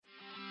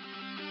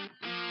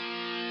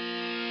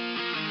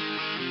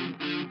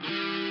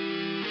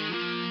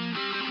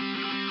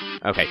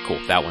Okay, cool.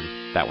 That one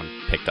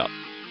picked up.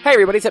 Hey,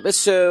 everybody, it's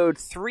episode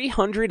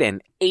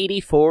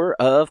 384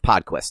 of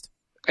PodQuest.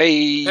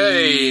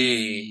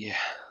 Hey!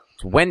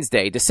 It's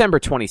Wednesday, December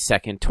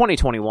 22nd,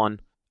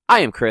 2021. I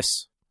am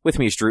Chris. With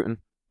me is Druten.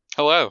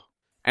 Hello.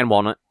 And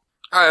Walnut.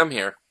 Hi, I'm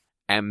here.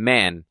 And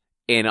man,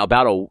 in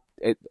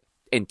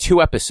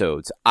 2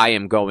 episodes, I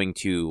am going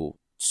to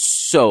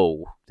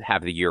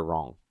have the year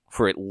wrong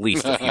for at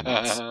least a few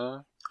months.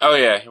 Oh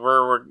yeah,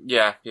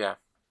 yeah.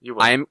 You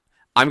will.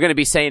 I'm going to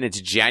be saying it's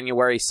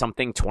January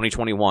something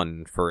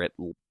 2021 for it,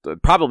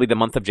 probably the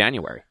month of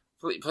January.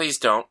 Please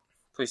don't.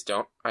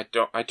 I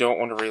don't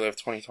want to relive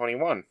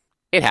 2021.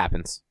 It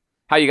happens.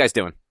 How you guys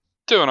doing?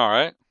 Doing all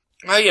right.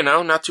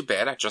 Not too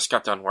bad. I just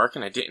got done work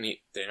and I didn't eat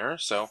dinner,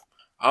 so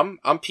I'm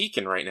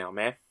peaking right now,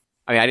 man.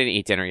 I mean, I didn't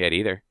eat dinner yet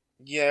either.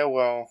 Yeah,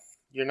 well,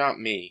 you're not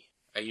me.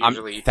 I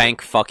usually eat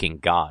thank fucking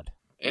God.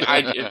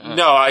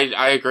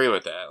 I agree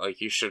with that.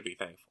 Like, you should be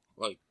thankful.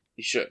 Like,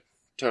 you should.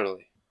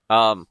 Totally.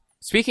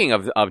 Speaking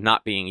of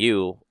not being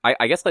you,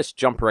 I guess let's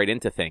jump right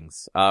into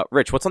things.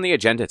 Rich, what's on the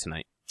agenda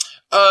tonight?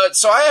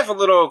 So I have a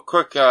little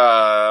quick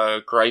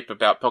gripe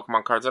about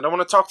Pokemon cards that I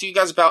want to talk to you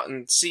guys about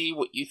and see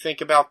what you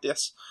think about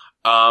this.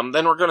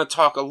 Then we're going to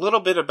talk a little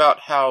bit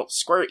about how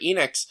Square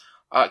Enix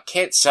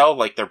can't sell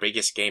like their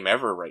biggest game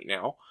ever right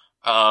now.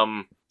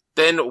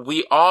 Then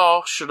we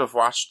all should have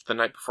watched The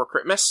Night Before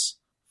Christmas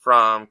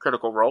from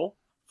Critical Role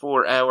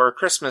for our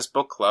Christmas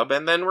book club,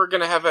 and then we're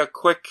going to have a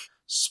quick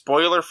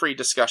spoiler-free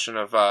discussion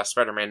of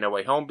Spider-Man No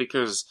Way Home,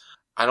 because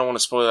I don't want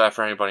to spoil that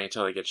for anybody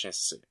until they get a chance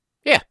to see it.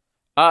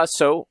 Yeah.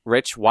 So,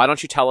 Rich, why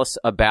don't you tell us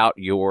about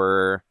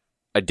your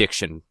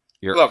addiction,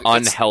 your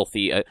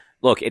unhealthy...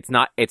 Look, it's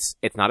not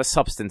a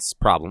substance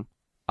problem,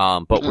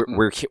 but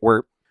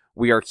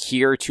we are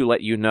here to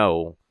let you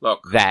know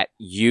that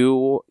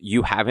you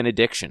have an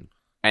addiction,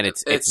 and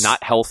it's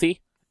not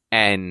healthy,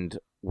 and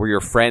we're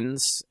your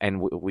friends, and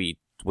we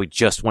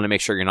just want to make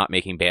sure you're not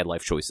making bad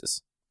life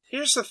choices.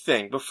 Here's the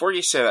thing, before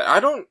you say that, I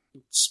don't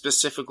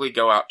specifically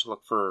go out to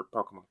look for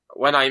Pokemon.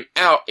 When I'm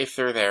out, if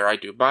they're there, I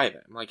do buy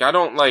them. Like, I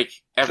don't, I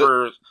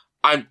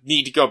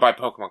need to go buy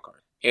Pokemon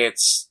cards.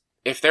 It's,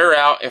 if they're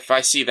out, if I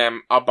see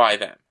them, I'll buy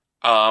them.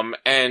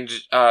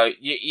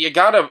 You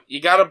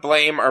gotta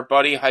blame our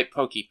buddy Hype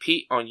Pokey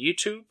Pete on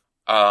YouTube.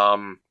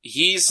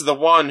 He's the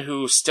one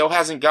who still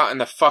hasn't gotten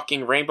the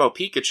fucking Rainbow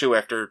Pikachu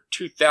after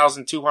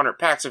 2,200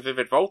 packs of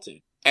Vivid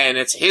Voltage. And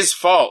it's his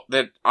fault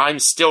that I'm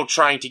still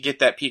trying to get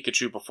that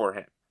Pikachu before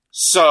him.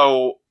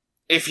 So,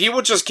 if he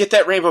would just get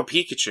that Rainbow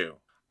Pikachu,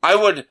 I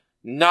would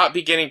not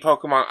be getting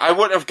Pokemon. I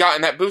wouldn't have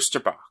gotten that booster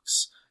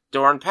box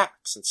during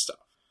packs and stuff.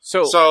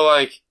 So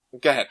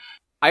go ahead.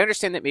 I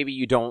understand that maybe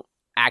you don't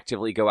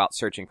actively go out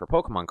searching for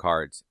Pokemon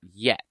cards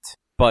yet,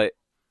 but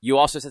you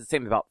also said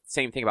the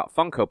same thing about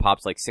Funko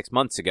Pops like 6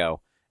 months ago,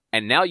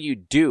 and now you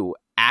do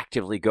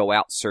actively go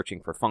out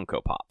searching for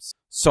Funko Pops.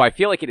 So I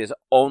feel like it is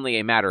only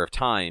a matter of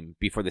time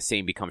before the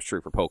same becomes true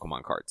for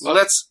Pokemon cards.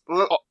 Let's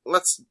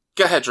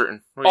go ahead,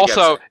 Druten.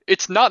 Also,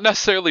 it's not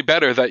necessarily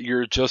better that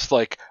you're just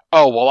like,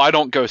 oh, well, I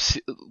don't go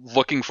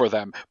looking for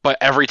them, but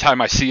every time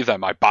I see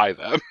them, I buy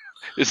them.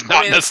 It's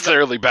not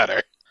necessarily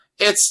better.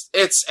 It's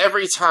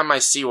every time I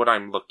see what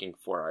I'm looking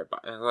for, I buy.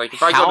 Like,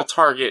 if I go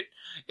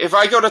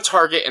to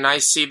Target and I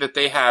see that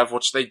they have,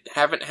 which they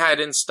haven't had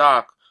in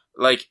stock,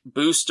 like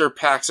booster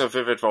packs of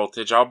Vivid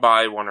Voltage, I'll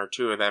buy 1 or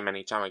 2 of them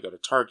anytime I go to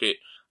Target.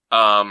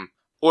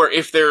 Or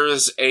if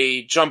there's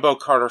a jumbo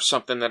card or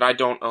something that I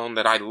don't own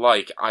that I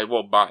like, I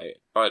will buy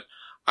it. But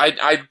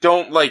I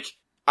don't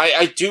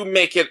I do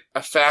make it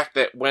a fact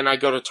that when I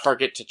go to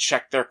Target to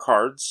check their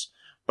cards,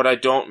 but I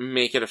don't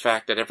make it a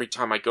fact that every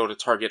time I go to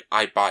Target,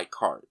 I buy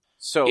cards.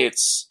 So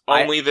it's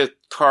only the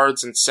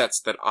cards and sets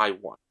that I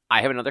want.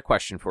 I have another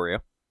question for you.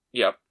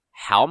 Yep.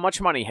 How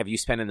much money have you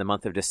spent in the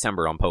month of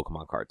December on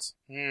Pokemon cards?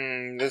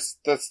 This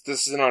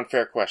is an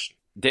unfair question.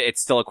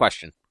 It's still a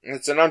question.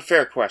 It's an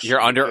unfair question.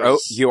 You're under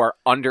oath. You are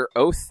under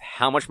oath.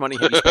 How much money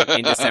have you spent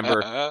in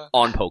December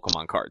on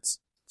Pokemon cards?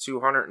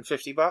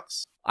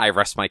 $250. I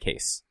rest my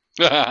case.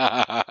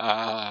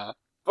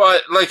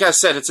 But, like I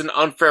said, it's an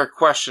unfair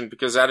question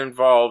because that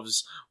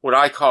involves what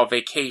I call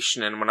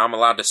vacation, and when I'm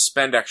allowed to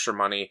spend extra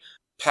money,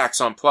 PAX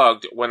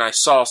Unplugged, when I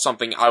saw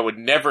something I would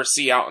never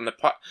see out in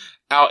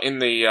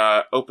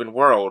the open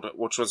world,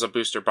 which was a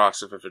booster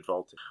box of Vivid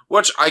Voltage.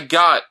 Which I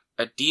got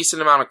a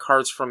decent amount of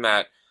cards from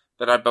that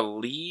I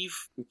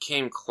believe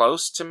came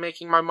close to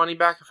making my money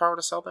back if I were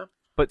to sell them.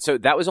 But so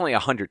that was only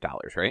 $100,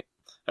 right?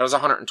 That was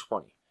 $120.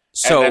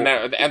 So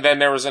and then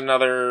there was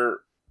another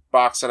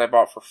box that I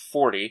bought for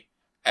 $40.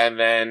 And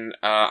then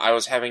I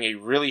was having a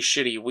really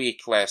shitty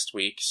week last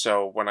week,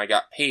 so when I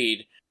got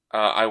paid,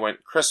 I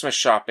went Christmas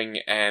shopping,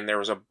 and there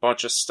was a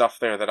bunch of stuff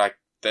there that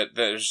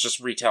was just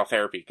retail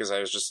therapy because I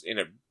was just in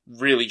a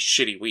really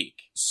shitty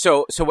week.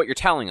 So what you're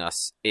telling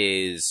us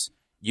is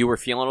you were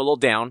feeling a little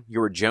down, you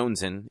were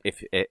jonesing,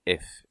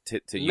 to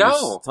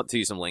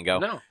use some lingo.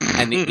 No.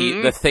 And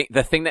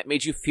the thing that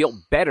made you feel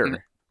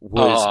better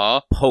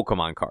was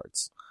Pokemon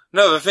cards.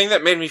 No, the thing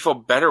that made me feel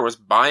better was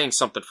buying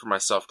something for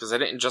myself, because I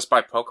didn't just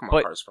buy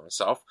Pokemon cards for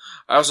myself.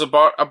 I also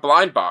bought a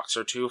blind box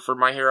or two for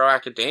My Hero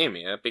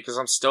Academia, because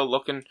I'm still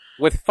looking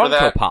with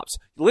Funko Pops.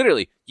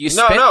 Literally, you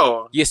spent money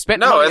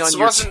on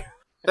your...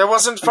 There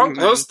wasn't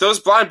Funko. Those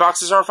blind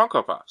boxes are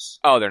Funko Pops.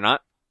 Oh, they're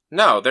not?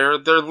 No, they're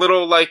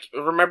little, like,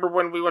 remember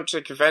when we went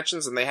to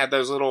conventions and they had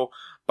those little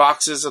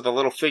boxes of the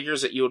little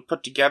figures that you would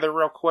put together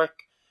real quick?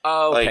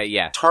 Oh, okay,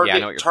 yeah.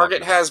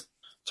 Target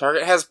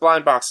has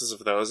blind boxes of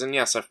those, and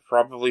yes, I've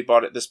probably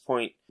bought at this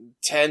point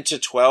 10 to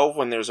 12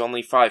 when there's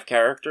only 5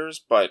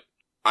 characters, but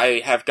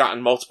I have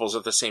gotten multiples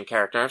of the same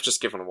character, and I've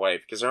just given away,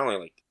 because they're only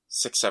like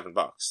 $6-7.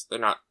 They're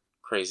not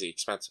crazy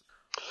expensive.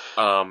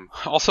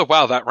 Also,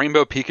 wow, that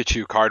Rainbow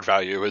Pikachu card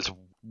value is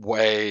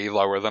way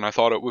lower than I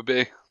thought it would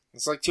be.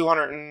 It's like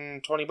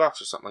 $220 or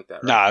something like that,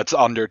 right? Nah, it's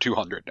under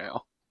 200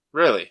 now.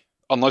 Really?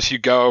 Unless you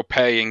go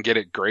pay and get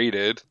it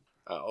graded.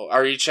 Oh,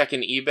 are you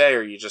checking eBay,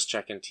 or are you just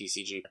checking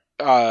TCG?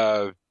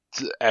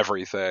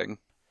 Everything.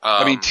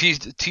 I mean,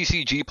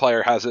 TCG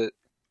Player has it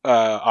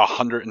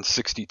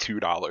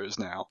 $162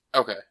 now.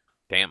 Okay.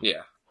 Damn.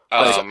 Yeah.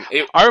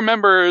 I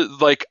remember,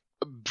 like,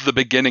 the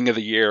beginning of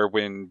the year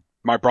when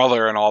my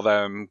brother and all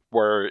them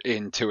were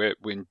into it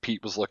when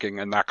Pete was looking,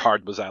 and that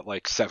card was at,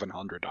 like,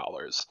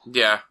 $700.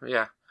 Yeah.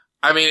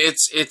 I mean,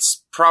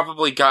 it's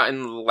probably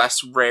gotten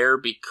less rare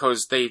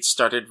because they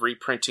started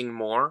reprinting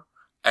more,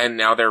 and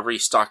now they're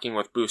restocking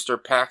with booster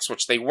packs,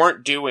 which they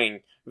weren't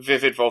doing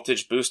Vivid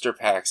Voltage booster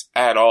packs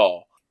at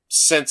all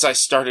since I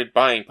started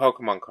buying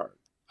Pokemon cards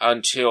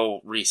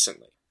until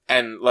recently.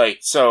 And, like,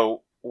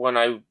 so when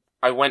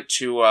I went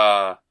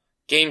to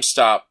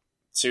GameStop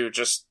to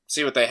just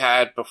see what they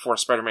had before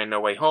Spider-Man No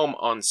Way Home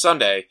on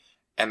Sunday,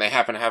 and they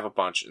happen to have a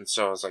bunch. And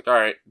so I was like, all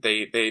right,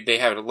 they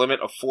have a limit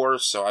of 4,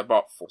 so I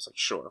bought 4. I was like,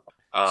 sure.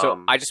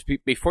 So I just,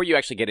 before you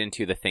actually get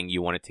into the thing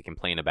you wanted to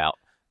complain about,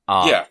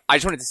 I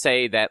just wanted to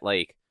say that,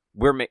 like,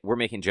 we're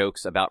making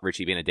jokes about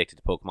Richie being addicted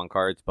to Pokemon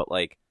cards, but,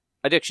 like,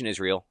 addiction is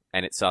real,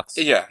 and it sucks.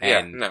 Yeah.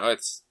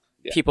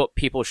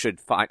 People should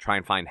try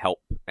and find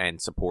help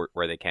and support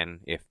where they can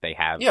if they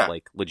have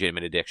like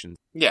legitimate addictions.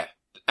 Yeah,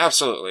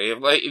 absolutely.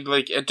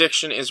 Like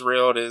addiction is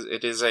real.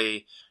 It is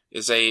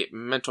a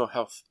mental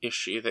health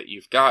issue that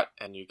you've got,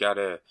 and you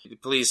gotta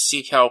please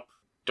seek help.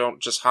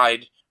 Don't just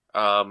hide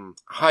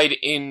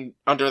in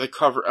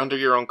under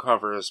your own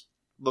covers.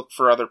 Look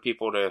for other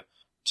people to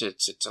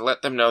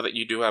let them know that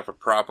you do have a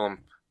problem.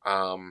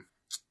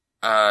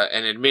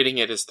 And admitting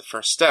it is the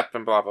first step,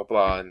 and blah blah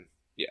blah. And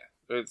yeah,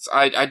 it's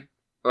I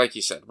like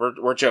you said,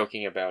 we're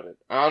joking about it.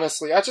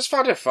 Honestly, I just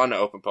found it fun to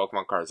open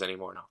Pokemon cards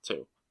anymore now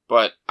too.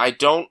 But I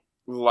don't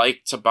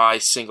like to buy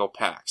single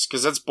packs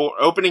because that's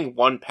opening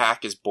one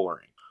pack is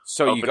boring.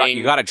 So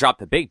you got to drop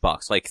the big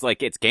bucks. Like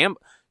it's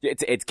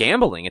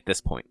gambling at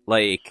this point.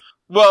 Like,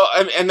 well,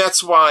 and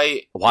that's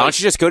why. Why don't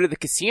you just go to the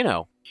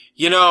casino?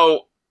 You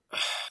know,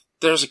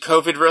 there's a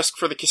COVID risk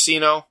for the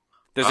casino.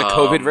 There's a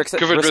COVID risk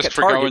for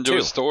going to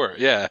a store,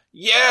 yeah.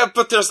 Yeah,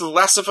 but there's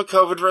less of a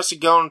COVID risk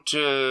going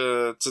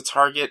to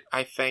Target,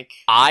 I think.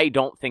 I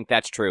don't think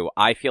that's true.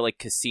 I feel like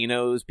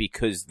casinos,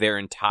 because their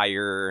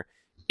entire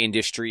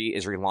industry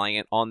is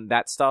reliant on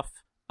that stuff,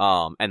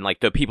 and like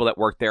the people that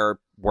work there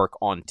work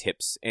on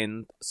tips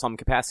in some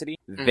capacity.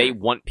 Mm-hmm. They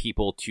want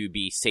people to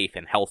be safe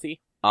and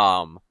healthy.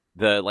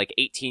 The like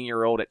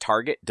 18-year-old at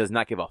Target does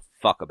not give a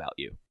fuck about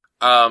you.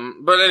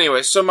 But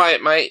anyway, so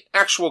my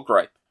actual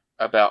gripe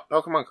about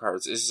Pokemon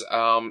cards is,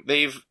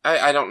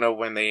 I don't know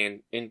when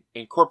they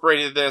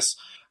incorporated this.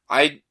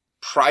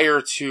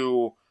 Prior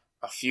to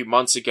a few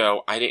months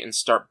ago, I didn't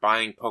start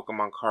buying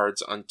Pokemon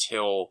cards I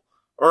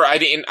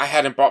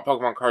hadn't bought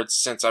Pokemon cards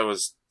since I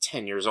was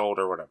 10 years old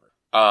or whatever.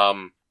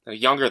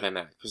 Younger than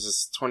that, because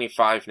it's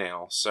 25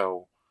 now,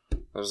 so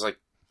I was like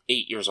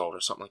 8 years old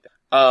or something like that.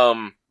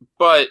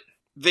 But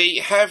they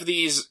have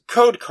these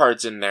code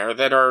cards in there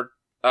that are,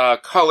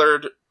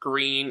 colored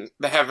green.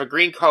 They have a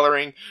green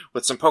coloring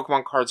with some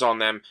Pokemon cards on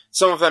them.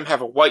 Some of them have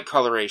a white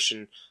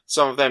coloration.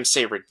 Some of them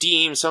say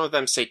redeem. Some of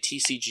them say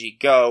TCG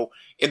Go.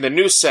 In the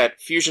new set,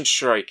 Fusion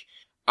Strike,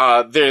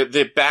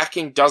 the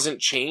backing doesn't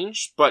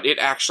change, but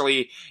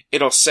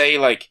it'll say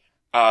like,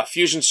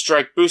 Fusion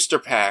Strike Booster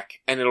Pack,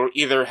 and it'll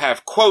either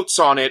have quotes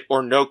on it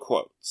or no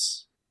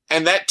quotes.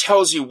 And that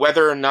tells you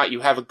whether or not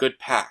you have a good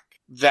pack,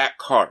 that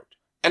card.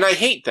 And I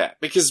hate that,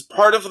 because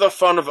part of the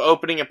fun of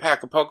opening a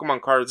pack of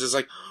Pokemon cards is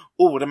like,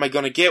 oh, what am I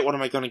going to get? What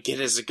am I going to get?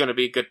 Is it going to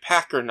be a good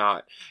pack or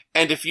not?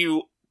 And if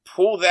you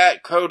pull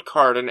that code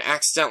card and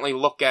accidentally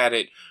look at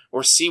it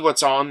or see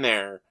what's on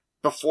there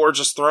before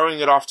just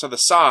throwing it off to the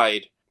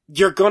side,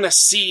 you're going to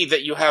see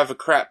that you have a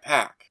crap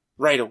pack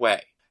right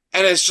away.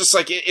 And it's just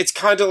like, it's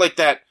kind of like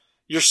that,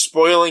 you're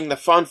spoiling the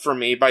fun for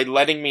me by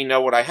letting me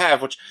know what I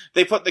have, which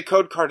they put the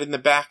code card in the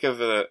back of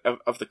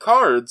the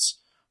cards.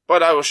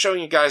 But I was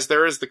showing you guys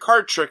there is the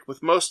card trick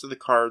with most of the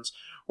cards,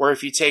 where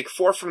if you take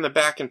 4 from the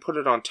back and put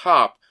it on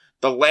top,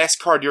 the last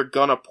card you're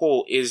gonna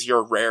pull is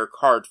your rare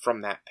card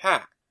from that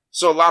pack.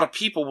 So a lot of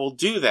people will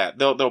do that.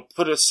 They'll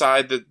put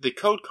aside the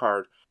code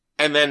card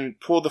and then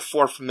pull the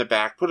 4 from the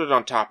back, put it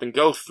on top, and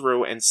go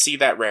through and see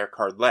that rare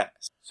card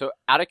last. So,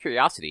 out of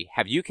curiosity,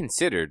 have you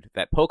considered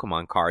that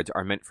Pokemon cards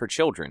are meant for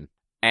children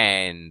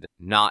and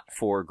not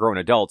for grown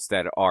adults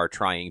that are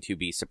trying to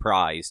be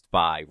surprised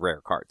by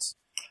rare cards?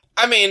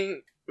 I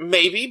mean,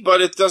 maybe,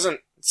 but it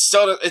doesn't.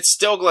 It's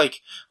still like,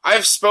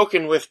 I've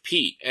spoken with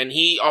Pete, and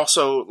he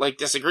also like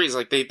disagrees.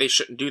 Like they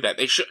shouldn't do that.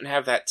 They shouldn't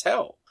have that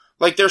tell.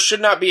 Like there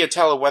should not be a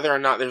tell of whether or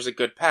not there's a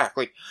good pack.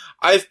 Like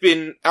I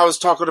was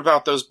talking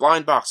about those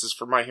blind boxes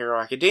for My Hero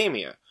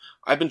Academia.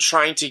 I've been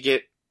trying to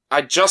get.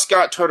 I just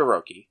got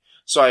Todoroki,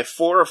 so I have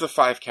 4 of the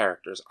 5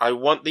 characters. I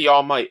want the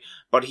All Might,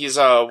 but he's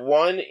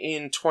 1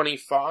 in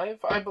 25,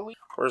 I believe.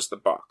 Where's the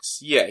box?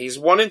 Yeah, he's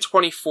 1 in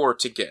 24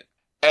 to get.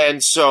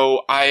 And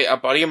so a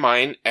buddy of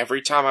mine,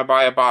 every time I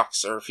buy a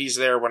box, or if he's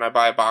there when I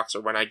buy a box,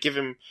 or when I give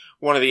him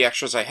one of the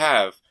extras I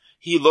have,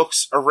 he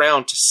looks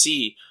around to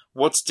see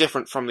what's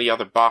different from the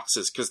other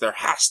boxes, because there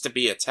has to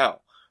be a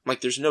tell. I'm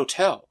like, there's no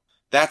tell.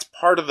 That's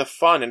part of the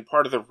fun and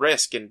part of the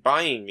risk in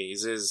buying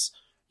these is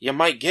you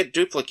might get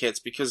duplicates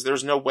because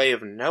there's no way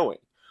of knowing.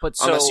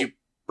 Unless you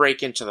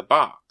break into the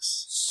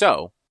box.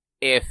 So,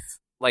 if,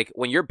 like,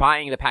 when you're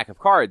buying the pack of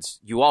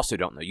cards, you also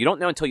don't know. You don't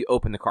know until you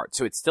open the card,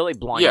 so it's still a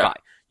blind buy.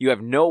 You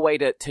have no way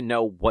to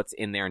know what's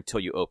in there until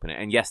you open it.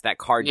 And yes, that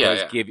card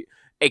does give you...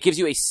 It gives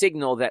you a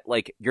signal that,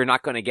 like, you're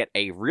not going to get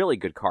a really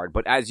good card.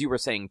 But as you were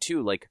saying,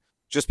 too, like,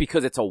 just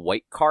because it's a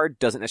white card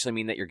doesn't necessarily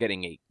mean that you're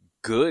getting a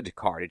good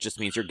card. It just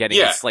means you're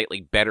getting a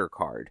slightly better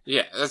card.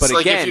 Yeah, that's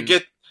like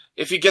again,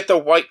 if you get the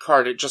white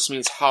card, it just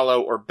means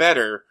hollow or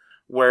better,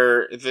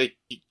 where the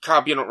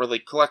Cobb, you don't really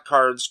collect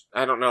cards.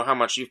 I don't know how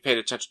much you've paid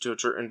attention to it,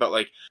 Jordan, but,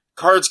 like,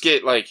 cards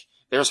get, like,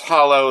 there's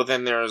hollow,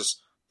 then there's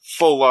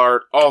full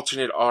art,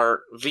 alternate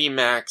art,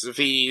 VMAX,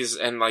 Vs,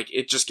 and like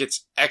it just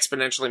gets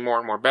exponentially more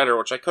and more better,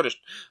 which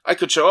I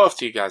could show off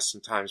to you guys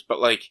sometimes, but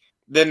like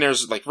then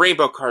there's like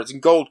rainbow cards and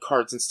gold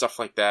cards and stuff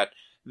like that.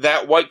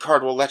 That white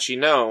card will let you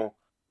know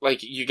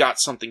like you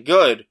got something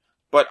good,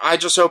 but I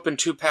just opened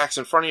 2 packs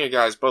in front of you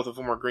guys, both of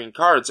them were green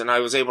cards, and I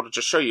was able to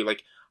just show you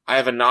like I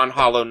have a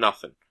non-hollow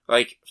nothing.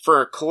 Like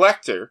for a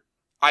collector,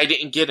 I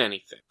didn't get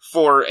anything.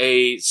 For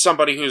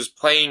somebody who's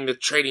playing the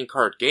trading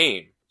card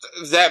game,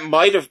 that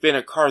might have been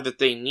a card that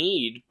they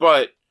need,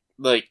 but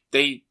like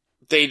they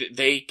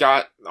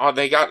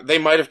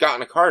might have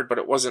gotten a card, but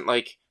it wasn't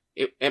like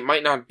it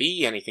might not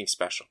be anything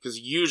special, because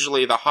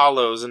usually the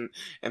hollows and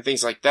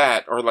things like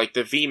that, or like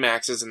the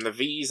VMAXs and the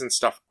Vs and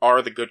stuff,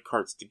 are the good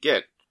cards to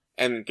get,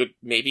 and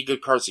maybe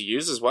good cards to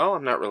use as well.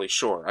 I'm not really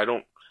sure.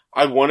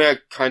 I want to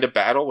kind of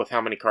battle with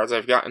how many cards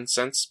I've gotten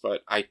since,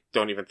 but I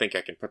don't even think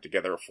I can put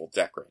together a full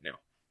deck right now.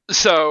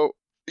 So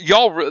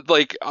y'all,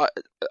 like,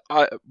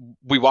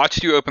 we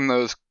watched you open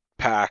those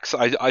packs.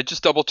 I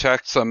just double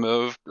checked some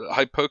of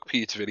Hype Poke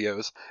Pete's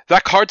videos.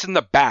 That card's in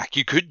the back.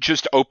 You could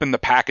just open the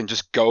pack and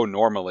just go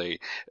normally,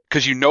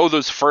 because you know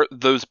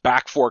those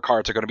back 4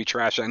 cards are going to be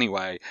trash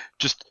anyway.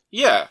 Just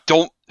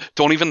don't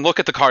even look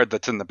at the card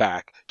that's in the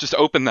back. Just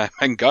open them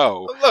and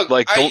go. Look,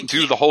 like, don't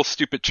do the whole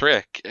stupid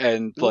trick.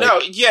 And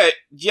like,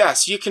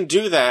 yes, you can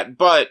do that.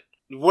 But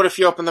what if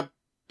you open the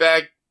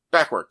bag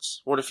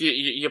backwards? What if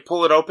you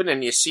pull it open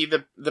and you see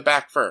the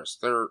back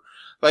first? They're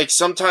like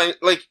sometimes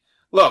like.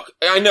 Look,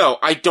 I know,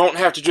 I don't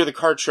have to do the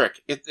card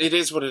trick. It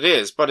is what it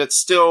is, but it's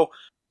still,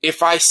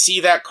 if I see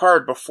that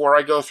card before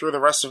I go through the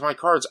rest of my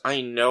cards,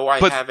 I know I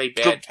have a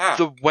bad pack.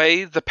 The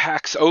way the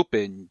packs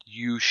open,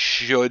 you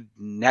should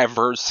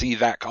never see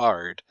that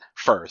card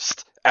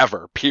first,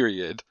 ever,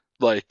 period.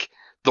 Like,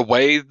 the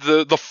way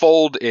the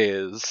fold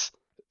is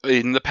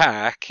in the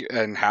pack,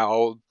 and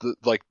how,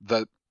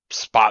 the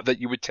spot that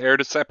you would tear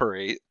to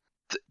separate,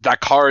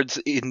 that card's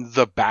in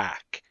the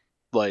back.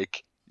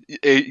 Like,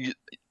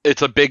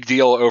 it's a big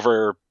deal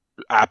over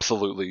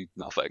absolutely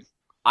nothing.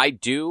 I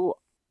do.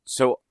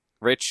 So,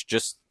 Rich,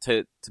 just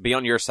to be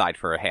on your side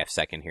for a half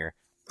second here,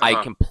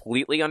 I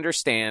completely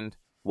understand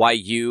why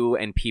you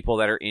and people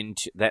that are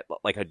into that,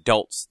 like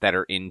adults that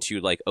are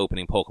into like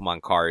opening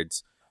Pokemon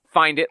cards,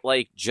 find it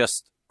like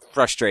just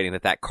frustrating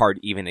that card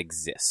even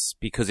exists,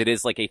 because it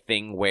is like a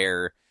thing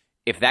where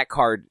if that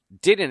card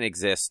didn't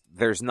exist,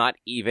 there's not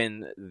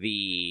even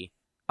the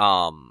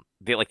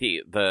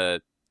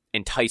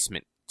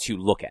enticement to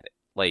look at it.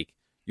 Like,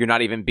 you're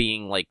not even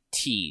being, like,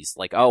 teased.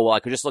 Like, oh, well, I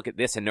could just look at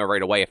this and know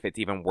right away if it's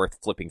even worth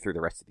flipping through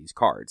the rest of these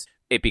cards.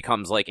 It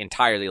becomes, like,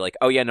 entirely like,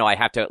 oh, yeah, no, I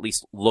have to at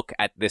least look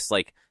at this,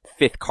 like,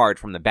 5th card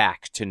from the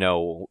back to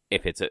know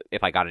if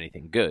I got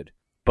anything good.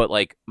 But,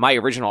 like, my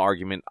original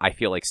argument, I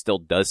feel like, still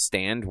does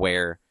stand,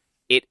 where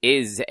it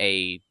is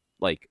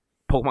like,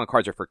 Pokemon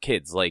cards are for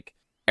kids. Like,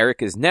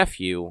 Erica's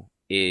nephew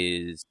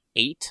is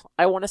 8,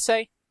 I want to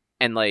say.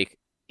 And, like,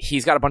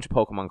 he's got a bunch of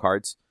Pokemon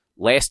cards.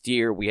 Last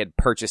year, we had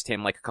purchased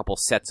him, like, a couple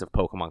sets of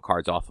Pokemon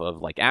cards off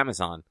of, like,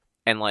 Amazon.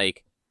 And,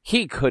 like,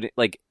 he couldn't,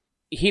 like,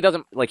 he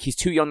doesn't, like, he's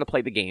too young to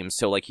play the game,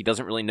 so, like, he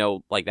doesn't really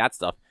know, like, that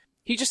stuff.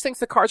 He just thinks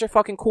the cards are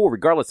fucking cool,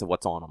 regardless of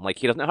what's on them. Like,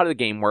 he doesn't know how the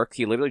game works.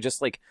 He literally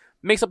just, like,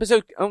 makes up his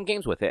own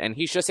games with it. And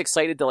he's just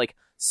excited to, like,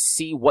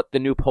 see what the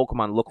new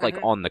Pokemon look like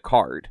on the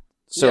card.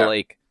 So,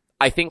 like,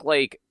 I think,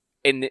 like,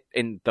 in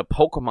the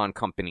Pokemon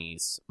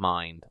Company's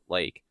mind,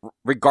 like,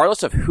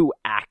 regardless of who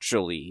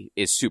actually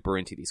is super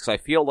into these, because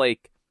I feel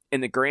like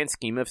in the grand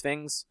scheme of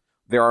things,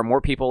 there are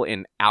more people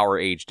in our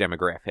age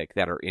demographic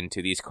that are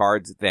into these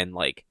cards than,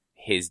 like,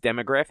 his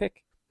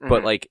demographic. Mm-hmm.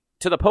 But, like,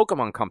 to the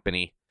Pokemon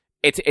Company,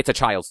 it's a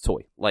child's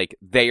toy. Like,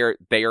 they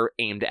are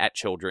aimed at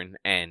children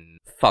and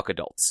fuck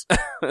adults.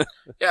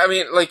 Yeah, I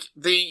mean, like,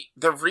 the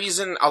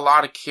reason a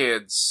lot of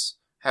kids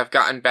have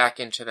gotten back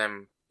into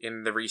them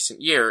in the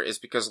recent year is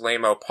because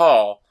Lamo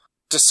Paul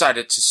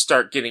decided to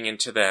start getting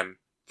into them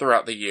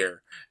throughout the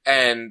year.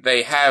 And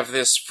they have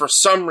this, for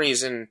some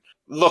reason,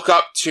 look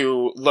up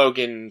to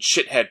Logan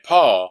Shithead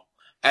Paul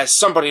as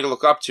somebody to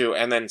look up to,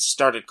 and then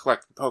started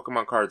collecting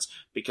Pokemon cards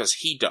because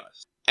he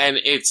does. And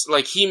it's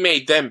like he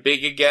made them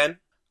big again.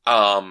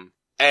 And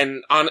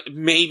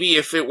maybe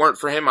if it weren't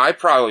for him, I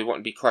probably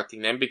wouldn't be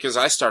collecting them because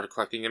I started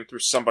collecting them through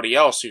somebody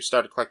else who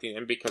started collecting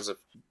them because of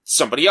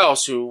somebody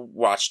else who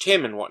watched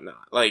him and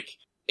whatnot. Like,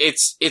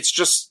 it's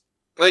just,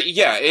 like,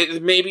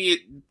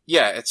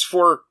 it's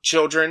for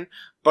children,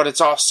 but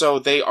it's also,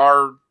 they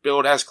are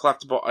billed as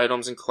collectible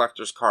items and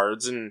collector's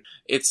cards, and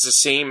it's the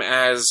same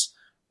as,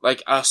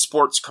 like,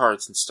 sports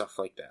cards and stuff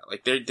like that.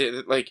 Like,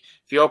 they're like,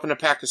 if you open a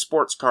pack of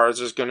sports cards,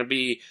 there's gonna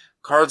be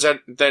cards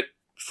that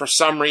for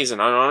some reason,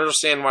 I don't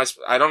understand why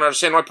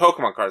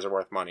Pokemon cards are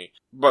worth money,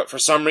 but for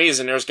some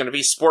reason, there's gonna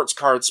be sports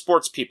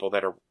people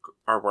that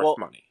are worth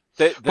money.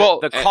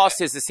 The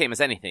cost is the same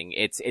as anything.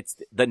 It's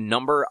the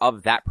number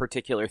of that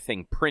particular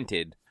thing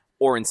printed,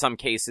 or in some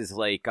cases,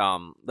 like I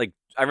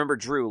remember,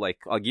 Drew, like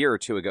a year or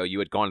two ago, you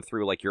had gone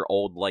through like your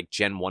old like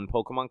Gen 1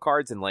 Pokemon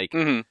cards, and like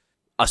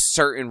a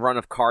certain run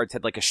of cards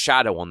had like a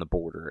shadow on the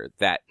border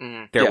that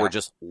there were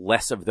just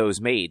less of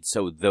those made,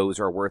 so those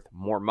are worth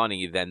more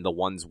money than the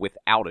ones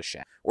without a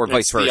shadow, or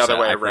vice versa. The other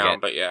way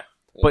around, but yeah.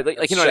 But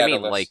like you know what I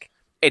mean? Like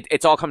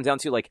it's all comes down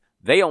to like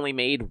they only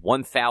made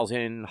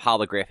 1,000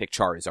 holographic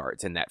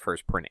Charizards in that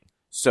first printing,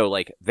 so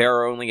like there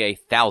are only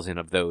 1,000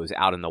 of those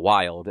out in the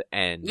wild,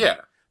 and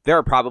there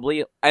are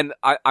probably, and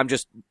I'm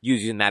just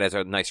using that as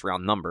a nice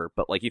round number,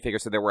 but like you figure,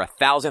 so there were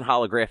 1,000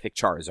 holographic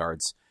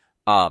Charizards.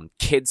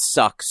 Kids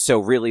suck, so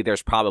really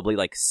there's probably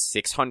like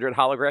 600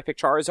 holographic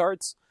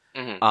Charizards.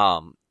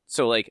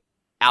 So like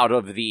out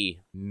of the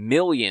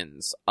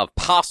millions of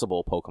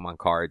possible Pokemon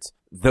cards,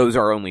 there's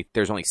only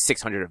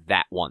 600 of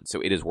that one,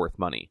 so it is worth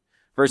money.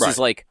 Versus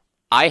like,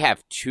 I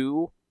have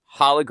 2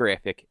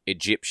 holographic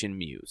Egyptian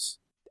Mews.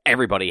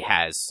 Everybody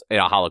has a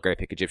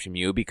holographic Egyptian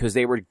Mew because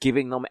they were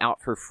giving them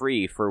out for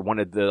free for one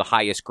of the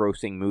highest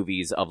grossing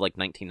movies of like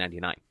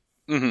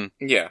 1999.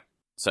 Yeah.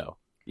 So,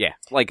 yeah.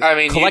 Like, I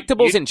mean,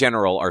 collectibles in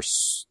general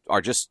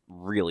are just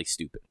really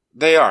stupid.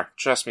 They are.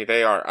 Trust me,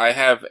 they are. I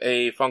have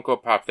a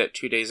Funko Pop that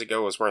 2 days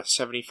ago was worth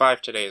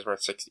 $75, today is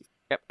worth $60.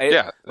 Yep.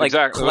 Like,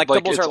 exactly.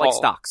 Collectibles are like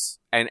stocks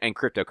and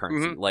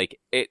cryptocurrency. Like,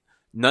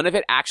 none of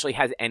it actually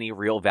has any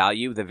real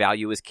value. The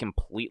value is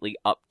completely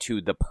up to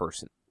the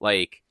person.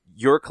 Like,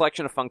 your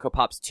collection of Funko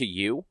Pops to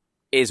you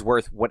is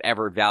worth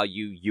whatever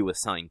value you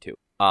assign to.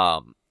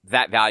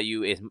 That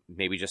value is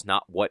maybe just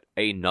not what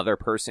another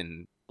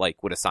person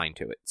like would assign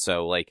to it.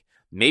 So like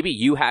maybe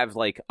you have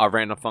like a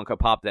random Funko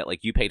Pop that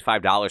like you paid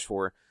 $5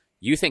 for.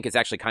 You think it's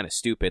actually kind of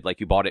stupid, like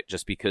you bought it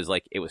just because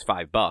like it was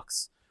 $5,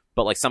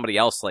 but like somebody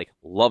else like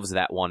loves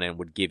that one and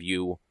would give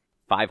you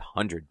 $500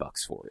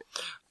 for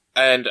it.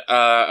 And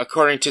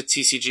according to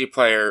TCG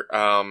Player,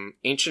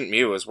 Ancient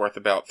Mew is worth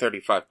about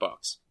 $35.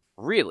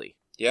 Really?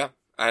 Yeah,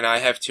 and I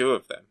have 2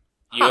 of them.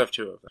 You have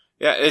 2 of them.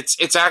 Yeah, it's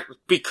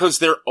because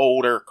they're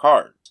older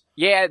cards.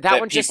 Yeah, that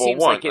one just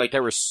seems like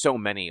there were so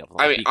many of them.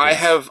 I mean, I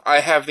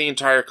have the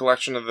entire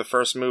collection of the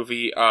first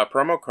movie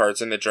promo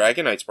cards, and the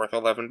Dragonite's worth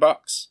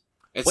 $11.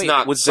 It's Wait,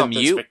 not was the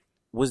Mew?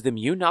 Was the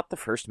Mew not the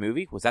first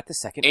movie? Was that the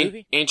second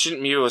movie?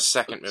 Ancient Mew was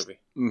second movie.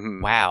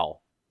 Wow.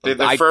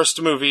 The first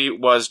movie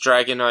was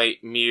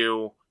Dragonite,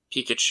 Mew,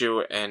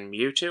 Pikachu, and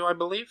Mewtwo, I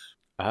believe.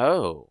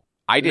 Oh,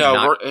 I did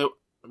not.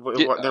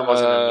 There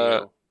wasn't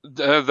a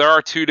Mew. There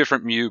are 2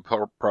 different Mew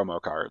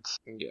promo cards.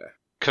 Yeah.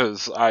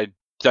 Because I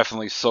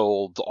definitely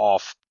sold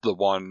off the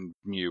one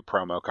Mew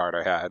promo card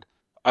I had.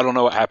 I don't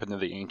know what happened to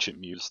the ancient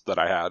Mews that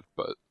I had,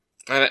 but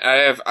and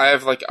I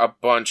have like a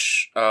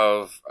bunch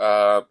of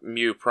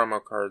Mew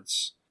promo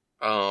cards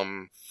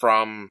from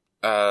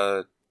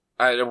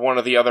one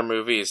of the other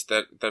movies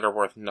that are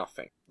worth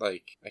nothing.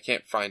 Like I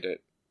can't find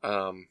it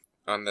on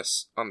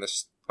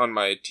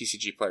my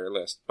TCG Player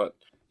list, but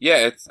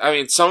yeah,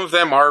 some of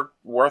them are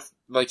worth,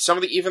 like,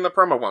 even the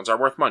promo ones are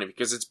worth money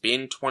because it's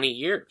been 20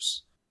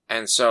 years.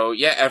 And so,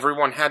 yeah,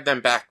 everyone had them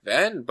back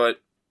then,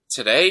 but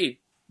today,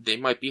 they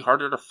might be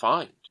harder to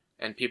find.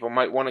 And people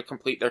might want to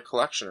complete their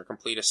collection or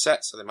complete a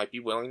set, so they might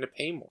be willing to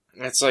pay more.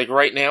 And it's like,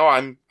 right now,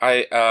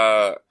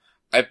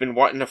 I've been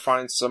wanting to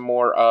find some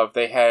more of,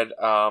 they had,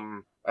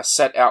 a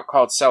set out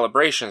called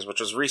Celebrations, which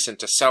was recent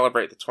to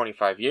celebrate the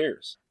 25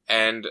 years.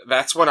 And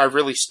that's when I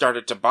really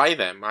started to buy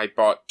them. I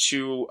bought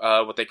 2,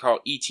 what they call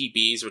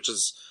ETBs, which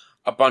is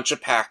a bunch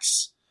of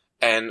packs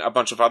and a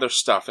bunch of other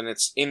stuff. And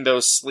it's in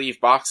those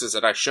sleeve boxes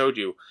that I showed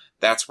you.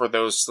 That's where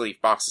those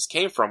sleeve boxes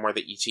came from, were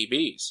the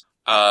ETBs.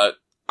 I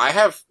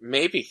have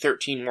maybe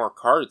 13 more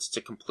cards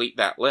to complete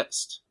that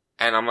list.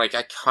 And I'm like,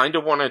 I kind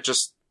of want to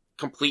just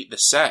complete the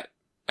set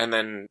and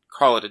then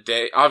call it a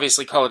day.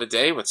 Obviously call it a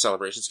day with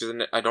Celebrations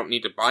because I don't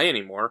need to buy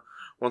any more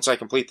once I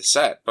complete the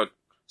set. But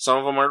some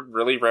of them are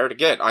really rare to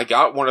get. I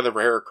got one of the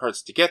rarer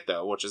cards to get,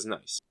 though, which is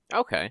nice.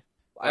 Okay.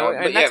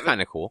 And that's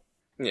kind of cool.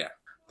 Yeah.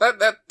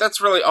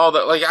 That's really all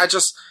that, like,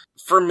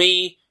 for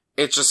me,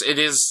 it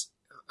is,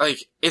 like,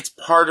 it's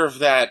part of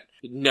that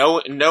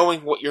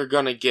knowing what you're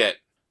gonna get.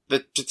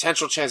 The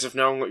potential chance of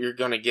knowing what you're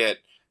gonna get.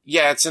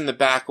 Yeah, it's in the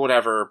back,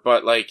 whatever,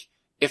 but, like,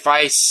 if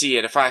I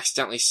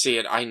accidentally see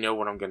it, I know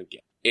what I'm gonna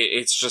get.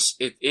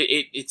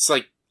 It's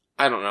like,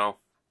 I don't know.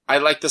 I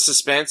like the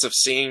suspense of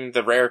seeing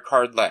the rare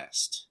card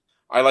last.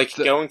 I like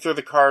going through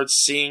the cards,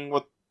 seeing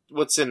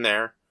what's in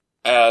there,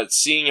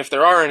 seeing if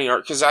there are any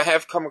art, because I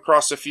have come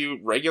across a few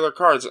regular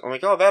cards. I'm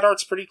like, oh, that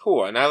art's pretty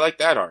cool, and I like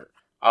that art.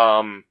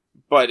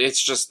 But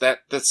it's just the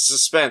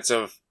suspense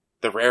of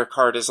the rare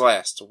card is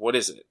last. What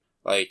is it?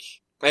 Like,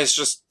 it's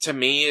just, to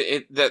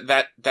me,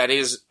 that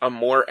is a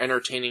more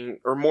entertaining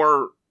or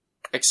more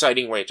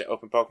exciting way to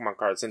open Pokemon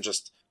cards than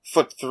just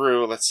flip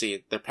through. Let's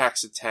see, they're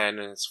packs of 10,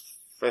 and it's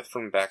 5th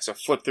from the back, so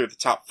flip through the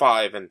top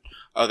 5, and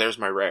oh, there's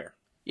my rare.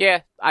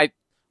 Yeah, I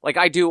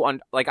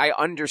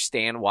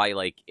understand why,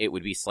 like, it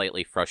would be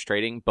slightly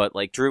frustrating, but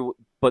like Drew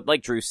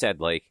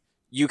said, like,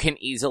 you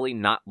can easily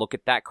not look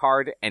at that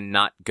card and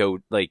not go,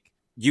 like,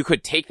 you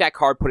could take that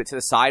card, put it to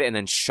the side, and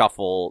then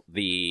shuffle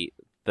the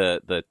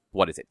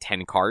what is it,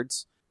 10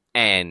 cards,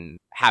 and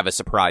have a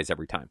surprise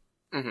every time.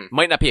 Mm-hmm.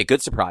 Might not be a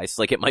good surprise,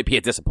 like, it might be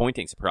a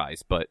disappointing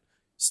surprise, but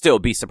still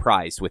be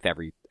surprised with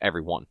every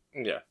one.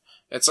 Yeah.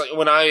 It's like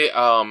when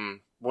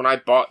I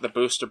bought the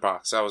booster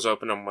box, I was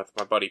opening them with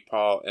my buddy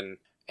Paul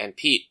and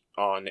Pete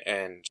on,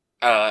 and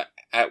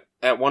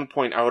at one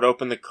point I would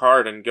open the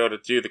card and go to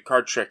do the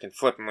card trick and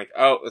flip. I'm like,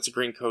 oh, it's a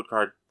green code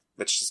card.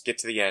 Let's just get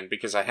to the end,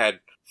 because I had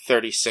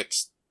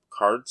 36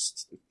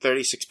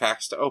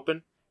 packs to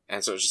open.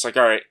 And so it's just like,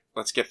 all right,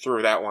 let's get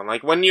through that one.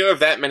 Like, when you have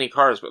that many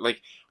cards, but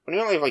like, when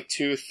you only have like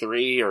 2,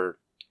 3, or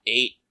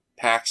 8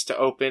 packs to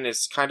open,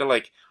 it's kind of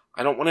like,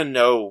 I don't want to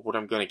know what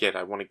I'm going to get.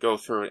 I want to go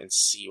through it and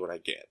see what I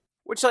get.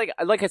 Which,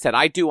 like I said,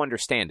 I do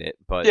understand it,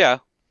 but yeah,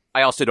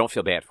 I also don't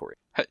feel bad for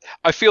it.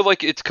 I feel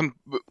like it's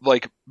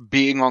like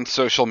being on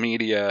social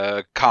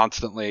media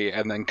constantly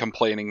and then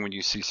complaining when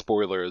you see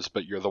spoilers,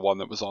 but you're the one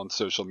that was on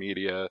social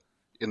media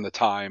in the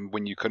time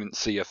when you couldn't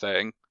see a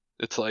thing.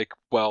 It's like,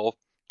 well,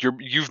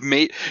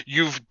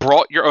 you've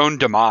brought your own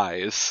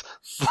demise.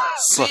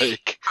 See,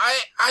 like,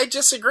 I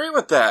disagree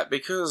with that,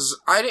 because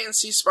I didn't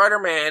see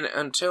Spider-Man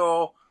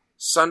until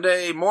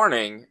Sunday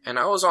morning, and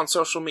I was on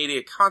social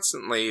media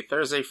constantly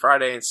Thursday,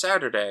 Friday, and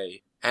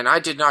Saturday, and I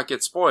did not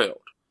get spoiled.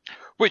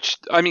 Which,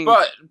 I mean...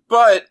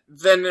 But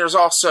then there's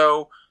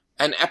also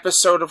an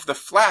episode of The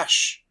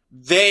Flash.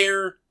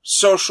 Their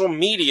social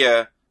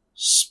media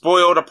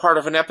spoiled a part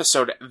of an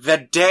episode the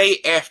day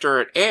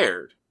after it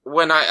aired,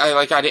 when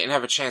I didn't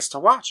have a chance to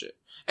watch it.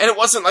 And it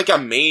wasn't like a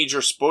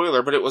major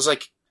spoiler, but it was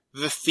like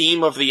the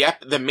theme of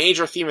the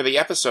major theme of the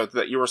episode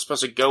that you were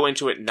supposed to go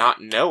into it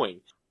not knowing.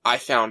 I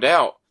found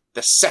out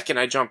the second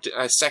I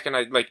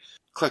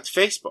clicked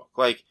Facebook.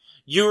 Like,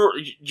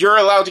 you're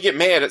allowed to get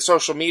mad at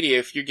social media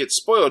if you get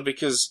spoiled,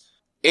 because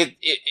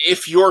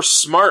if you're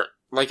smart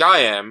like I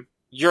am,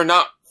 you're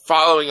not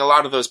following a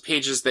lot of those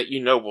pages that you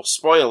know will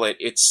spoil it.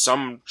 It's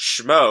some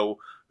schmo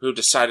who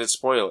decided to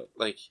spoil it.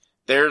 Like,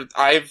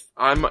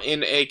 I'm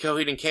in a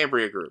Coheed and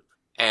Cambria group,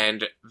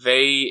 and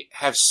they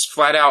have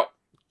flat out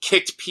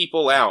kicked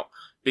people out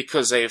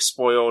because they have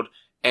spoiled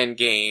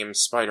Endgame,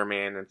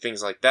 Spider-Man, and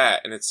things like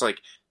that. And it's like,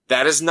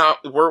 that is not,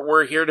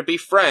 we're here to be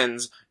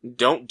friends.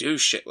 Don't do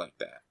shit like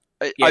that.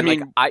 I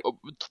mean,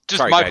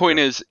 my point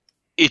is,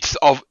 it's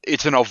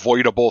an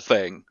avoidable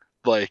thing.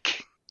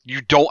 Like,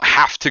 you don't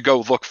have to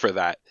go look for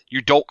that.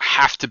 You don't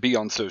have to be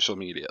on social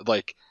media.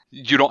 Like,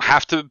 you don't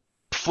have to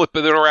flip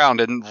it around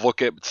and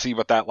see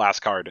what that last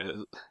card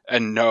is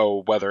and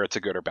know whether it's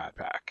a good or bad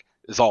pack,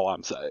 is all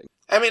I'm saying.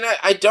 I mean,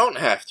 I don't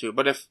have to,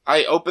 but if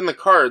I open the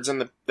cards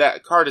and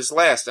that card is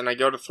last and I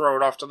go to throw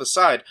it off to the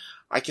side,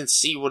 I can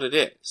see what it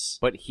is.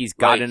 But he's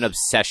got an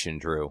obsession,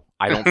 Drew.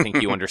 I don't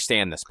think you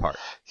understand this part.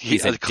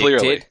 He's addicted.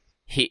 Clearly.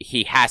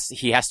 He has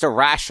to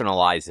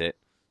rationalize it,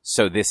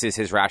 so this is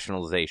his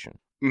rationalization.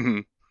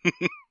 Mm-hmm.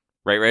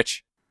 Right,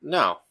 Rich?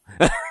 No.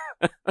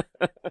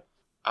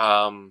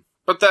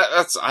 But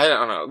that's, I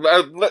don't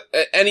know.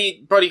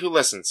 Anybody who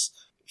listens,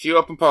 if you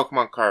open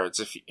Pokemon cards,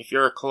 if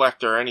you're a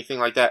collector or anything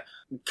like that,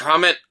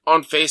 comment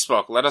on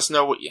Facebook. Let us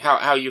know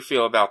how you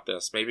feel about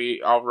this.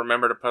 Maybe I'll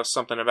remember to post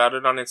something about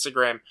it on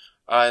Instagram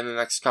in the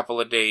next couple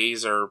of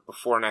days or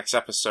before next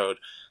episode.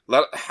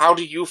 How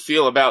do you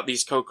feel about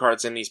these code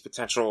cards and these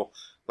potential,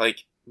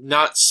 like,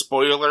 not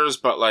spoilers,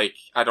 but, like,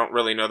 I don't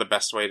really know the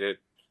best way to...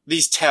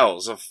 These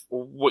tells of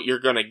what you're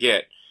gonna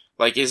get.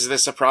 Like, is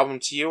this a problem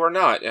to you or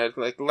not?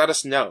 Like, let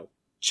us know.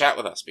 Chat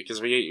with us,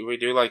 because we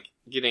do like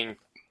getting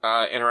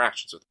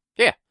interactions with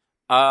them.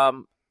 Yeah.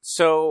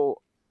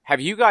 So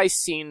Have you guys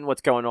seen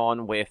what's going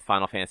on with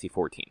Final Fantasy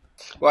XIV?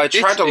 Well, I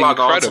tried to log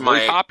on to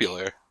my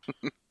popular.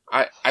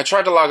 I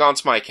tried to log on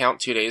to my account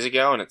 2 days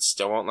ago, and it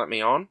still won't let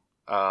me on.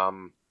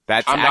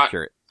 That's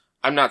accurate.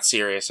 I'm not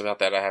serious about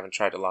that. I haven't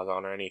tried to log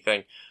on or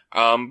anything.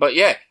 But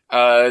yeah,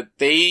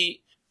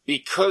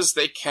 because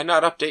they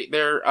cannot update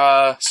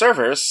their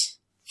servers,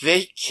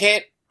 they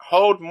can't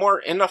hold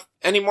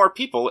any more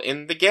people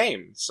in the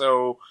game.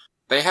 So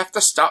they have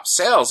to stop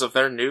sales of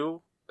their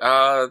new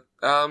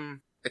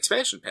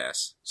expansion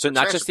pass. So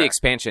not just the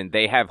expansion,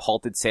 they have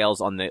halted sales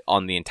on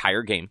the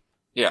entire game.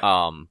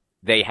 Yeah.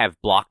 They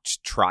have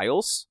blocked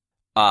trials.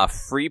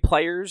 Free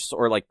players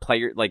or like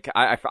player, like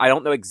I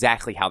don't know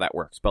exactly how that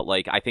works, but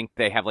like I think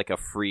they have like a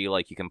free,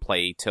 like you can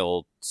play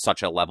till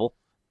such a level.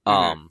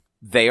 Mm-hmm.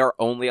 They are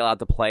only allowed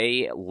to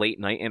play late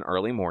night and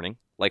early morning,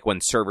 like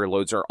when server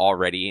loads are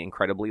already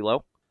incredibly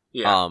low.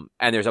 Yeah.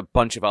 And there's a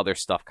bunch of other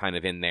stuff kind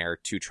of in there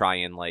to try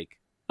and like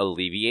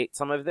alleviate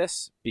some of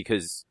this,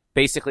 because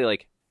basically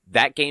like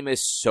that game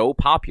is so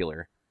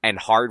popular and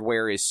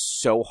hardware is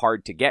so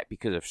hard to get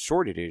because of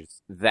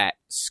shortages that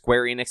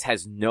Square Enix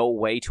has no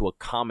way to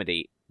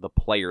accommodate the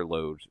player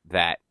load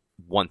that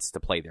wants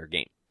to play their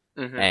game.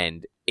 Mm-hmm.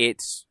 And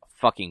it's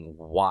fucking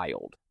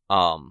wild.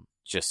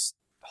 Just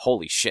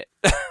holy shit.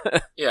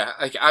 Yeah,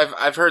 like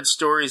I've heard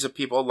stories of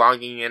people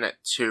logging in at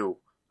 2,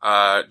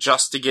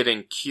 just to get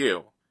in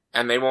queue,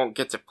 and they won't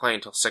get to play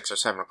until 6 or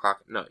 7 o'clock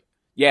at night.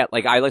 Yeah,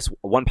 like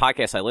one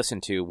podcast I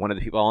listened to, one of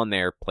the people on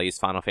there plays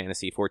Final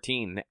Fantasy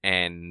XIV,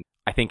 and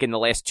I think in the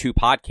last 2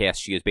 podcasts,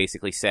 she has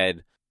basically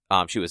said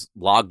she was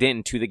logged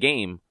into the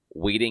game,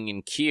 waiting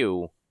in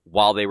queue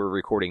while they were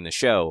recording the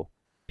show,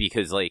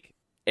 because like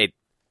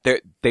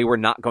they were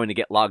not going to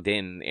get logged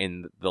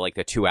in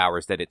the 2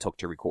 hours that it took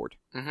to record.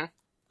 Mm-hmm.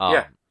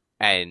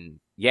 And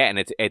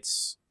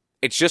it's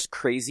just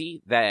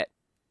crazy that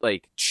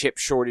like chip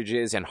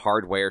shortages and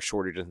hardware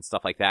shortages and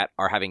stuff like that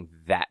are having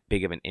that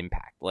big of an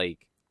impact.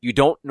 Like you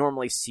don't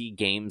normally see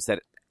games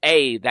that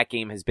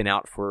game has been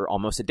out for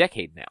almost a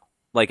decade now.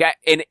 Like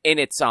in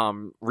its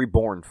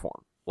reborn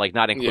form, like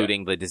not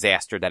including the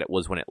disaster that it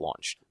was when it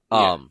launched.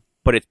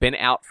 But it's been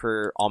out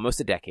for almost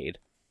a decade,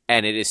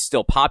 and it is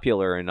still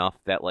popular enough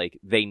that like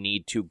they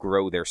need to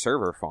grow their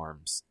server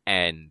farms,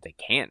 and they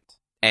can't.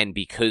 And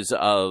because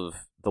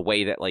of the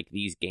way that like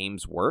these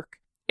games work,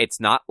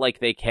 it's not like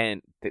they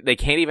can't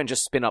even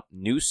just spin up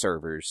new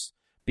servers,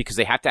 because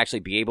they have to actually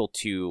be able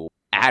to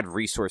add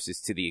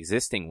resources to the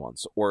existing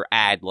ones or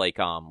add like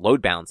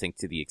load balancing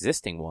to the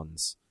existing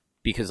ones,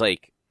 because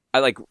like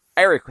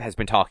Eric has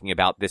been talking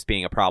about this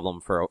being a problem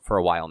for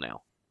a while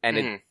now,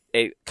 and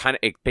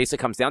it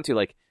basically comes down to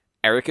like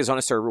Eric is on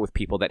a server with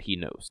people that he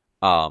knows.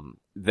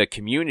 The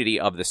community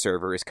of the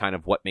server is kind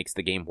of what makes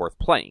the game worth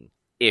playing.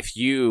 If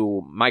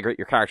you migrate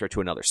your character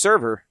to another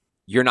server,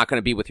 you're not going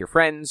to be with your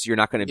friends. You're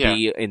not going to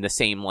be in the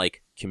same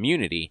like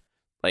community.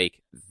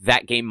 Like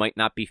that game might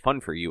not be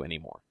fun for you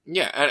anymore.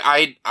 Yeah,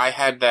 and I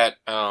had that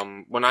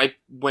when I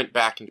went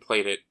back and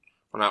played it.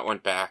 When I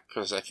went back,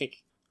 because I think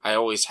I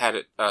always had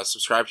it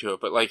subscribed to it,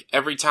 but like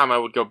every time I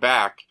would go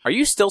back. Are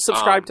you still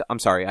subscribed? I'm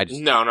sorry,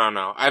 No.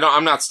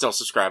 I'm not still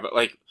subscribed, but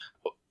like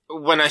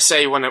when I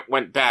say when it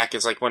went back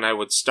is like when I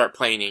would start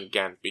playing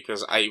again,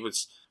 because I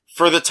was,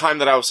 for the time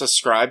that I was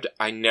subscribed,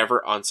 I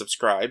never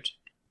unsubscribed.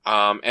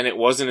 And it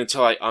wasn't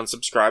until I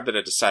unsubscribed that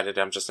I decided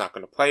I'm just not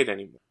going to play it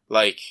anymore.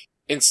 Like,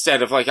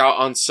 instead of like,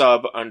 I'll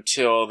unsub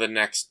until the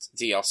next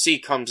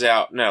DLC comes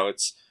out. No,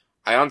 it's,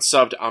 I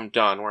unsubbed, I'm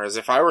done. Whereas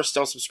if I were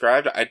still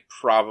subscribed, I'd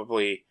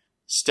probably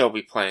still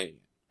be playing,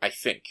 I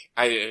think.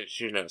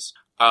 Who knows?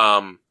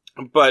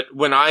 But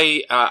when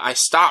I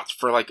stopped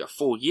for like a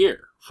full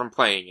year from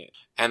playing it.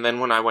 And then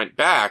when I went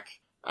back,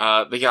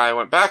 the guy I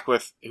went back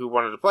with who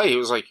wanted to play, he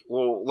was like,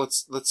 well,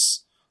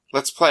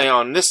 let's play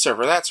on this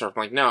server, that server.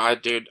 I'm like, no,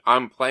 dude,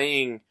 I'm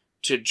playing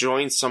to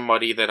join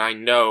somebody that I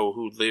know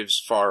who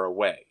lives far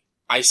away.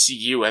 I see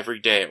you every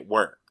day at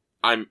work.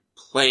 I'm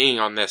playing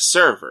on this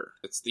server.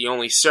 It's the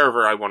only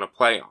server I want to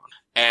play on.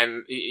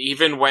 And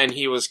even when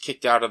he was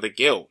kicked out of the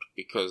guild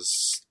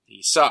because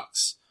he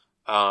sucks,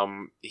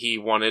 he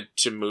wanted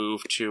to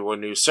move to a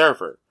new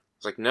server.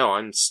 It's like, no,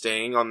 I'm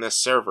staying on this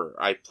server.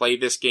 I play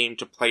this game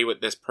to play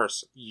with this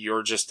person.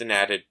 You're just an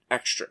added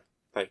extra.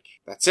 Like,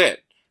 that's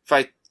it. If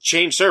I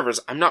change servers,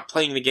 I'm not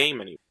playing the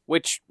game anymore.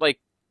 Which, like,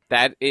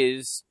 that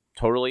is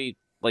totally,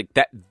 like,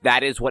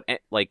 that is what,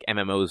 like,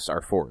 MMOs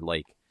are for.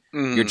 Like,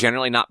 you're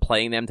generally not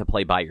playing them to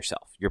play by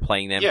yourself. You're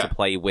playing them to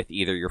play with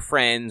either your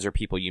friends or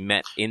people you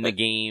met in the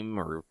game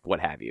or what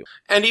have you.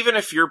 And even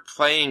if you're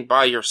playing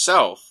by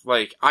yourself,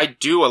 like, I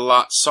do a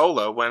lot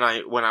solo when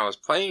I was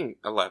playing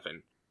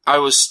 11. I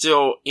was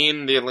still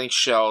in the link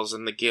shells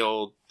and the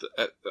guild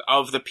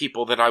of the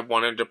people that I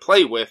wanted to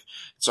play with.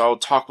 So I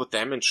would talk with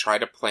them and try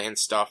to plan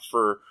stuff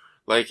for,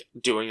 like,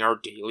 doing our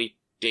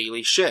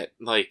daily shit.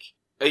 Like,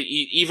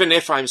 even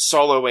if I'm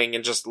soloing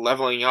and just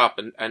leveling up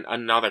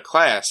another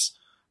class,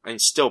 I'm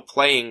still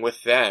playing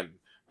with them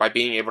by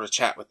being able to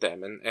chat with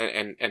them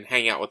and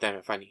hang out with them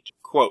if I need to.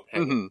 Quote,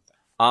 hang out with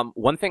them.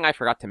 One thing I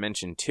forgot to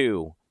mention,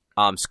 too,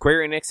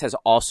 Square Enix has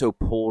also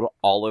pulled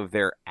all of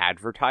their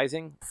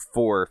advertising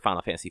for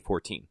Final Fantasy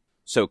XIV.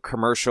 So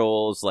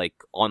commercials, like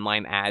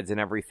online ads and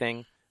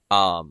everything,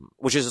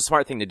 which is a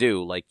smart thing to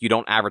do. Like, you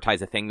don't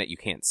advertise a thing that you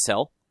can't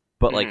sell.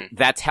 But, like,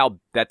 that's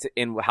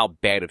in how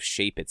bad of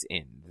shape it's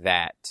in,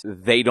 that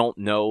they don't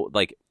know,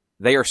 like,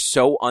 they are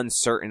so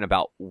uncertain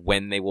about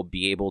when they will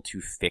be able to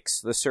fix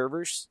the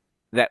servers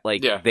that,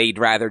 like, they'd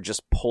rather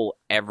just pull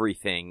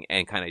everything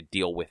and kind of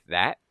deal with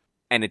that.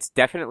 And it's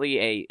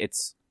definitely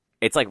it's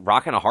like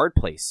rocking a hard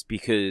place,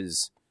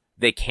 because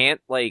they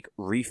can't, like,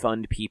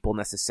 refund people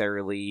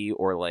necessarily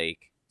or,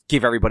 like,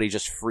 give everybody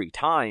just free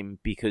time,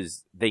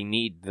 because they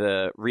need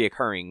the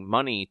reoccurring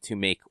money to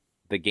make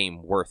the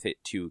game worth it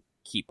to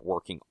keep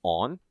working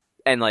on.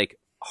 And, like,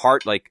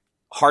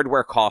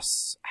 hardware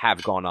costs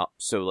have gone up,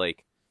 so,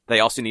 like, they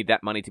also need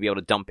that money to be able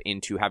to dump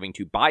into having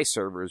to buy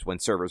servers when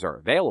servers are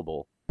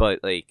available. But,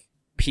 like,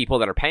 people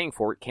that are paying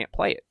for it can't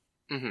play it.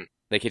 Mm-hmm.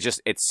 Like,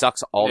 it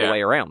sucks all the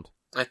way around.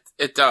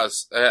 It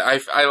does.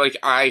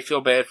 I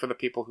feel bad for the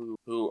people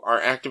who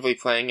are actively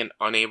playing and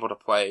unable to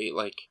play.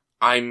 Like,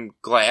 I'm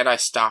glad I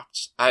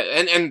stopped.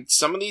 And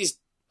some of these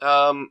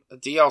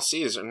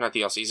DLCs, or not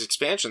DLCs,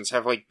 expansions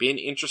have, like, been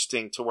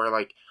interesting to where,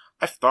 like,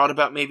 I've thought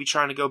about maybe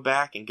trying to go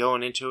back and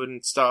going into it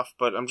and stuff,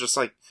 but I'm just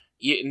like,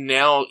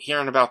 now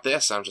hearing about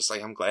this, I'm just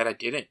like, I'm glad I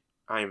didn't.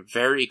 I am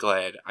very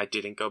glad I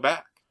didn't go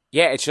back.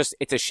 Yeah,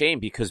 it's a shame,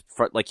 because,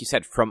 like you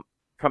said, from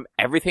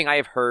everything I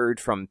have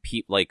heard from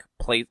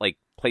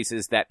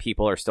places that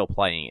people are still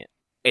playing it,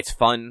 it's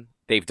fun.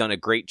 They've done a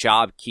great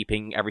job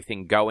keeping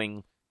everything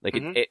going. Like,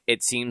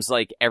 it seems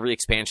like every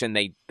expansion,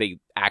 they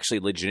actually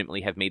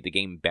legitimately have made the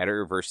game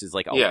better, versus,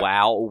 like, a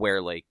WoW,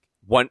 where, like,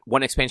 one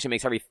expansion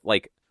makes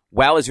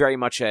WoW is very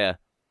much a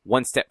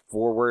one step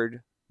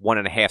forward,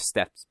 1.5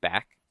 steps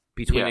back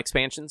between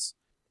expansions.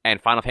 And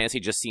Final Fantasy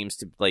just seems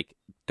to, like,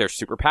 they're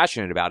super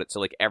passionate about it.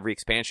 So, like, every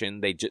expansion,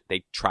 they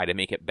try to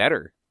make it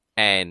better.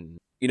 And,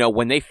 you know,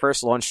 when they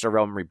first launched A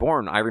Realm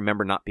Reborn, I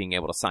remember not being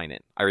able to sign in.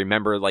 I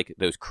remember, like,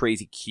 those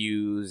crazy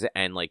queues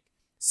and, like,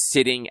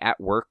 sitting at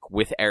work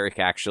with Eric,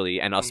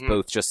 actually, and us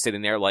both just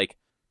sitting there, like,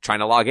 trying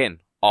to log in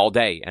all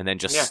day, and then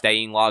just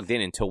staying logged in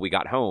until we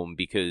got home,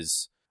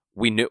 because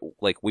we knew,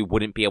 like, we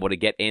wouldn't be able to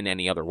get in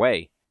any other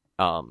way.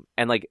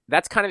 And, like,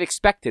 that's kind of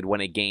expected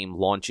when a game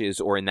launches,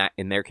 or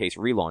in their case,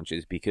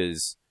 relaunches,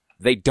 because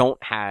they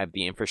don't have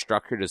the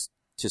infrastructure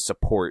to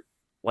support,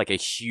 like, a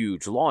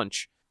huge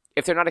launch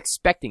if they're not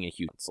expecting a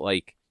huge,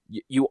 like,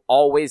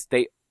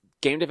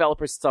 game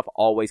developers stuff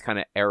always kind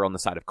of err on the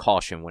side of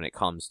caution when it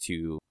comes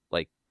to,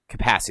 like,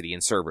 capacity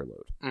and server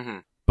load. Mm-hmm.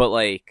 But,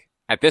 like,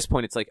 at this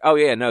point, it's like, oh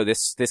yeah, no,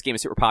 this game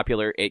is super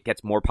popular. It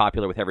gets more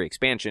popular with every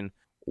expansion.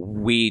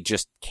 We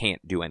just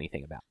can't do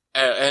anything about it.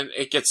 And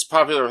it gets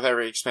popular with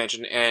every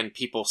expansion, and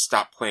people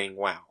stop playing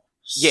WoW.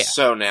 Yeah.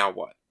 So now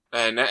what?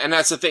 And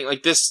that's the thing.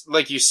 Like this,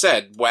 like you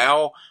said,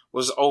 WoW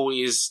was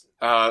always,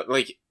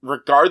 like,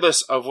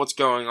 regardless of what's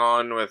going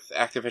on with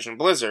Activision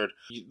Blizzard,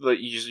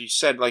 you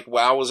said, like,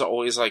 WoW was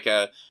always like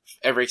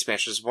every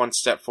expansion is one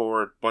step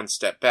forward, one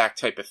step back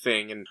type of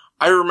thing. And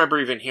I remember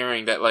even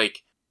hearing that,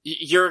 like,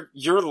 your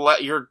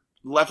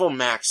level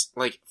max,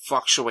 like,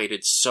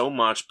 fluctuated so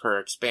much per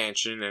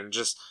expansion, and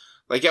just,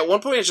 like, at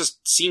one point it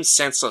just seemed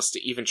senseless to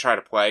even try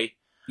to play.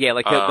 Yeah,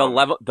 like,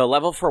 the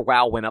level for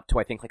WoW went up to,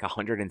 I think, like,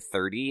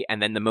 130,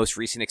 and then the most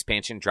recent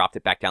expansion dropped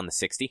it back down to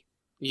 60.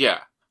 Yeah.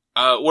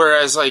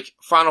 Whereas, like,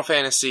 Final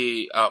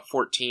Fantasy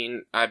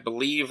 14, I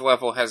believe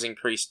level has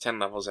increased 10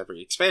 levels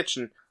every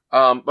expansion.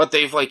 But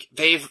they've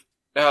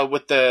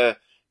with the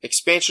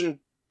expansion,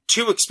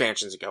 2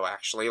 expansions ago,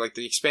 actually, like,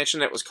 the expansion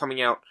that was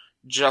coming out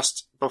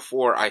just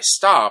before I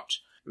stopped,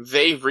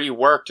 they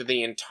reworked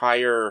the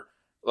entire,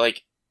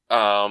 like,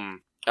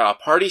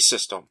 party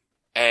system.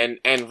 And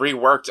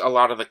reworked a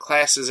lot of the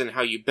classes and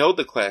how you build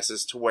the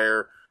classes to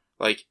where,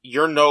 like,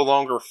 you're no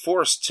longer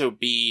forced to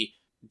be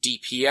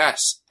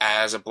DPS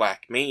as a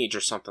black mage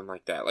or something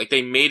like that. Like,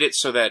 they made it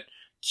so that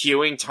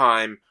queuing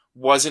time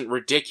wasn't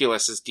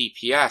ridiculous as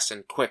DPS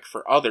and quick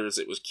for others.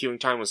 It was queuing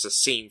time was the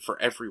same for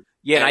everyone.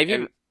 Yeah,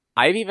 and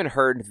I've even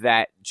heard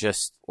that,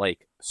 just,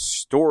 like,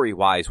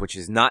 story-wise, which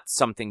is not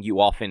something you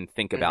often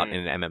think about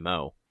in an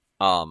MMO.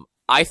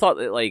 I thought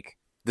that, like,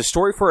 the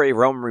story for A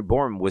Realm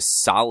Reborn was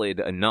solid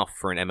enough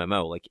for an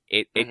MMO. Like,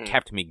 it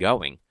kept me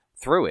going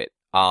through it.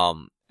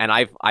 And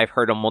I've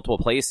heard on multiple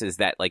places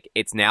that, like,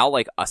 it's now,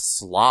 like, a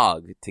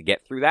slog to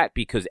get through that,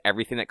 because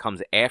everything that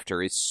comes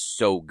after is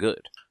so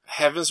good.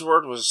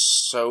 Heavensward was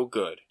so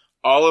good.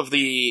 All of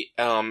the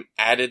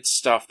added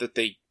stuff that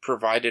they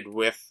provided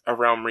with A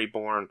Realm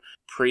Reborn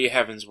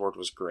pre-Heavensward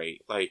was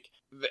great. Like,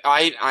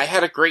 I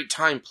had a great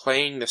time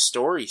playing the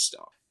story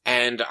stuff.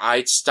 And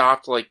I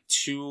stopped, like,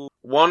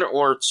 1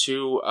 or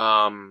 2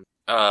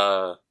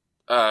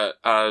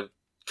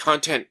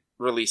 content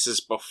releases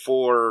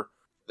before,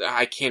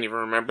 I can't even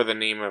remember the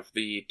name of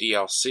the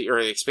DLC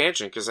or the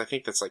expansion, because I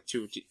think that's like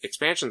 2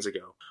 expansions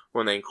ago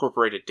when they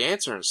incorporated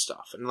Dancer and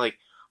stuff. And, like,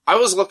 I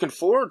was looking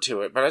forward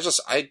to it, but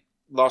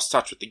lost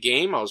touch with the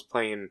game. I was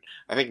playing,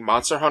 I think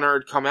Monster Hunter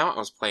had come out. I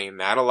was playing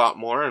that a lot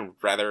more and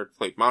rather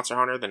played Monster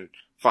Hunter than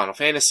Final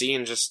Fantasy,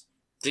 and just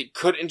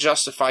couldn't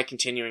justify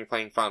continuing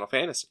playing Final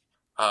Fantasy.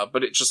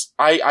 But it just,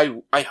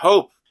 I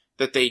hope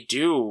that they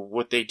do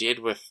what they did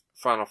with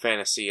Final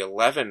Fantasy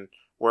 11,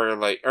 where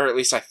like, or at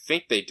least I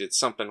think they did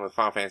something with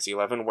Final Fantasy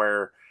 11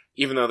 where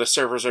even though the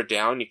servers are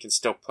down, you can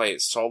still play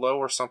it solo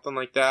or something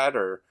like that.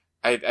 Or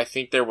I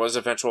think there was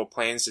eventual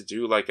plans to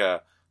do like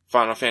a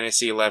Final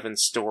Fantasy 11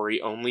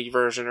 story only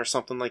version or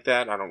something like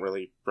that. I don't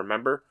really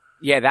remember.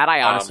 Yeah, that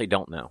I honestly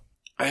don't know.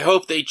 I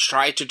hope they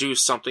try to do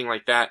something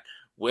like that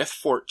with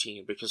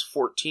 14, because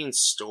 14's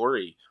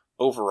story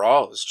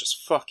overall is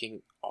just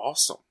fucking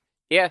awesome.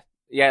 Yeah,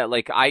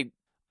 like I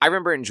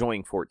remember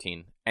enjoying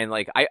 14, and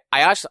like I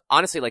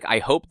honestly like I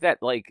hope that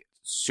like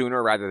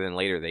sooner rather than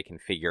later they can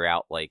figure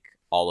out like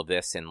all of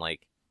this and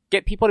like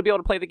get people to be able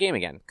to play the game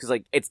again, because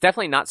like it's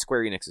definitely not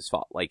Square Enix's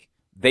fault. Like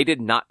they did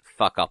not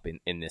fuck up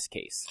in this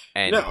case,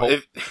 and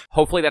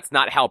hopefully that's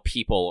not how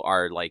people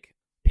are like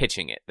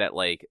pitching it, that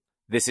like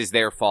this is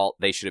their fault,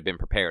 they should have been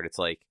prepared. It's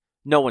like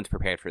no one's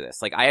prepared for this.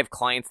 Like I have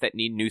clients that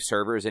need new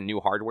servers and new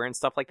hardware and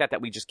stuff like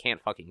that we just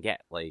can't fucking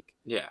get. Like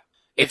yeah,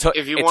 if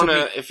you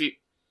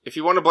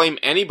want to blame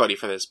anybody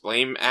for this,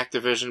 blame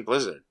Activision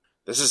Blizzard.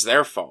 This is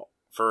their fault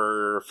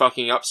for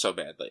fucking up so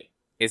badly.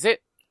 Is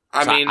it?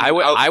 I mean,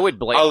 I would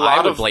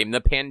blame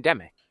the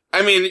pandemic.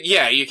 I mean,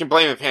 yeah, you can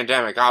blame the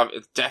pandemic,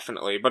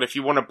 definitely, but if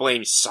you want to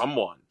blame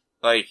someone,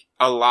 like,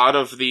 a lot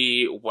of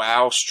the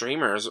WoW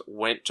streamers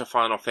went to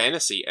Final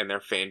Fantasy and their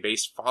fan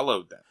base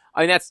followed them.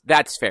 I mean,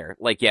 that's fair.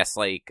 Like, yes,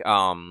 like,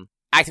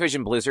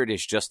 Activision Blizzard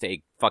is just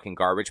a fucking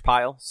garbage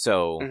pile,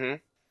 so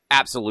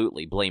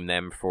absolutely blame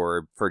them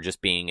for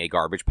just being a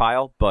garbage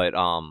pile, but,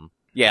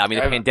 yeah, I mean,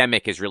 the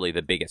pandemic is really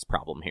the biggest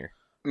problem here.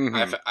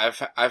 Mm-hmm.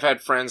 I've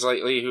had friends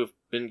lately who've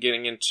been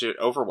getting into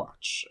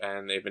Overwatch,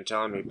 and they've been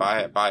telling me buy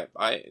it,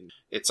 and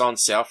it's on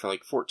sale for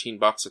like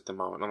 $14 at the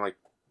moment. I'm like,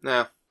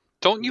 nah.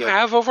 Don't you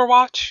have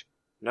Overwatch?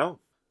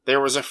 No.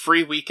 There was a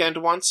free weekend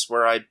once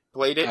where I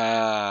played it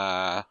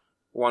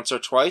once or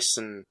twice,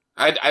 and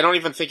I don't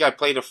even think I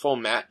played a full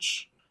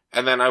match.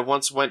 And then I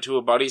once went to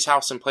a buddy's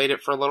house and played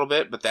it for a little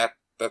bit, but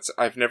that's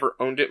I've never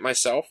owned it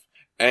myself.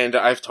 And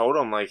I've told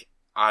them like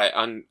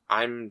I'm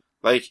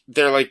like,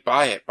 they're like,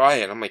 buy it.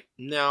 I'm like,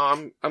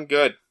 no, I'm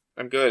good.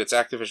 It's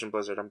Activision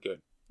Blizzard. I'm good.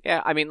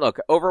 Yeah, I mean, look,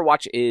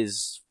 Overwatch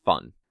is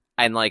fun.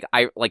 And, like,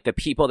 the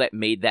people that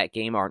made that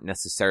game aren't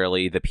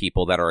necessarily the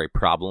people that are a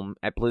problem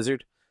at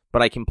Blizzard.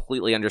 But I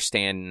completely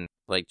understand,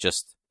 like,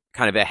 just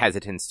kind of a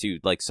hesitance to,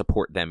 like,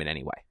 support them in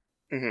any way.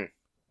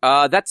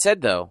 Mm-hmm. That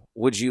said, though,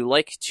 would you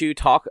like to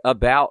talk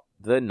about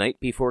The Night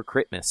Before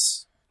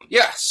Christmas?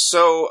 Yeah,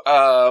 so,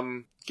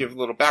 give a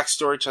little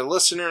backstory to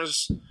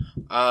listeners.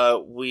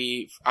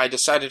 I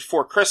decided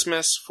for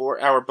Christmas,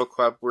 for our book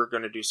club, we're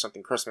going to do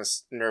something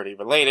Christmas nerdy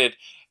related.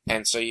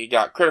 And so you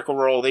got Critical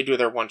Role, they do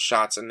their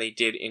one-shots, and they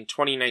did in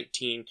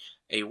 2019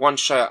 a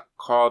one-shot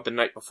called The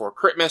Night Before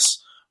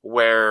Christmas,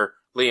 where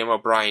Liam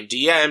O'Brien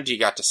DM'd. You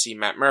got to see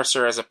Matt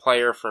Mercer as a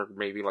player for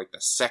maybe like the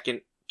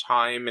second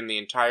time in the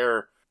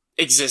entire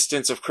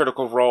existence of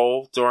Critical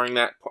Role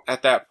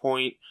at that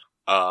point.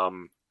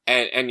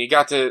 And you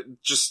got to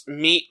just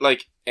meet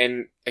like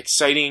an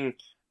exciting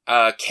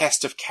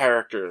cast of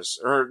characters,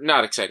 or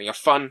not exciting, a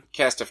fun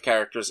cast of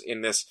characters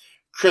in this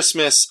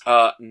Christmas,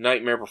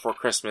 Nightmare Before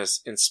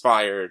Christmas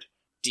inspired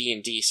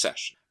D&D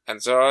session.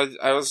 And so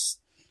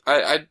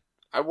I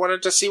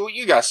wanted to see what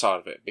you guys thought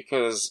of it,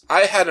 because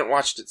I hadn't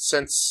watched it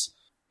since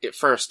it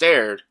first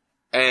aired,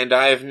 and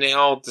I have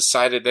now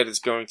decided that it's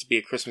going to be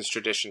a Christmas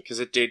tradition,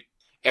 because it did,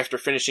 after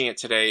finishing it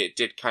today, it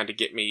did kind of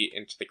get me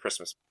into the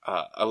Christmas,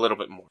 a little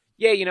bit more.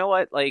 Yeah, you know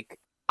what, like,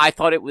 I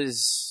thought it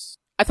was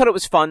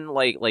fun,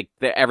 like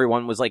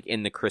everyone was like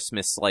in the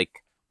Christmas, like,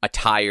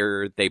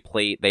 attire. They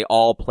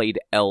all played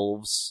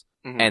elves,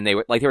 and they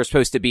were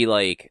supposed to be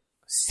like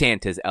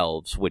Santa's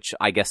elves, which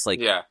I guess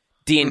like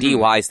D&D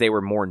wise they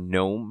were more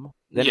gnome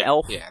than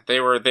elf. Yeah,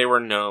 they were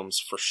gnomes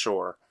for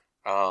sure.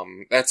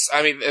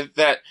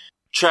 That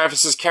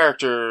Travis's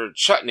character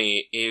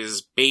Chutney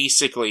is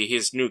basically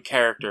his new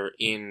character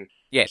in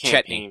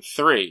campaign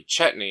 3,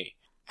 Chetney.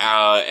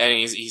 And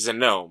he's a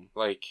gnome.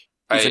 Like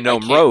he's a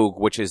gnome rogue,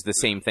 which is the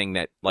same thing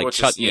that like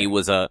Chutney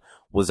was a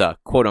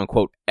quote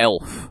unquote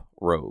elf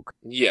rogue.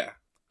 Yeah.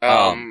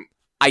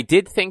 I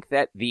did think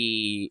that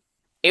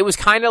it was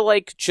kind of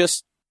like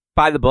just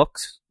by the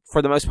books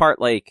for the most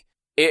part. Like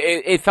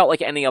it felt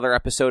like any other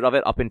episode of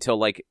it up until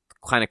like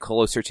kind of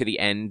closer to the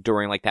end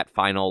during like that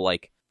final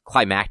like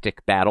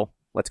climactic battle,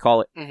 let's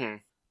call it.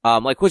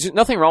 Like was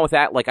nothing wrong with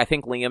that. Like I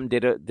think Liam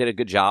did a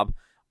good job.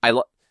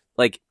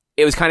 Like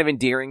it was kind of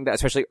endearing that,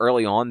 especially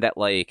early on, that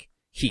like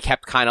he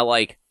kept kind of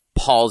like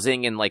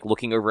pausing and like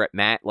looking over at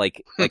Matt,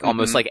 like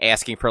almost like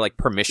asking for like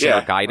permission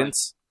or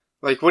guidance.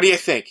 Like, what do you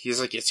think? He's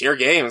like, it's your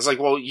game. It's like,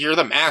 well, you're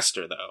the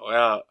master,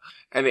 though.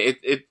 And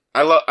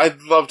I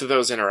loved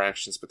those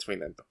interactions between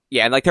them.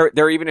 Yeah, and like there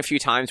are even a few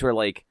times where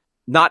like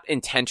not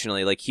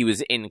intentionally, like he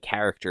was in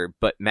character,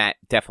 but Matt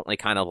definitely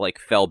kind of like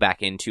fell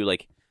back into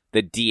like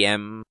the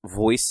DM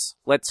voice,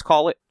 let's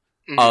call it,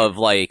 of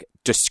like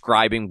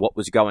describing what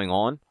was going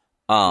on,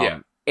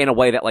 in a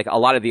way that like a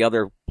lot of the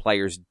other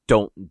players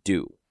don't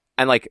do.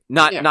 And like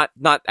not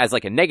as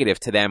like a negative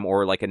to them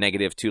or like a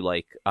negative to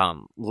like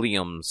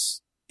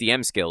Liam's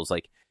DM skills.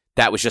 Like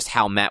that was just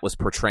how Matt was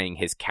portraying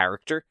his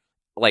character.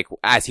 Like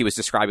as he was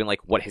describing like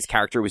what his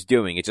character was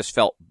doing, it just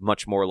felt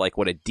much more like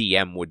what a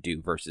DM would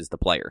do versus the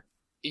player.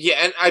 Yeah,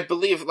 and I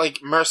believe like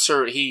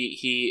Mercer,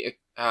 he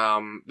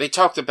they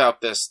talked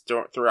about this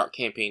throughout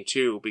campaign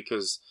 2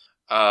 because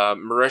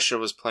Marisha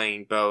was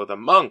playing Bo the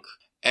monk,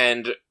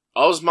 and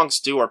all monks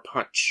do are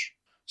punch.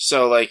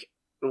 So like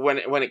when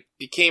it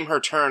became her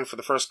turn for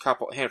the first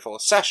handful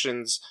of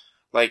sessions,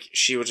 like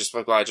she would just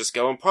like, well, I just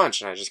go and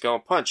punch, and I just go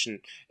and punch, and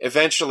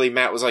eventually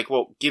Matt was like,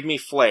 well, give me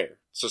flair,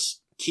 so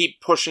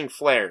keep pushing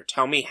flair,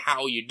 tell me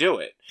how you do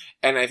it.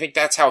 And I think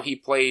that's how he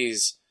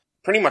plays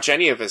pretty much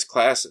any of his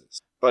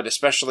classes, but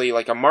especially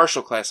like a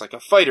martial class, like a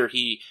fighter,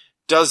 he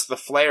does the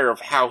flair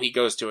of how he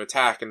goes to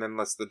attack, and then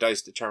lets the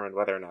dice determine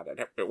whether or not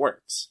it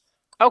works.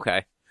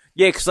 Okay.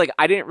 Yeah, because like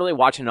I didn't really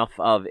watch enough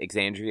of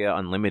Exandria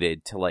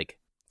Unlimited to like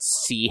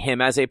see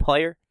him as a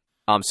player.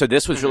 So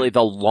this was really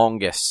the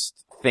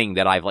longest thing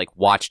that I've like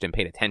watched and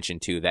paid attention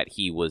to that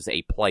he was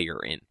a player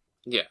in.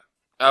 Yeah.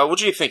 What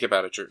do you think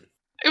about it, Jordan?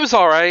 It was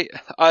alright.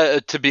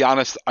 To be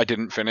honest, I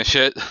didn't finish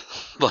it.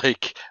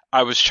 Like,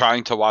 I was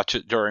trying to watch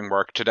it during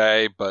work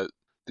today, but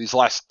these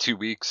last 2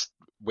 weeks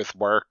with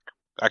work,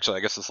 actually,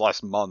 I guess this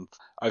last month,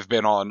 I've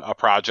been on a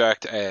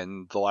project,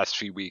 and the last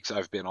few weeks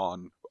I've been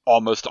on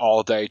almost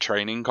all day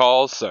training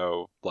calls,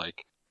 so,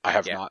 like, I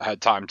have not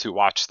had time to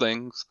watch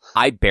things.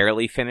 I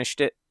barely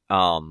finished it.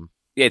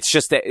 It's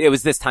just that it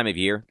was this time of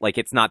year. Like,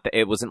 it's not that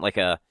it wasn't like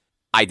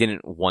I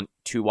didn't want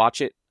to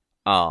watch it.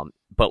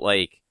 But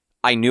like,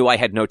 I knew I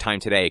had no time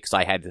today because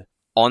I had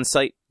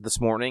on-site this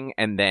morning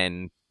and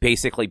then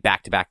basically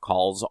back-to-back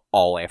calls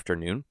all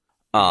afternoon.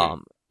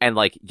 And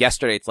like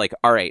yesterday, it's like,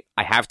 all right,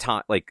 I have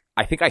time. Like,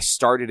 I think I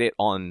started it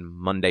on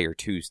Monday or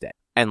Tuesday.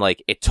 And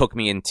like, it took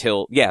me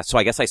until, so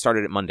I guess I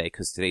started it Monday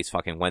because today's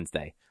fucking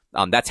Wednesday.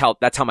 That's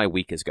how my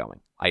week is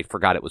going. I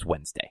forgot it was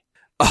Wednesday.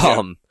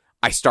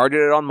 I started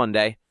it on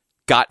Monday,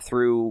 got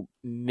through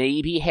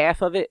maybe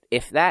half of it,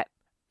 if that,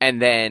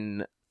 and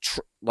then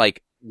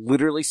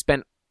literally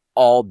spent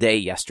all day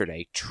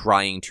yesterday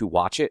trying to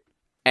watch it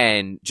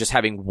and just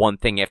having one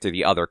thing after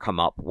the other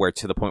come up where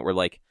to the point where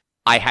like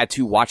I had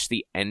to watch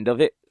the end of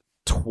it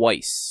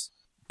twice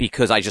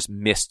because I just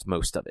missed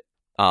most of it.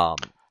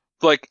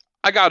 Like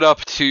I got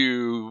up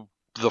to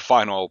the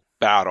final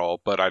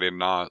battle, but I did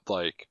not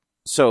like.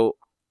 So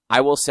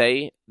I will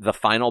say the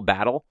final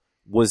battle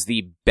was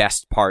the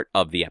best part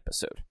of the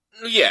episode.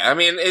 Yeah, I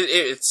mean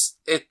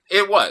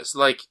it was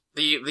like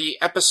the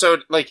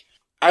episode, like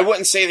I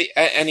wouldn't say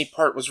any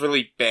part was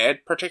really bad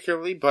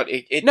particularly, but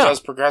it does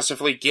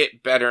progressively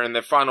get better in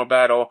the final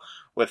battle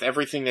with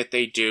everything that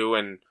they do,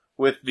 and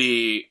with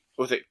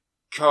it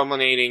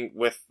culminating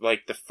with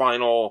like the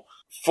final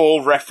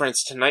full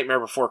reference to Nightmare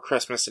Before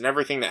Christmas and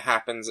everything that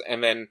happens,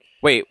 and then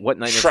wait, what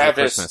Nightmare Before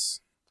Christmas?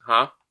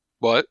 Huh?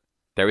 What?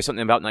 There was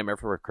something about Nightmare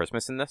Before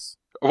Christmas in this?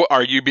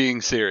 Are you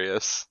being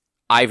serious?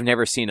 I've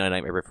never seen a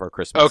Nightmare Before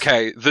Christmas.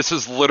 Okay, this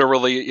is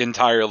literally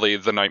entirely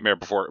the Nightmare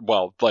Before...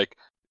 Well, like,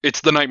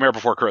 it's the Nightmare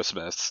Before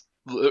Christmas.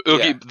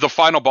 The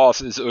final boss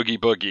is Oogie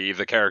Boogie,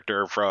 the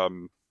character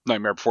from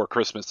Nightmare Before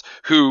Christmas,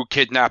 who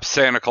kidnaps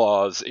Santa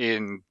Claus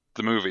in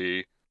the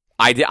movie.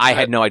 I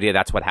had no idea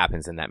that's what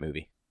happens in that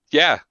movie.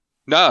 Yeah.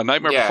 No,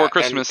 Nightmare Before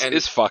Christmas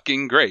is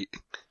fucking great.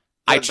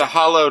 The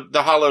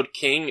Hollowed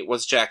King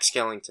was Jack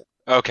Skellington.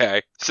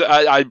 Okay. So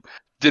I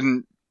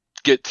didn't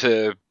get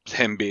to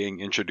him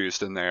being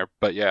introduced in there,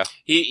 but yeah.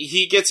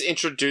 He gets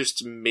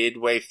introduced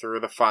midway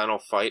through the final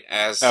fight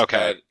as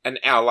an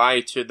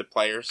ally to the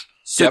players.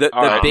 So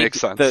makes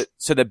sense.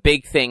 The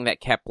big thing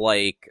that kept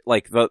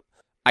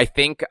I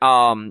think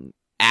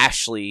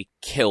Ashley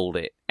killed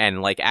it,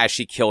 and like as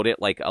she killed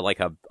it, like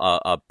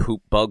a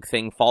poop bug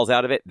thing falls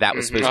out of it. That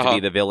was supposed to be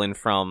the villain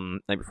from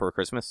Night Before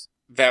Christmas.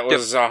 That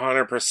was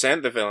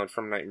 100% the villain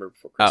from Nightmare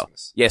Before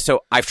Christmas. Oh, yeah.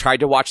 So I've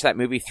tried to watch that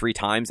movie 3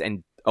 times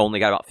and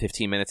only got about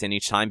 15 minutes in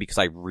each time because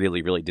I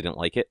really, really didn't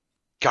like it.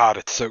 God,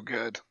 it's so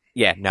good.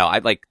 Yeah, no, I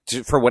like,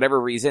 for whatever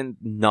reason,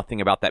 nothing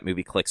about that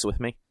movie clicks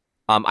with me.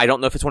 I don't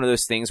know if it's one of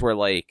those things where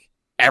like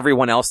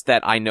everyone else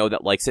that I know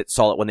that likes it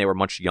saw it when they were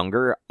much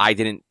younger. I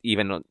didn't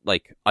even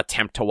like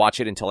attempt to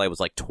watch it until I was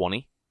like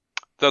 20.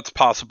 That's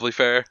possibly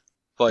fair.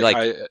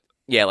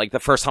 Yeah, like the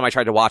first time I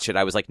tried to watch it,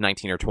 I was like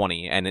 19 or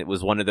 20, and it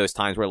was one of those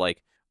times where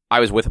like I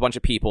was with a bunch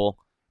of people.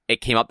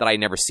 It came up that I'd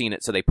never seen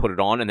it, so they put it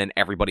on, and then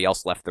everybody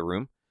else left the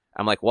room.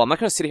 I'm like, well, I'm not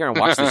going to sit here and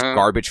watch this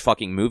garbage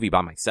fucking movie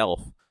by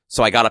myself.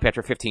 So I got up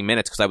after 15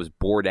 minutes because I was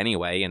bored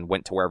anyway and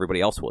went to where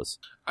everybody else was.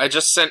 I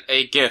just sent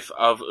a GIF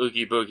of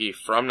Oogie Boogie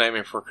from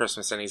Nightmare Before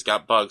Christmas, and he's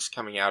got bugs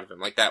coming out of him.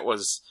 Like that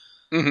was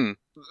that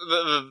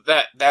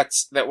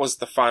was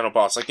the final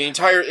boss. Like the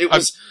entire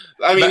it's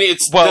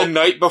the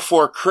Night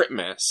Before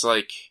Christmas.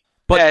 Like,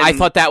 but I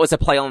thought that was a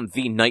play on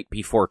The Night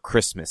Before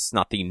Christmas,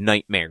 not The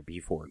Nightmare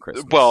Before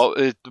Christmas. Well,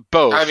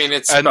 both. I mean,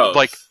 it's and both.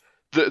 Like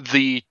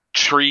the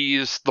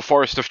trees, the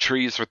forest of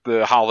trees with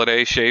the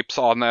holiday shapes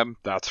on them.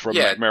 That's from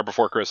Nightmare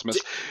Before Christmas.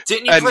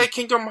 Didn't you play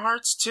Kingdom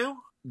Hearts 2?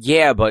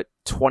 Yeah, but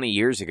 20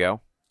 years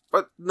ago.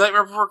 But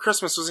Nightmare Before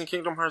Christmas was in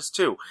Kingdom Hearts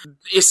 2.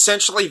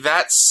 Essentially,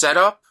 that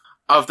setup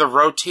of the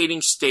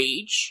rotating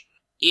stage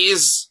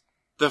is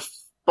the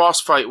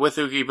boss fight with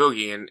Oogie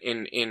Boogie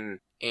in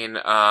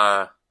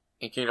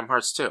Kingdom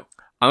Hearts 2.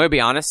 I'm gonna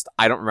be honest,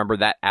 I don't remember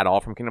that at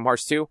all from Kingdom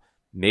Hearts 2.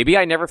 Maybe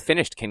I never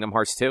finished Kingdom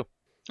Hearts 2.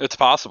 It's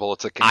possible.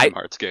 It's a Kingdom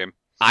Hearts game.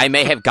 I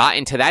may have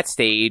gotten to that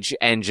stage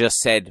and just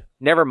said,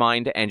 never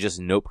mind, and just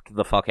noped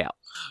the fuck out.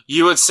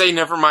 You would say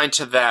never mind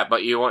to that,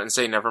 but you wouldn't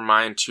say never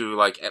mind to,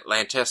 like,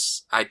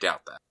 Atlantis? I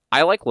doubt that.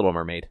 I like Little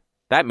Mermaid.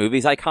 That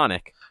movie's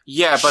iconic.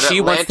 Yeah, but she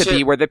wants to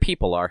be where the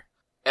people are.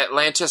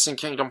 Atlantis in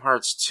Kingdom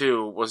Hearts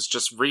 2 was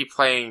just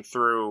replaying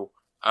through,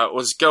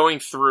 was going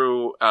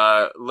through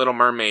Little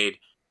Mermaid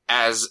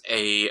as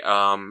a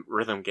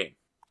rhythm game.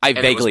 I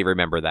vaguely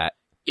remember that.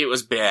 It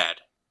was bad.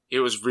 It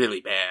was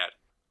really bad.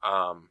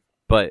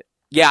 But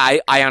yeah,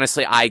 I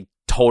honestly, I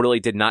totally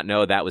did not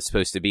know that was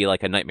supposed to be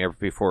like a Nightmare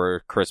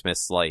Before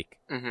Christmas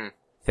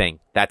thing.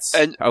 That's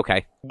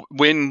okay.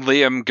 When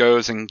Liam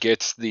goes and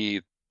gets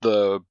the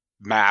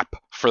map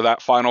for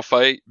that final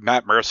fight,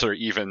 Matt Mercer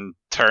even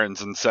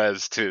turns and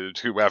says to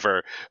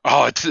whoever,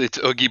 "Oh, it's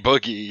Oogie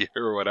Boogie,"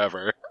 or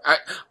whatever.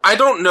 I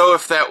don't know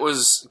if that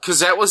was, because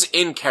that was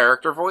in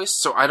character voice,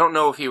 so I don't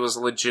know if he was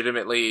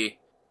legitimately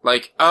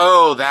like,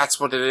 oh, that's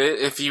what it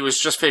is, if he was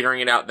just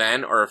figuring it out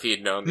then, or if he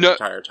had known the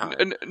entire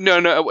time.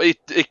 No,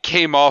 it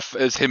came off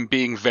as him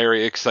being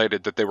very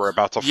excited that they were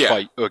about to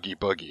fight Oogie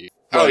Boogie.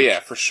 Oh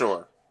yeah, for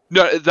sure.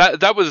 No,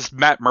 that was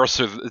Matt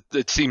Mercer.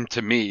 It seemed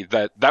to me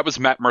that was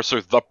Matt Mercer,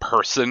 the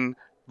person,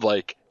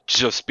 like,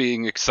 just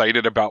being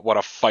excited about what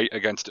a fight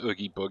against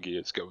Oogie Boogie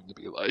is going to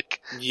be like.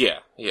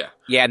 Yeah.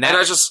 And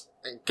I just,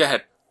 go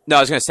ahead. No,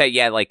 I was gonna say,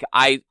 yeah, like,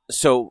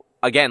 so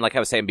again, like I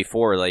was saying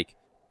before, like,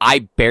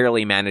 I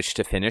barely managed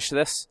to finish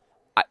this.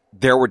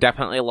 There were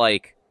definitely,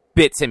 like,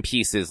 bits and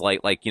pieces,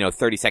 like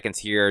 30 seconds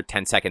here,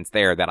 10 seconds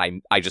there, that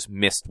I just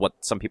missed what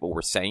some people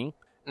were saying.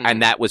 Mm-hmm.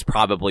 And that was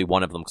probably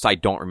one of them, because I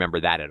don't remember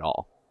that at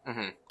all.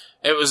 Mm-hmm.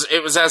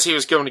 It was as he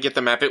was going to get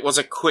the map. It was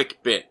a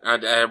quick bit.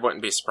 I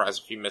wouldn't be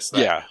surprised if you missed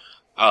that. Yeah.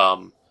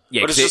 But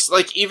it's just,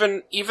 like,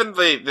 even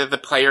the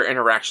player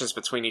interactions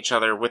between each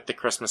other with the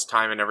Christmas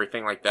time and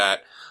everything like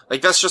that.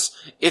 Like, that's just,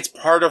 it's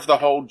part of the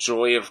whole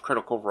joy of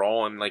Critical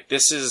Role, and, like,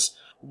 this is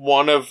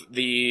one of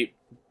the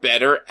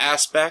better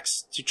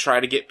aspects to try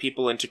to get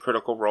people into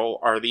Critical Role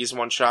are these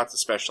one-shots,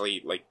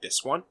 especially, like, this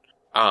one.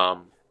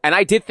 And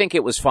I did think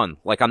it was fun.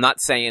 Like, I'm not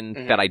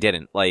saying that I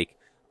didn't. Like,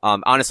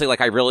 honestly,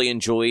 like, I really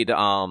enjoyed,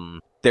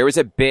 there was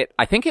a bit,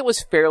 I think it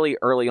was fairly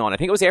early on, I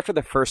think it was after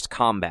the first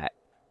combat,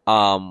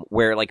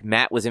 where, like,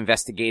 Matt was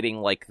investigating,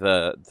 like,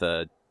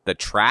 the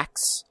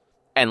tracks,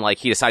 and, like,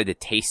 he decided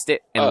to taste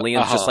it, and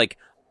Liam's just like,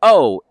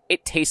 oh,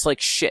 it tastes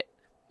like shit.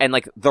 And,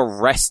 like, the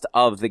rest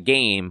of the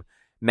game,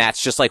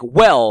 Matt's just like,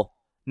 well,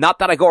 not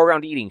that I go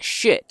around eating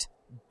shit,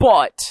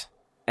 but,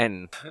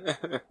 and,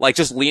 like,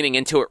 just leaning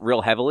into it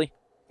real heavily.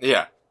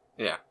 Yeah.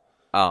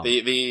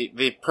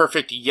 The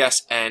perfect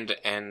yes and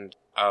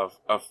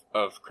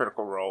of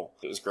Critical Role.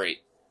 It was great.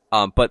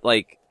 But,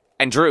 like,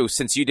 and Drew,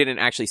 since you didn't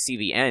actually see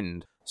the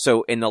end,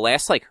 so in the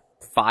last, like,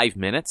 5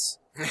 minutes,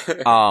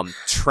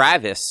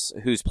 Travis,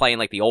 who's playing,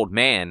 like, the old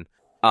man,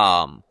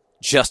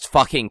 just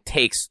fucking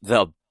takes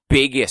the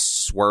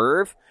biggest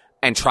swerve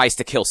and tries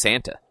to kill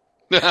Santa.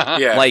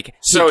 Yeah. Like,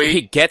 so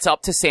he gets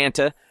up to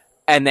Santa,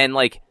 and then,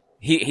 like,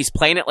 he's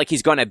playing it like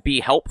he's gonna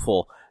be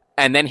helpful,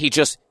 and then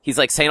he's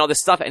like saying all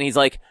this stuff, and he's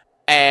like,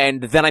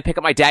 and then I pick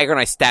up my dagger and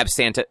I stab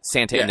Santa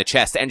in the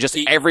chest, and just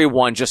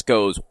everyone just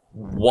goes,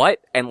 what?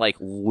 And, like,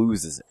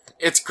 loses it.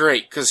 It's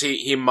great, because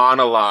he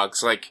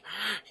monologues, like,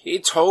 he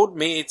told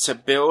me to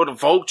build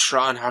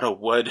Voltron out of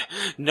wood.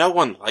 No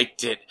one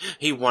liked it.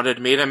 He wanted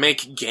me to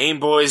make Game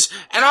Boys,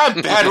 and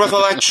I'm bad with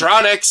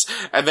electronics.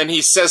 And then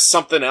he says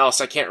something else.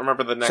 I can't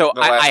remember the next. So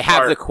the last I have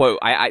part. the quote.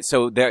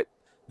 So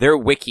their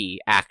wiki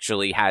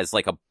actually has,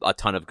 like, a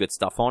ton of good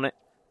stuff on it.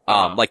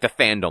 Like the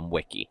fandom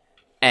wiki.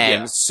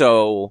 And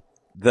so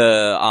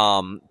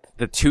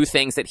the two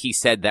things that he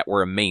said that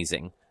were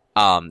amazing.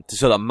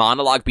 So the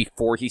monologue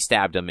before he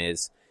stabbed him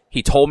is,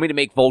 he told me to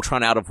make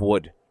Voltron out of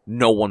wood.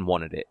 No one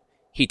wanted it.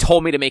 He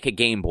told me to make a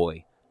Game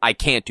Boy. I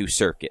can't do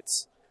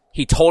circuits.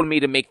 He told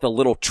me to make the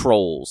little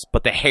trolls,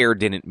 but the hair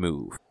didn't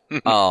move.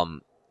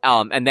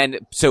 And then,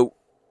 so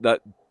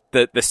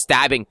the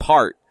stabbing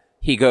part,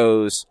 he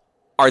goes,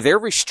 are there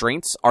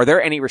restraints? Are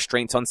there any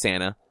restraints on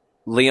Santa?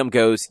 Liam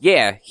goes,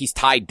 yeah, he's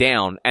tied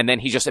down. And then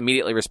he just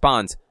immediately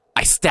responds,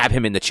 I stab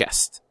him in the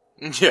chest.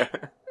 Yeah.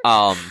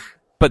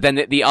 But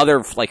then the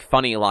other, like,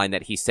 funny line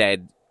that he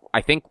said, I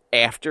think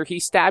after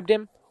he stabbed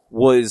him,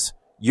 was,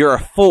 you're a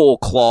fool,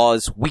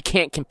 Claus. We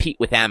can't compete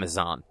with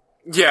Amazon.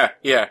 Yeah.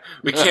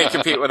 We can't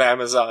compete with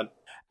Amazon.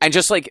 And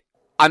just, like,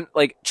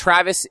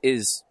 Travis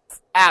is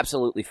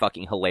absolutely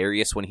fucking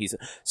hilarious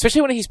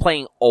especially when he's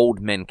playing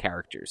old men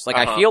characters. Like,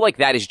 I feel like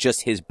that is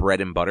just his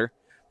bread and butter.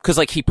 Cause,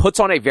 like, he puts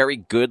on a very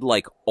good,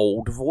 like,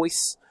 old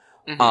voice.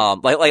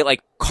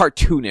 like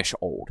cartoonish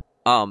old.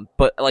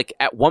 But like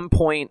at one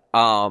point,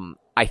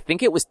 I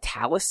think it was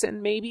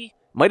Taliesin, maybe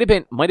might have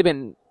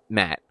been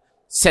Matt,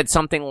 said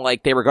something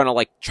like they were gonna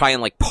like try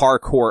and like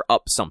parkour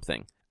up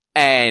something,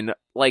 and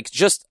like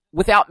just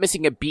without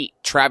missing a beat,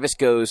 Travis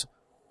goes,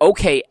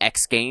 "Okay,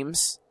 X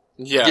Games."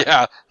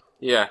 Yeah.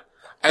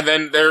 And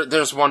then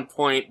there's one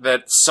point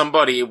that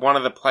one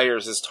of the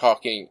players is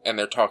talking, and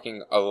they're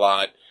talking a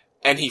lot,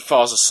 and he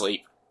falls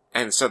asleep,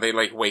 and so they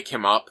like wake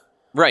him up.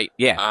 Right.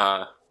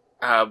 Yeah.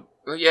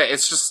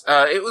 It's just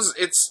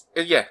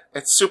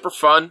it's super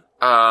fun.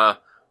 I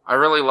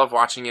really love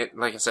watching it.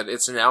 Like I said,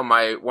 it's now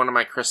one of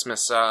my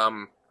Christmas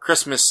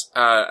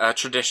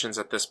traditions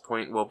at this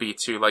point will be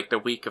to like the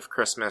week of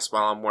Christmas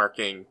while I'm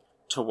working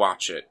to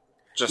watch it.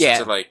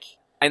 To like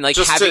and like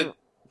having.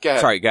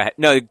 Sorry, go ahead.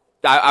 No,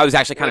 I was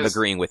actually kind of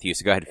agreeing with you,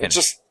 so go ahead and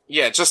finish.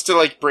 Just to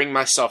like bring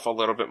myself a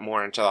little bit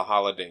more into the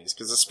holidays,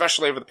 because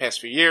especially over the past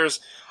few years,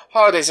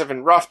 holidays have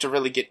been rough to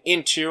really get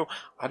into.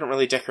 I don't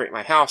really decorate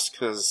my house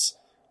because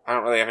I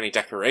don't really have any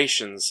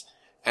decorations,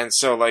 and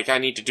so like I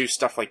need to do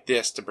stuff like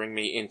this to bring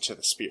me into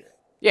the spirit.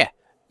 Yeah,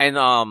 and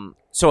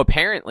so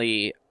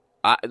apparently,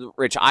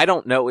 Rich, I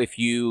don't know if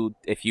you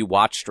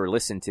watched or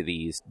listened to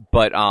these,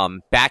 but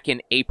back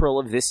in April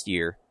of this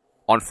year,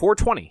 on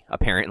 420,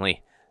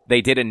 apparently,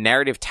 they did a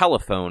narrative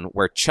telephone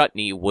where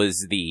Chutney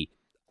was the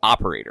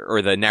operator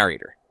or the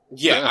narrator.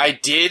 Yeah, I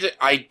did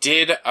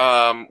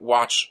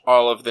watch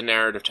all of the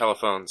narrative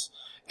telephones,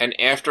 and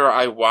after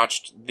I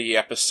watched the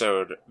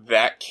episode,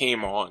 that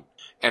came on,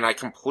 and I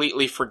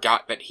completely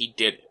forgot that he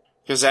did it.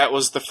 Because that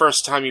was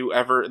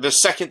the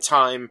second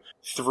time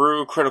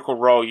through Critical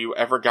Role you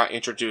ever got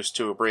introduced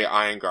to Abria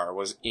Iyengar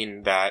was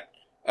in that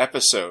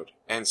episode.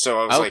 And so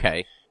I was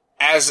like,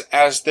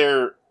 as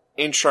they're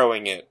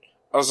introing it,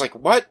 I was like,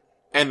 what?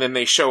 And then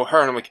they show her,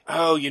 and I'm like,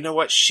 oh, you know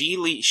what?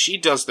 She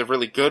does the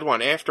really good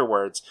one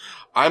afterwards.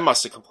 I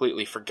must have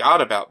completely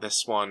forgot about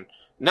this one.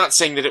 Not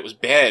saying that it was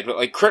bad, but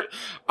like,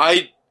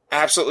 I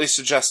absolutely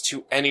suggest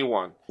to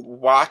anyone,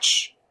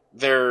 watch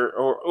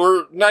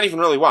or not even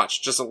really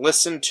watch, just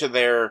listen to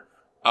their,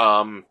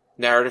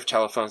 narrative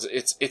telephones.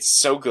 It's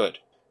so good.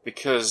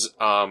 Because,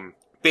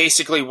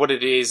 basically what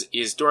it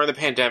is during the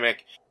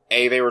pandemic,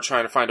 they were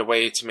trying to find a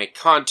way to make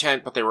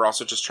content, but they were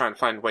also just trying to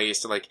find ways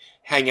to, like,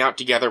 hang out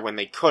together when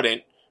they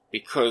couldn't,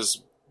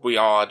 because we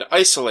all had to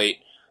isolate.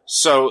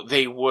 So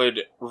they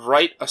would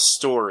write a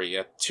story,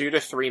 a 2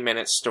 to 3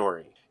 minute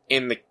story,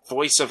 in the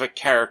voice of a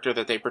character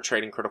that they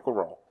portrayed in Critical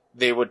Role.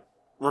 They would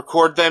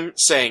record them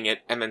saying it,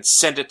 and then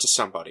send it to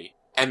somebody.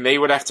 And they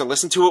would have to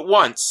listen to it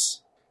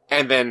once,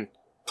 and then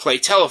play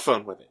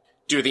telephone with it.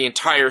 Do the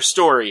entire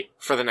story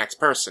for the next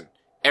person.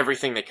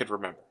 Everything they could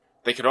remember.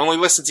 They could only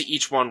listen to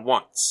each one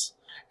once.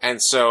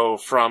 And so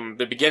from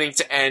the beginning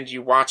to end,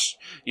 you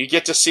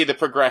get to see the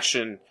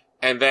progression,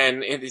 and then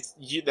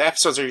the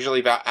episodes are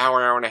usually about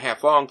hour and a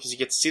half long, because you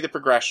get to see the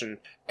progression,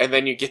 and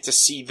then you get to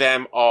see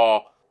them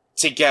all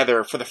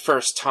together for the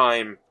first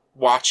time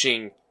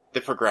watching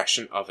the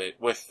progression of it,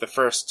 with the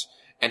first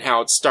and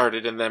how it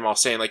started, and them all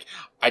saying like,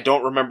 I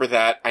don't remember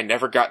that, I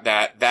never got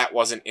that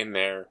wasn't in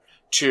there,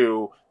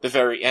 to the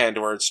very end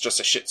where it's just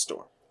a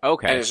shitstorm.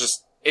 Okay. And it's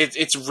just,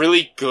 it's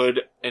really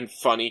good and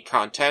funny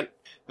content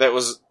that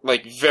was,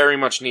 like, very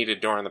much needed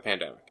during the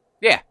pandemic.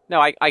 Yeah,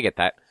 no, I get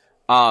that.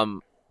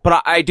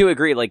 But I do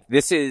agree, like,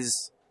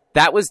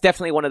 that was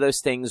definitely one of those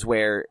things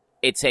where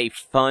it's a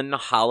fun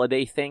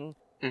holiday thing,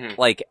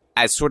 like,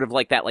 as sort of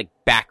like that, like,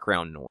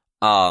 background noise.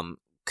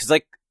 'Cause,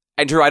 like,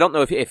 and Drew, I don't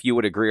know if you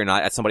would agree or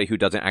not, as somebody who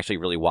doesn't actually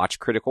really watch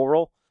Critical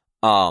Role.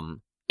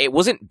 It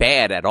wasn't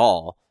bad at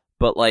all,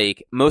 but,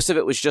 like, most of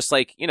it was just,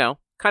 like, you know,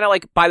 kind of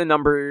like by the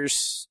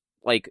numbers,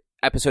 like,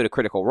 episode of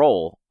Critical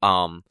Role,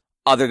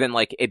 other than,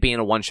 like, it being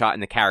a one-shot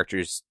and the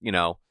characters, you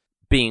know,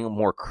 being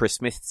more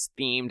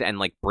Christmas-themed and,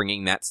 like,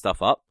 bringing that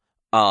stuff up,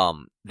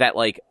 that,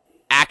 like,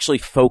 actually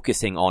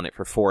focusing on it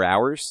for 4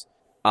 hours,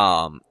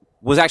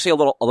 was actually a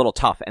little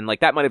tough. And,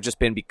 like, that might have just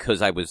been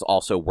because I was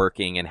also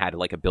working and had,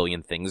 like, a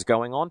billion things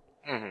going on.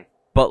 Mm-hmm.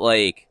 But,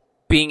 like,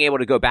 being able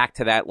to go back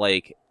to that,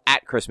 like,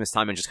 at Christmas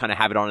time and just kind of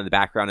have it on in the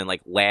background and,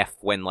 like, laugh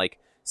when, like,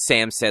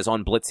 Sam says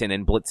on Blitzen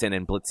and Blitzen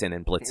and Blitzen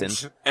and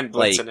Blitzen. And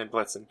Blitzen and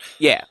Blitzen.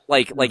 Yeah,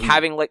 like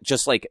having, like,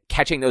 just, like,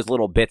 catching those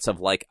little bits of,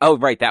 like, oh,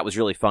 right, that was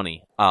really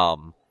funny,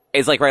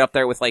 is, like, right up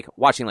there with, like,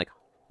 watching, like,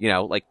 you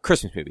know, like,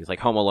 Christmas movies, like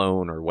Home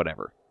Alone or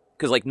whatever.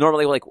 Because, like,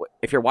 normally, like,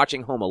 if you're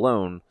watching Home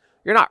Alone,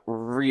 you're not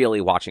really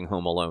watching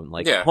Home Alone.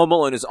 Like, Home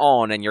Alone is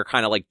on and you're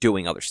kind of, like,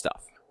 doing other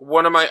stuff.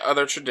 One of my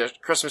other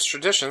Christmas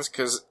traditions,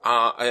 because,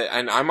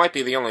 and I might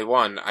be the only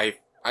one,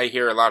 I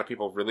hear a lot of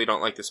people really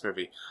don't like this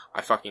movie.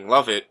 I fucking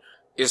love it.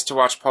 Is to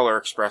watch Polar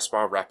Express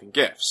while wrapping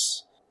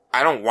gifts.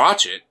 I don't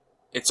watch it.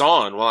 It's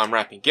on while I'm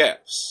wrapping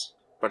gifts.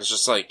 But it's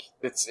just like,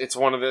 it's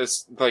one of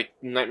those, like,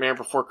 Nightmare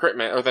Before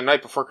Christmas, or The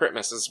Night Before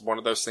Christmas is one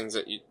of those things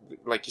that you,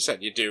 like you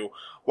said, you do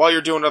while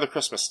you're doing other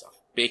Christmas stuff.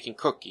 Baking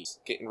cookies,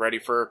 getting ready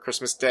for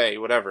Christmas Day,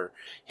 whatever.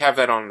 You have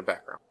that on in the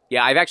background.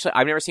 Yeah,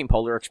 I've never seen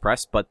Polar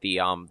Express, but the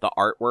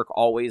artwork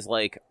always,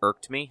 like,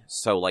 irked me,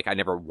 so, like, I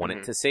never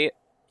wanted to see it.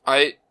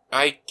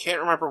 I can't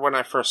remember when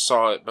I first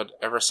saw it, but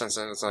ever since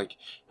then, it's like,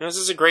 this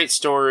is a great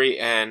story,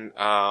 and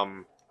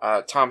Tom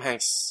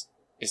Hanks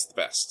is the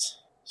best.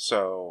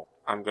 So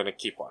I'm gonna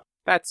keep watching.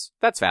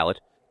 That's valid.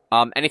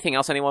 Anything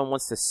else anyone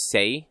wants to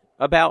say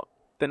about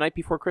The Night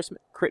Before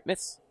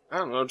Christmas? I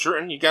don't know,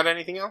 Jordan, you got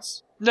anything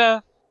else?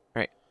 Nah.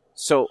 Right.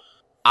 So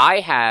I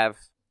have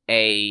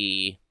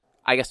a,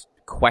 I guess,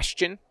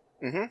 question,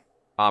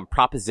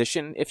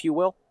 proposition, if you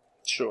will.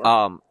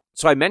 Sure.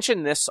 So I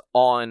mentioned this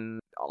on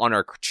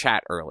our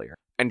chat earlier.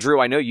 And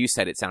Drew, I know you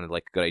said it sounded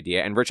like a good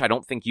idea. And Rich, I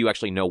don't think you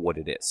actually know what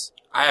it is.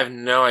 I have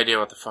no idea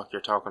what the fuck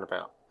you're talking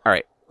about. All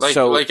right.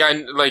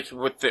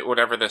 With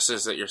whatever this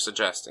is that you're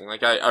suggesting.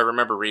 Like, I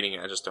remember reading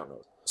it, I just don't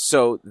know.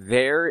 So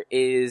there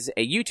is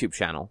a YouTube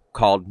channel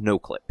called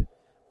NoClip.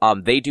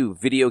 They do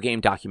video game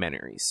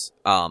documentaries.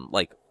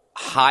 Like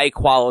high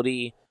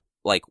quality,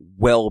 like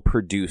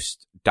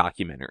well-produced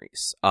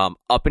documentaries.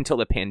 Up until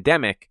the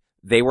pandemic,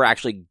 they were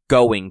actually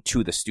going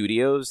to the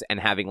studios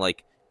and having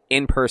like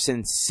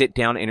in-person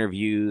sit-down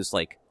interviews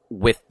like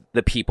with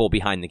the people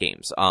behind the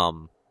games.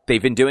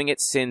 They've been doing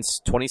it since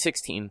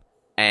 2016.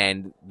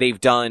 And they've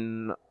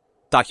done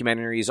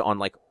documentaries on,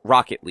 like,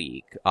 Rocket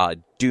League,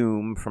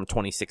 Doom from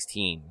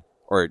 2016.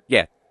 Or,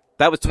 yeah,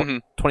 that was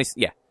 20,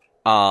 yeah.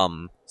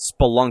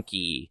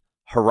 Spelunky,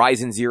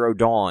 Horizon Zero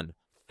Dawn,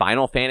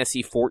 Final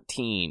Fantasy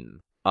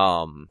XIV,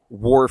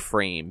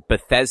 Warframe,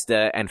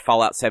 Bethesda, and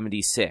Fallout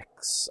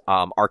 76.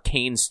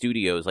 Arcane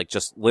Studios, like,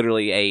 just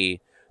literally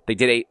they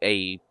did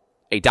a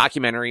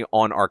documentary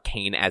on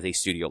Arcane as a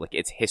studio, like,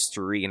 its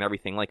history and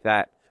everything like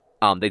that.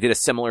 They did a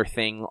similar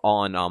thing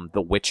on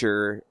The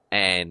Witcher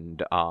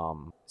and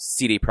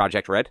CD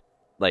Projekt Red.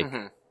 Like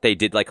they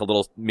did like a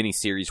little mini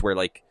series where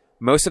like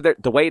most of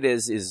the way it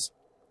is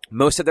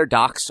most of their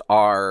docs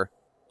are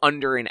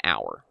under an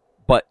hour,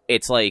 but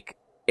it's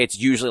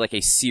usually like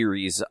a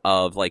series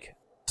of like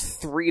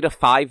 3 to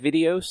 5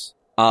 videos,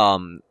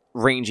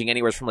 ranging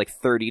anywhere from like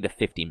 30 to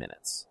 50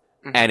 minutes,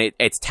 and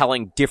it's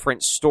telling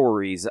different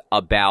stories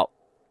about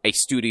a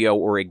studio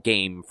or a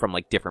game from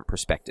like different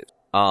perspectives.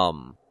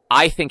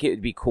 I think it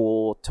would be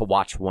cool to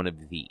watch one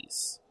of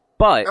these,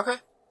 but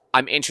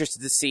I'm interested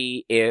to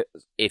see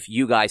if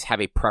you guys have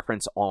a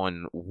preference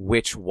on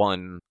which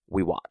one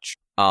we watch.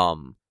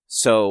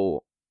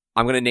 So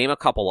I'm going to name a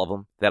couple of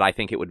them that I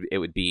think it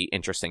would be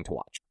interesting to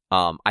watch.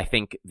 I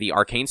think the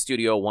Arcane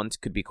Studio ones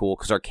could be cool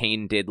because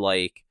Arcane did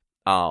like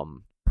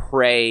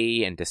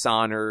Prey and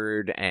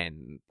Dishonored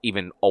and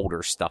even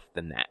older stuff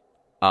than that.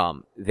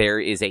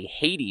 There is a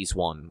Hades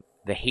one.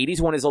 The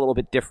Hades one is a little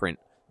bit different.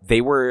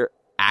 They were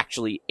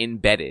actually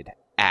embedded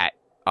at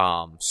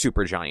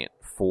Supergiant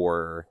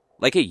for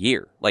like a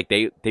year. Like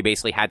they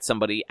basically had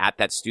somebody at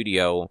that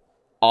studio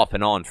off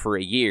and on for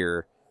a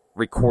year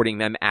recording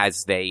them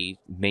as they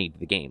made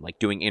the game, like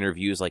doing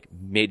interviews like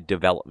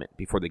mid-development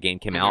before the game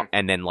came out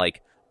and then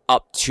like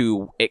up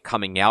to it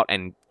coming out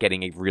and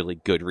getting a really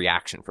good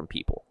reaction from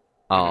people.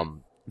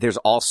 There's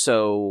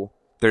also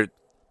the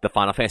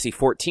Final Fantasy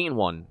XIV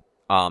one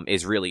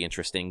is really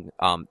interesting.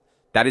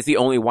 That is the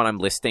only one I'm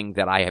listing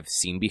that I have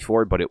seen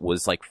before, but it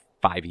was like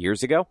 5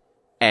 years ago.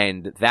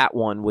 And that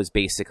one was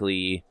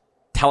basically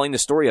telling the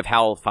story of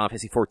how Final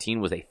Fantasy XIV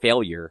was a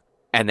failure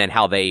and then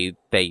how they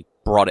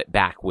brought it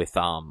back with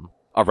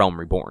A Realm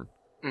Reborn.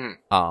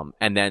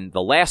 And then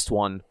the last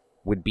one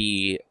would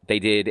be they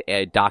did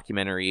a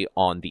documentary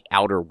on the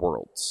Outer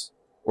Worlds.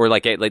 Or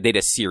like they did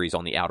a series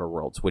on the Outer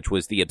Worlds, which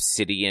was the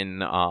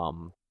Obsidian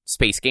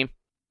space game.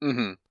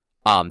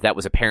 That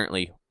was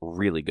apparently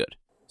really good.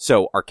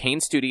 So,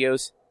 Arcane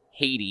Studios,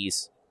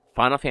 Hades,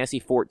 Final Fantasy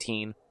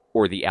XIV,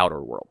 or The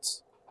Outer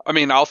Worlds. I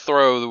mean, I'll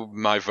throw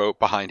my vote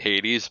behind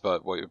Hades,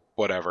 but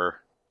whatever.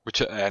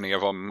 Which any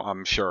of them,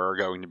 I'm sure, are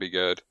going to be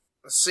good.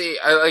 See,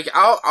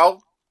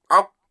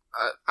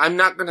 I'm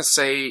not gonna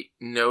say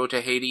no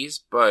to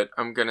Hades, but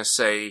I'm gonna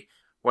say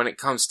when it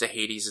comes to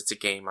Hades, it's a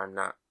game I'm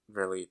not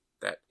really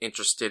that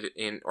interested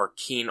in or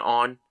keen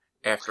on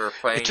after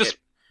playing it.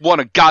 Won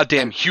a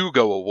goddamn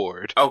Hugo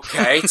Award.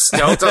 Okay,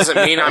 still doesn't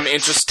mean I'm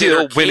interested.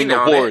 Still winning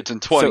awards in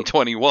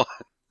 2021.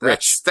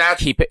 Rich,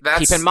 keep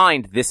in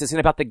mind, this isn't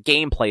about the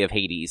gameplay of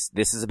Hades.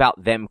 This is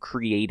about them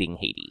creating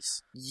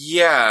Hades.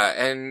 Yeah,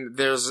 and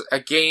there's a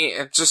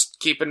game, just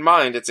keep in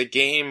mind, it's a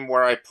game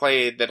where I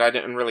played that I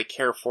didn't really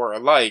care for or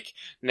like.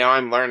 Now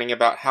I'm learning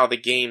about how the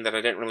game that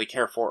I didn't really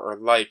care for or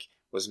like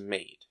was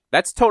made.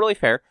 That's totally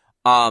fair.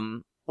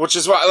 Which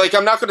is why, like,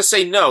 I'm not going to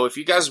say no. If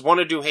you guys want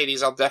to do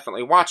Hades, I'll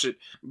definitely watch it.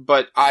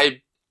 But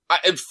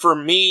for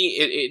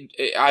me,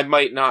 I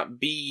might not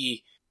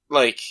be,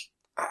 like,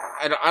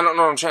 I don't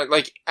know what I'm trying,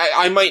 like,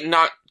 I might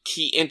not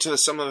key into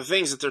some of the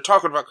things that they're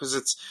talking about, because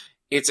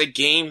it's a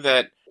game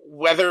that,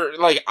 whether,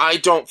 like, I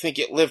don't think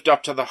it lived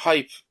up to the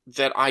hype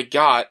that I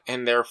got,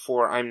 and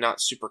therefore I'm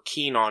not super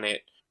keen on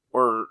it,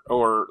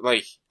 or,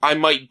 like, I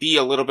might be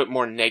a little bit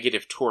more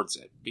negative towards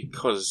it,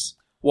 because...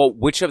 Well,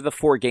 which of the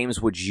 4 games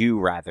would you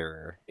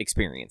rather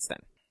experience then?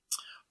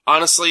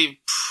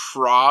 Honestly,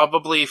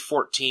 probably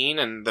 14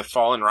 and the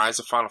Fall and Rise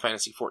of Final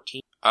Fantasy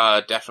 14.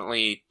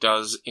 Definitely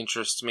does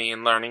interest me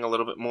in learning a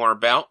little bit more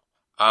about.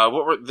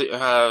 What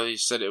were you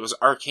said it was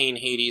Arcane,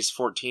 Hades,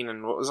 14,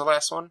 and what was the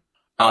last one?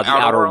 The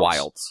Outer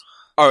Wilds.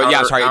 Oh,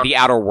 yeah, sorry, the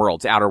Outer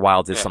Worlds. Outer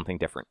Wilds is something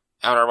different.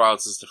 Outer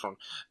Wilds is different.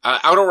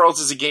 Outer Worlds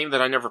is a game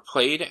that I never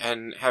played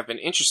and have been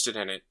interested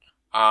in it.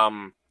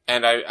 And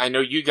I know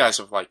you guys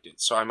have liked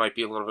it, so I might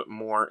be a little bit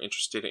more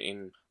interested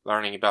in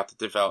learning about the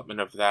development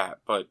of that.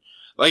 But,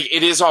 like,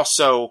 it is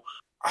also,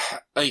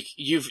 like,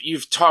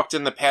 you've talked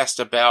in the past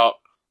about,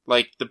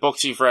 like, the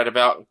books you've read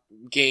about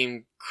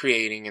game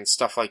creating and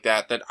stuff like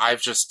that, that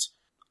I've just,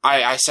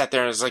 I sat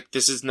there and was like,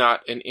 this is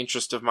not an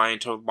interest of mine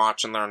to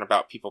watch and learn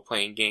about people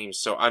playing games,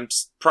 so I'm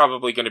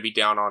probably going to be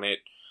down on it.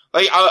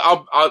 Like,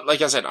 I'll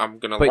like I said, I'm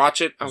going to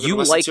watch it, I'm going to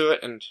listen to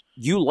it, and...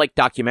 You like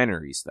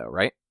documentaries, though,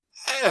 right?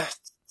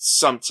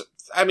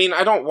 I mean,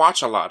 I don't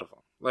watch a lot of them.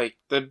 Like,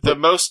 the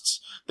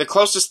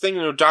closest thing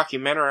to a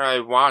documentary I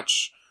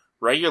watch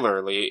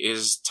regularly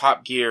is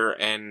Top Gear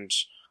and,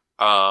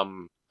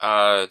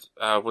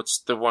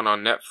 what's the one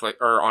on Netflix,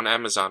 or on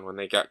Amazon when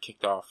they got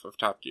kicked off of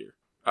Top Gear?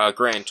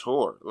 Grand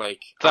Tour.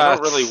 Like, I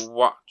don't really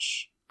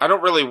watch a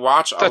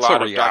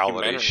lot of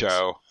documentaries.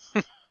 Show.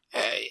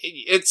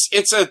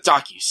 It's a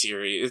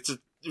docuseries. It's a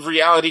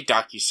reality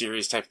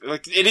docuseries type.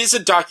 Like, it is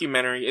a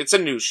documentary. It's a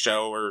news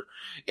show, or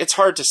it's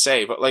hard to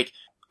say, but like,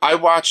 I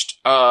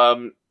watched,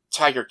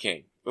 Tiger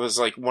King. It was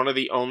like one of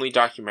the only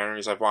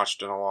documentaries I've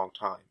watched in a long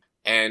time.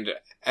 And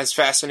as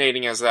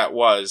fascinating as that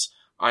was,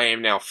 I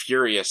am now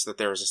furious that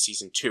there is a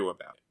season 2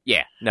 about it.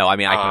 Yeah. No, I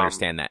mean, I can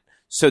understand that.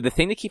 So the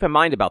thing to keep in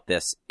mind about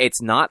this,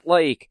 it's not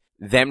like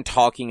them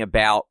talking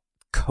about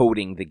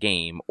coding the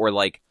game, or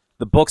like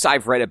the books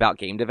I've read about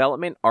game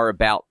development are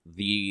about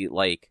the,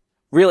 like,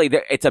 really,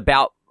 it's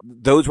about,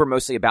 those were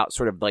mostly about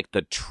sort of like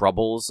the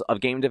troubles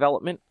of game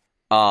development.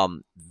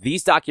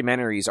 These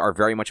documentaries are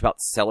very much about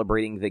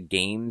celebrating the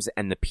games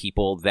and the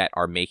people that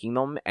are making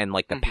them and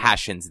like the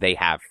passions they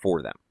have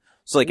for them.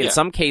 So like in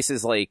some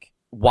cases, like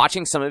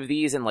watching some of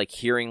these and like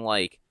hearing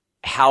like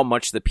how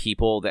much the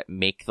people that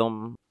make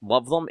them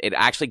love them, it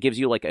actually gives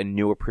you like a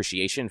new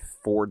appreciation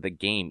for the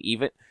game.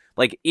 Even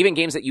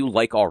games that you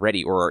like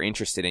already or are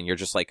interested in, you're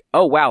just like,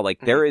 oh wow,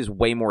 like there is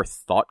way more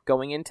thought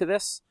going into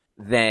this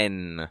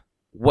than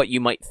what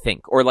you might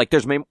think. Or like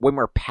there's way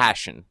more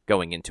passion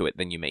going into it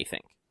than you may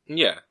think.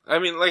 Yeah, I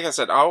mean, like I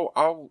said,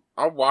 I'll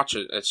watch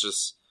it. It's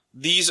just,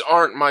 these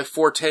aren't my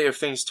forte of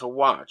things to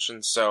watch,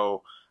 and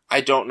so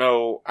I don't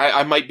know.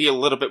 I might be a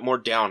little bit more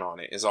down on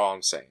it, is all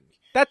I'm saying.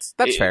 That's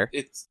fair.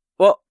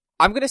 Well,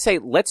 I'm gonna say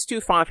let's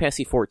do Final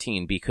Fantasy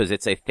 14 because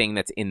it's a thing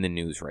that's in the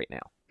news right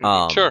now.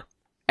 Sure.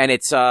 And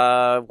it's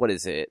what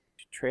is it?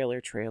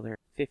 Trailer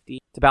 50.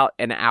 It's about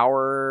an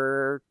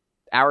hour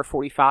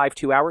 45,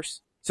 2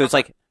 hours. So it's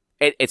like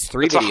it's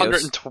 3 videos.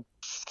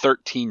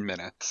 113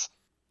 minutes.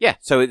 Yeah,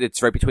 so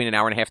it's right between an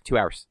hour and a half to 2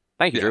 hours.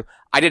 Thank you, Drew.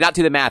 I did not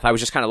do the math. I was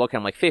just kind of looking.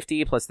 I'm like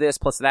 50 plus this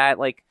plus that.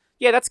 Like,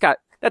 yeah,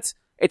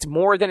 it's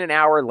more than an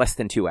hour, less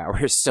than 2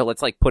 hours. So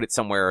let's like put it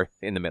somewhere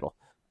in the middle.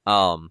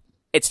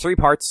 It's 3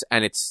 parts,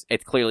 and it's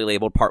clearly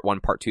labeled part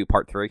 1, part 2,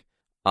 part 3.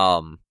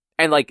 And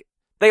like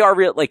they are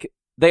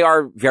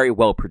very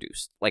well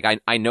produced. Like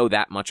I know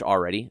that much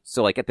already.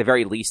 So like at the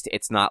very least,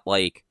 it's not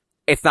like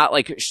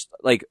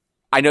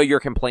I know your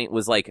complaint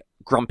was like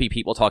grumpy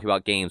people talking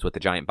about games with the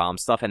giant bomb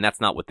stuff, and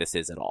that's not what this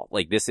is at all.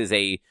 Like this is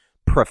a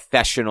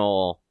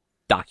professional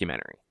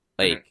documentary.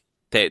 Like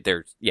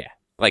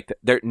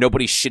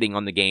nobody's shitting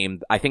on the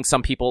game. I think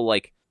some people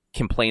like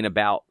complain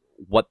about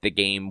what the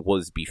game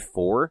was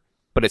before,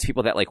 but it's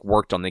people that like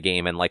worked on the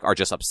game and like are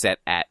just upset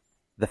at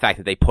the fact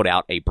that they put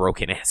out a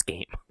broken ass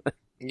game.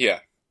 Yeah.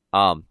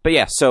 But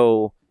yeah,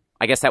 so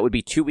I guess that would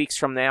be 2 weeks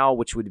from now,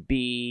 which would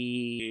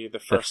be the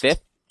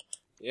 5th.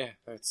 Yeah,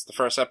 that's the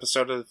first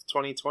episode of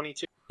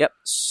 2022. Yep.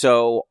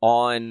 So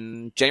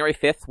on January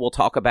 5th, we'll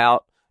talk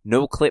about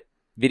No Clip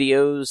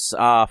Videos,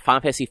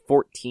 Final Fantasy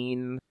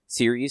 14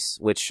 series,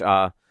 which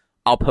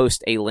I'll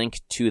post a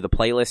link to the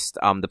playlist.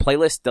 The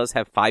playlist does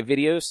have 5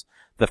 videos.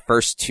 The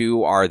first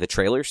 2 are the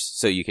trailers,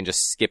 so you can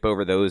just skip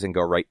over those and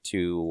go right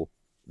to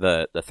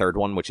the third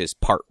one, which is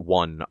part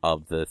 1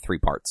 of the 3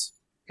 parts.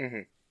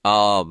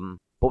 Mm-hmm.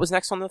 What was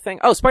next on the thing?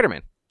 Oh,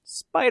 Spider-Man.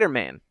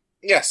 Spider-Man.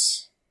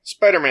 Yes,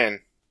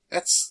 Spider-Man.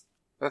 That's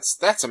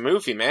a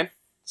movie, man.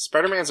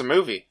 Spider-Man's a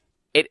movie.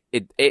 It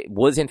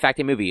was in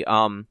fact a movie.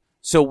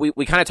 So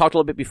we kind of talked a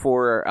little bit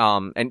before,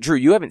 and Drew,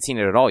 you haven't seen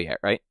it at all yet,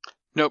 right?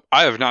 Nope,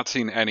 I have not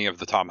seen any of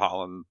the Tom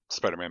Holland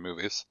Spider-Man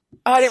movies.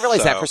 Oh, I didn't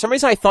realize that. For some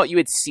reason, I thought you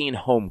had seen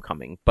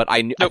Homecoming, but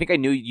I think I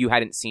knew you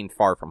hadn't seen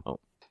Far From Home.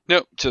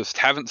 Nope, just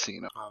haven't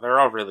seen it. Oh, they're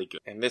all really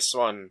good. And this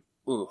one,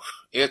 oof,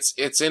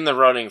 it's in the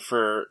running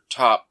for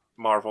top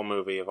Marvel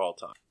movie of all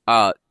time.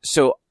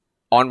 So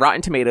on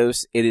Rotten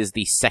Tomatoes, it is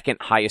the second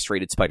highest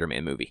rated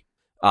Spider-Man movie.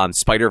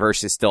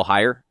 Spider-Verse is still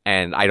higher,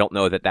 and I don't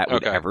know that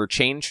would ever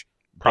change.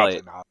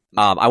 Probably not.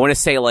 I want to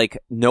say like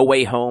No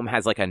Way Home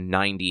has like a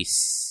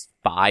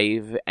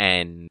 95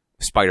 and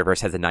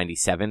Spider-Verse has a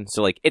 97.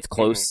 So like it's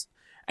close.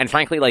 And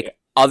frankly, like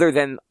other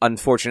than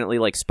unfortunately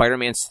like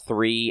Spider-Man's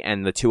 3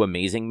 and the 2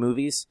 Amazing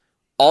movies,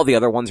 all the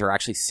other ones are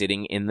actually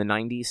sitting in the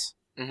 90s.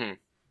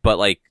 But,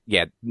 like,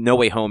 yeah, No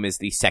Way Home is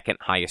the second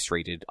highest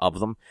rated of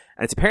them.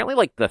 And it's apparently,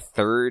 like, the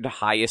third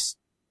highest,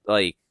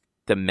 like,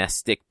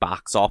 domestic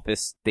box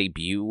office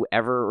debut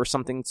ever or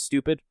something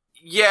stupid.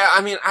 Yeah,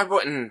 I mean, I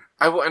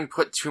wouldn't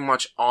put too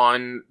much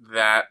on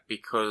that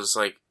because,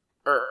 like,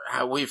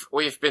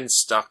 we've been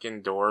stuck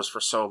indoors for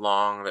so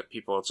long that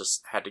people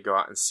just had to go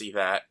out and see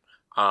that.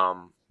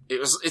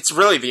 It's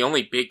really the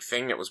only big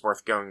thing that was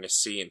worth going to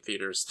see in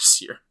theaters this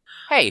year.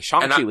 Hey,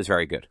 Shang-Chi was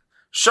very good.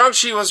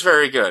 Shang-Chi was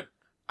very good.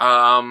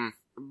 And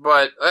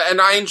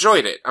I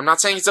enjoyed it. I'm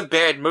not saying it's a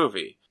bad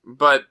movie,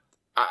 but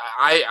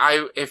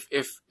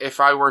if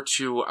I were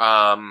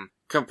to,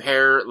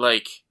 compare,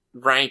 like,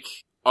 rank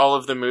all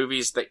of the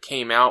movies that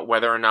came out,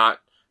 whether or not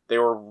they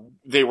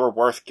were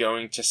worth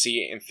going to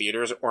see in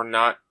theaters or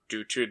not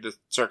due to the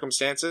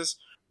circumstances,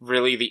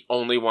 really the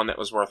only one that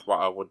was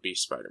worthwhile would be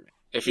Spider-Man.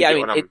 If you get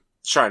what I'm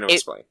trying to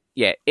explain.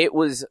 Yeah, it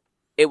was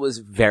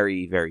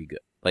very, very good.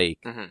 Like,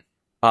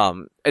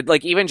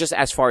 like, even just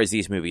as far as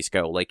these movies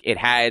go, like, it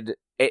had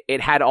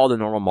all the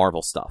normal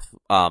Marvel stuff.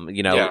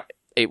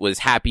 It was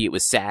happy, it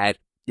was sad,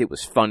 it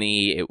was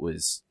funny, it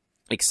was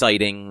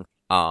exciting.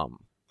 I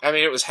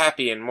mean, it was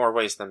happy in more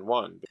ways than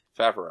one.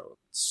 Favreau.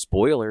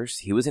 Spoilers.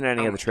 He was in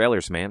any of the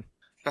trailers, man.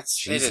 It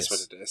is what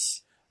it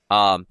is.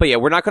 But yeah,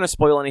 we're not going to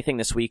spoil anything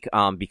this week,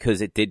 because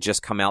it did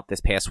just come out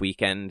this past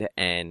weekend,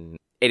 and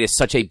it is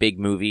such a big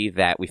movie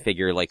that we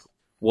figure, like,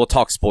 we'll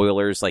talk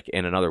spoilers, like,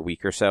 in another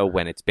week or so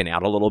when it's been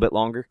out a little bit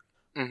longer.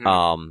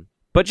 Mm-hmm.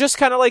 But just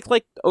kind of like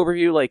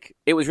overview, like,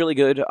 it was really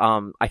good.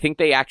 I think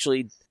they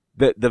actually,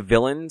 the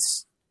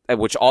villains,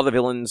 which all the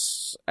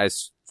villains,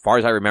 as far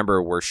as I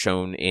remember, were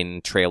shown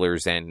in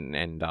trailers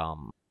and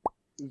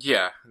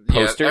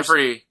posters.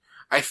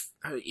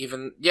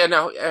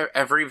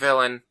 Every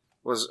villain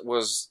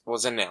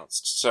was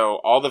announced. So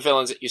all the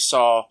villains that you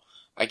saw,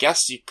 I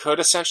guess you could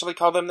essentially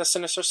call them the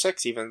Sinister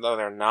Six, even though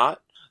they're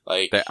not.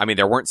 Like,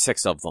 there weren't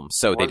 6 of them,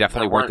 so they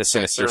definitely weren't the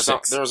Sinister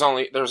Six. There was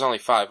only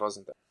 5,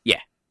 wasn't there? Yeah.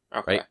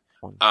 Okay.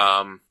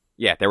 Right?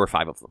 Yeah, there were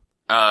 5 of them.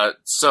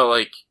 So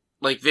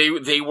like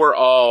they were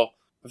all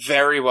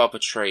very well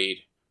portrayed.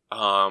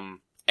 And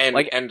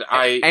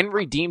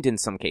redeemed in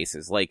some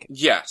cases. Like,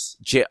 yes.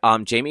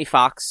 Jamie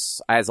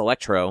Foxx as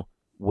Electro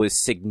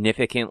was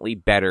significantly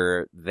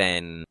better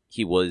than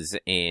he was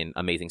in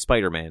Amazing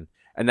Spider-Man.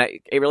 And that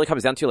it really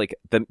comes down to, like,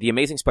 the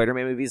Amazing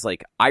Spider-Man movies.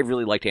 Like, I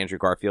really liked Andrew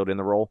Garfield in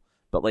the role,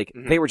 but, like,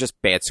 they were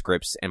just bad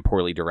scripts and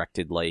poorly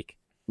directed. Like,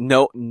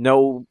 no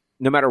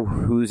matter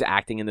who's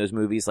acting in those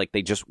movies, like,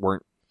 they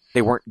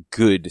weren't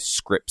good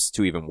scripts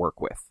to even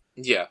work with.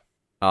 Yeah.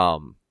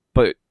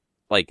 But,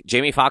 like,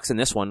 Jamie Foxx in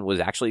this one was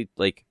actually,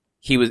 like,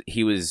 he was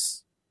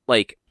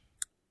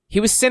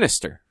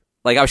sinister.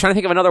 Like, I was trying to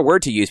think of another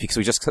word to use because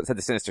we just said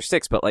the Sinister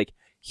Six, but, like,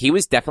 he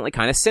was definitely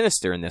kind of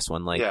sinister in this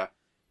one. Like, yeah.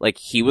 Like,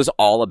 he was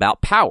all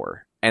about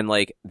power, and,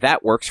 like,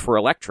 that works for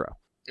Electro.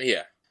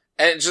 Yeah.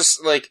 And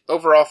just, like,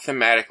 overall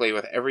thematically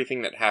with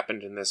everything that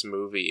happened in this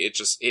movie,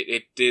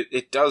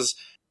 it does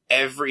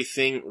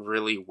everything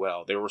really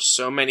well. There were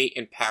so many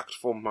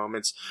impactful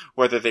moments,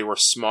 whether they were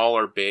small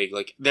or big.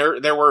 Like,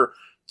 there were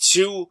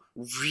 2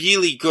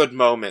 really good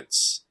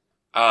moments,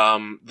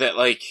 that,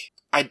 like,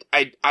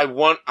 I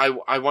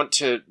want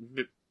to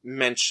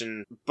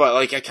mention, but,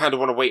 like, I kind of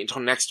want to wait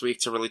until next week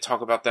to really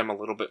talk about them a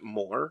little bit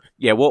more.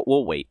 Yeah,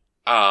 we'll wait.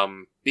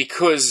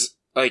 Because,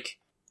 like,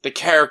 the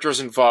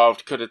characters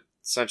involved could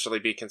essentially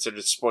be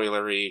considered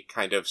spoilery,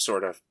 kind of,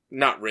 sort of,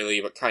 not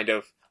really, but kind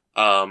of,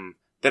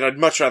 that I'd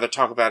much rather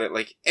talk about it,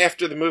 like,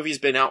 after the movie's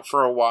been out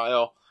for a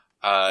while.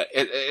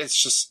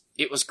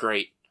 It was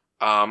great.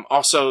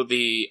 Also,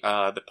 the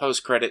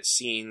post-credit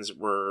scenes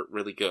were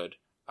really good.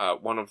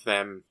 One of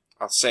them,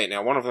 I'll say it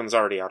now, one of them's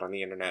already out on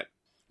the internet.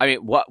 I mean,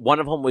 one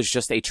of them was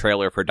just a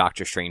trailer for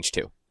Doctor Strange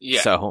 2.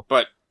 Yeah, so.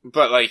 but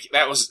like,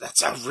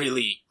 that's a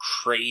really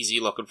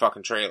crazy looking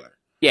fucking trailer.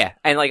 Yeah,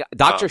 and, like,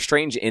 Doctor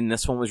Strange in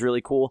this one was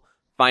really cool.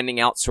 Finding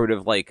out sort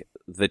of, like,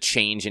 the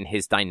change in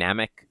his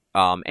dynamic,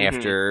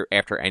 after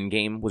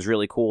Endgame was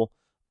really cool.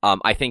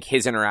 I think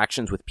his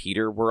interactions with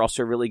Peter were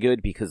also really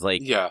good because,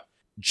 like,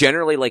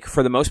 generally, like,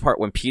 for the most part,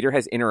 when Peter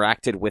has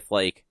interacted with,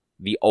 like,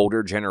 the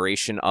older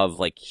generation of,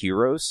 like,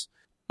 heroes,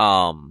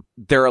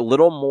 they're a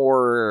little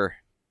more,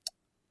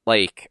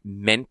 like,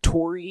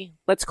 mentor-y,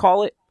 let's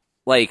call it.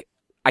 Like,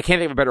 I can't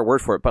think of a better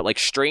word for it, but, like,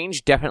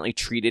 Strange definitely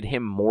treated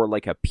him more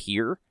like a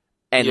peer,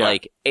 and,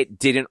 like, it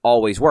didn't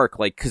always work,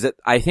 like, because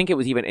I think it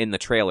was even in the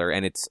trailer,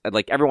 and it's,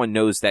 like, everyone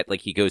knows that,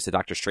 like, he goes to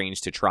Doctor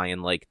Strange to try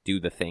and, like, do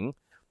the thing,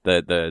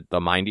 the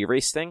mind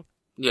erase thing,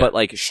 but,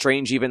 like,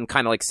 Strange even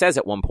kind of, like, says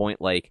at one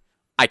point, like,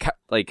 I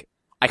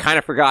kind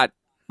of forgot,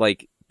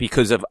 like,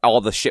 because of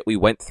all the shit we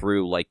went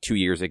through, like, 2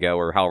 years ago,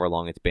 or however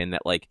long it's been,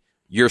 that, like,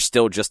 you're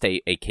still just a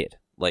kid,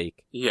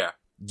 like,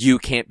 you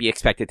can't be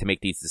expected to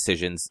make these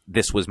decisions,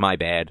 this was my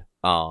bad,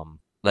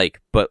 like,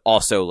 but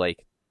also,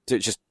 like, to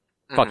just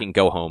fucking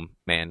go home,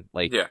 man.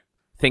 Like,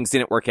 things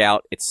didn't work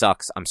out. It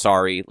sucks. I'm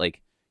sorry.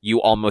 Like,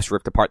 you almost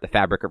ripped apart the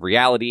fabric of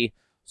reality.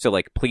 So,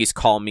 like, please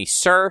call me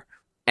sir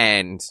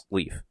and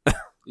leave.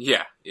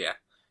 Yeah.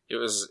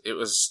 it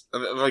was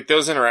like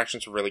those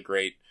interactions were really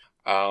great.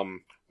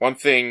 One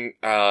thing,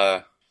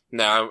 no,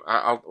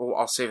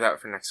 I'll save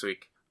that for next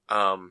week.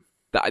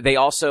 They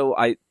also,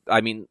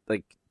 I mean,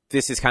 like,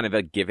 this is kind of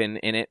a given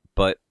in it,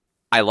 but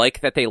I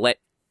like that they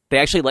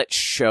actually let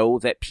show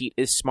that Pete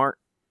is smart.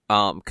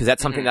 Cause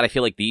that's something that I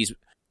feel like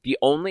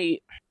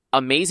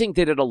Amazing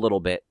did it a little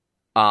bit.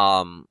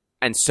 And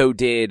so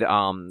did,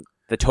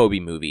 the Toby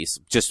movies,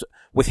 just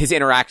with his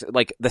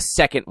like the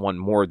second one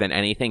more than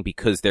anything,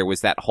 because there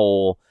was that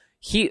whole,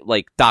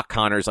 Doc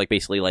Connors, like,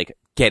 basically, like,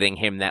 getting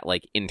him that,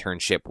 like,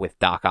 internship with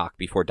Doc Ock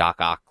before Doc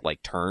Ock,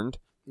 like, turned,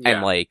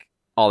 and, like,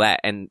 all that,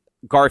 and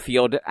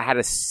Garfield had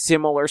a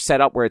similar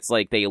setup where it's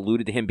like they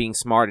alluded to him being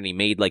smart and he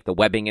made like the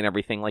webbing and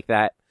everything like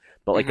that.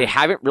 But like they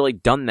haven't really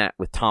done that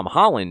with Tom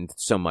Holland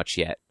so much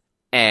yet.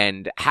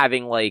 And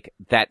having like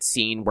that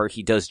scene where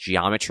he does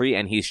geometry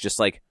and he's just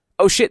like,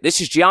 oh shit, this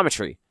is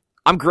geometry.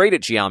 I'm great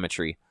at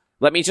geometry.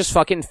 Let me just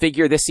fucking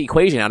figure this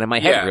equation out in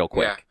my head real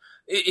quick.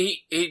 Yeah.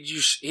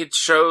 It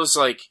shows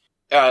like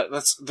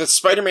the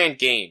Spider-Man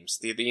games,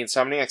 the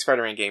Insomniac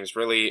Spider-Man games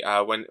really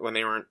when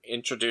they were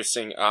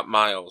introducing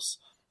Miles.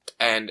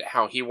 And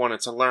how he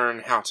wanted to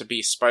learn how to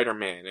be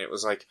Spider-Man. It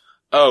was like,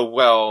 oh,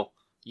 well,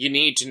 you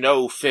need to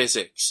know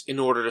physics in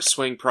order to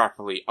swing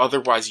properly.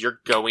 Otherwise, you're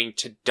going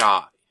to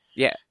die.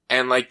 Yeah.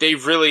 And, like, they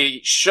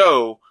really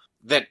show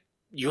that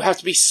you have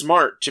to be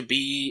smart to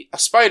be a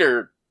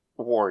spider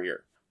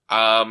warrior.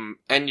 And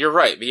you're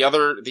right. The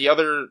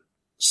other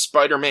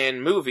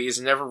Spider-Man movies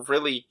never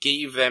really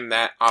gave them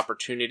that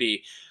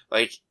opportunity.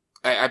 Like,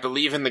 I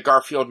believe in the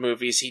Garfield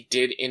movies, he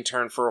did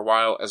intern for a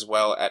while as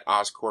well at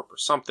Oscorp or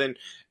something.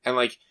 And,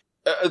 like,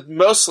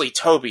 mostly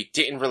Toby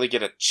didn't really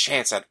get a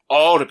chance at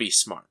all to be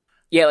smart.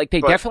 Yeah, like,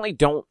 they definitely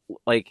don't,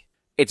 like,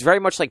 it's very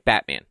much like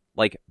Batman.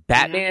 Like,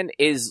 Batman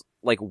is,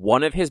 like,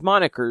 one of his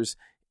monikers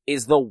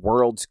is the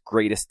world's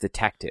greatest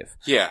detective.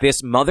 Yeah.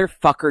 This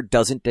motherfucker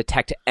doesn't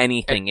detect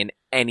anything in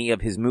any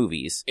of his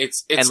movies.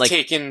 It's like,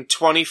 taken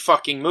 20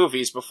 fucking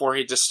movies before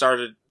he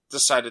decided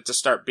to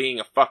start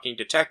being a fucking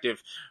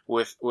detective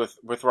with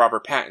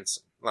Robert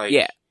Pattinson. Like,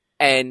 yeah.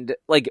 And,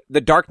 like, the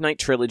Dark Knight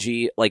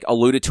trilogy, like,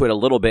 alluded to it a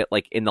little bit,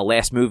 like, in the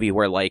last movie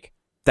where, like,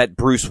 that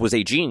Bruce was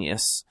a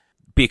genius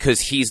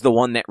because he's the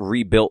one that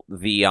rebuilt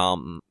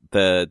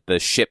the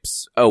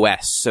ship's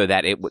OS so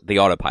that the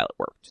autopilot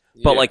worked.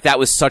 But, like, that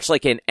was such,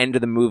 like, an end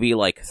of the movie,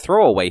 like,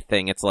 throwaway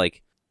thing. It's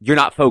like, you're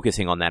not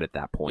focusing on that at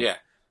that point. Yeah.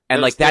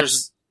 And, like,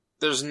 there's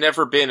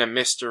never been a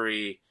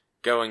mystery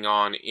going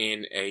on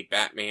in a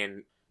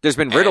Batman. There's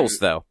been riddles,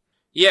 though.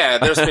 Yeah,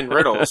 there's been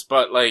riddles,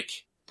 but, like,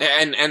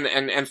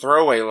 and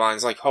throwaway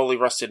lines like Holy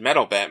Rusted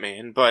Metal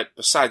Batman, but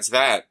besides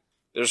that,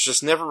 there's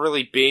just never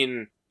really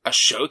been a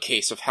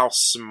showcase of how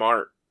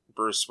smart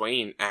Bruce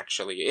Wayne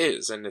actually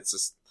is, and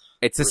it's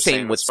the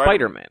same with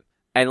Spider-Man.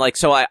 And like,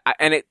 so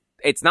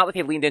it's not like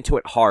they leaned into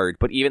it hard,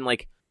 but even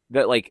like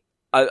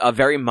a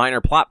very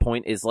minor plot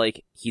point is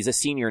like he's a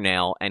senior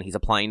now and he's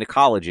applying to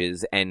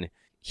colleges and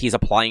he's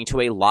applying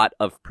to a lot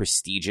of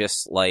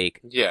prestigious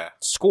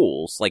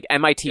schools. Like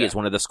MIT is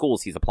one of the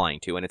schools he's applying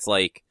to, and it's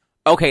like,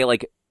 okay,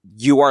 like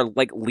you are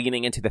like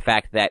leaning into the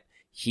fact that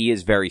he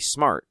is very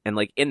smart. And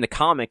like in the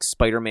comics,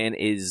 Spider-Man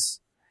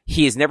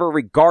he is never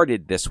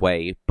regarded this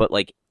way, but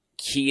like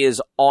he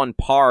is on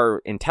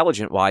par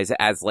intelligent wise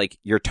as like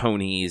your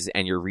Tonys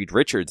and your Reed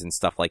Richards and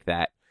stuff like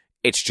that.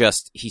 It's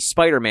just he's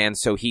Spider-Man,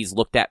 so he's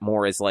looked at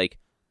more as like,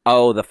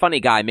 oh, the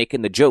funny guy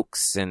making the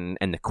jokes and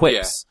the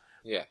quips.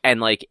 Yeah. And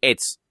like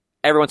it's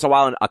every once in a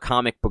while a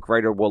comic book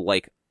writer will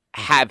like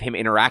have him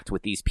interact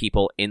with these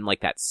people in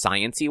like that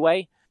science-y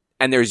way.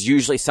 And there's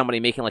usually somebody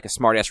making like a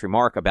smart-ass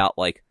remark about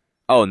like,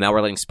 oh, now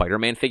we're letting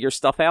Spider-Man figure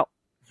stuff out.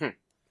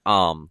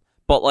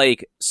 But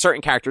like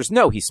certain characters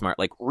know he's smart.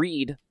 Like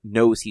Reed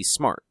knows he's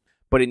smart.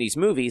 But in these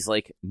movies,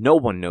 like no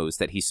one knows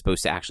that he's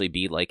supposed to actually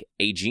be like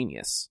a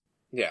genius.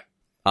 Yeah.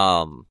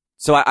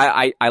 So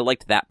I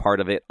liked that part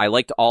of it. I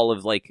liked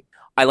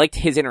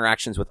his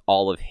interactions with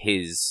all of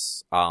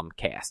his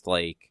cast,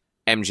 like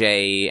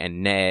MJ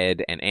and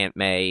Ned and Aunt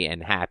May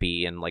and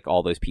Happy and like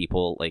all those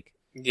people. Like,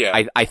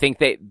 yeah, I think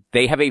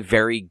they have a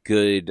very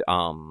good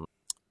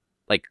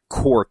like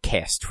core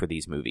cast for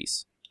these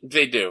movies.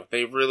 They do.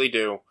 They really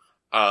do.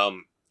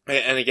 And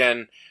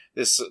again,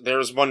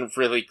 there's one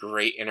really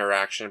great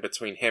interaction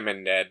between him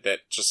and Ned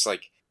that just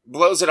like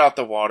blows it out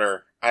the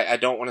water. I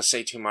don't want to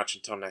say too much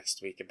until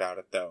next week about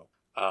it though.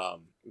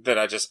 That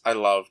I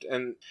loved.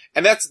 And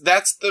that's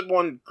the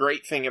one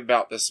great thing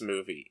about this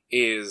movie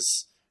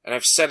is, and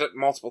I've said it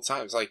multiple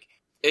times, like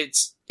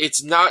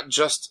it's not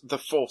just the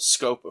full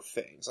scope of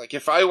things. Like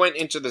if I went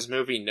into this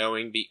movie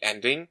knowing the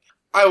ending,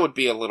 I would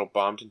be a little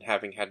bummed in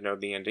having had known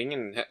the ending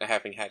and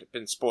having had it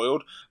been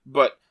spoiled,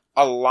 but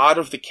a lot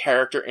of the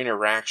character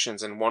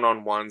interactions and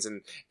one-on-ones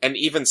and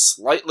even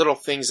slight little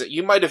things that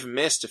you might have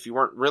missed if you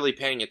weren't really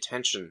paying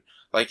attention.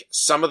 Like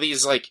some of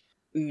these things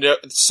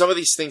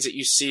that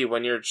you see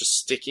when you're just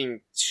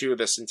sticking to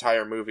this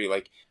entire movie,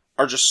 like,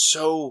 are just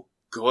so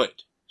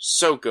good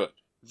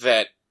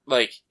that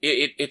like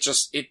it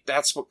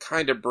that's what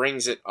kind of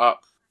brings it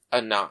up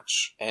a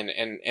notch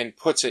and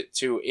puts it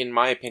to, in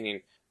my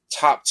opinion,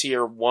 top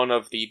tier, one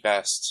of the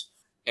best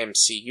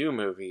MCU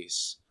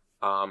movies.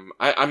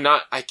 I'm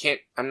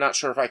not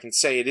sure if I can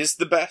say it is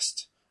the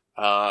best.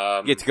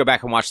 You get to go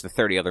back and watch the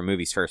 30 other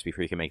movies first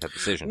before you can make that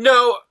decision.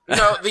 No,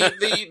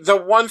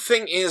 the one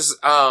thing is,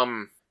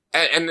 and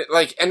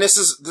this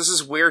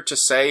is weird to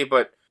say,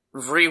 but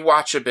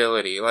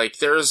rewatchability. Like,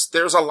 there's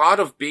a lot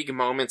of big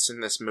moments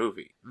in this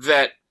movie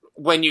that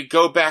when you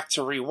go back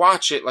to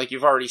rewatch it, like,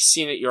 you've already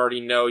seen it, you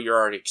already know, you're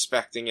already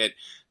expecting it,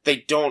 they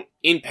don't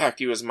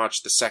impact you as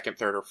much the second,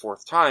 third, or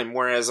fourth time.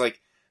 Whereas,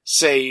 like,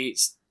 say,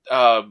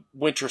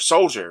 Winter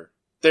Soldier,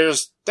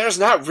 there's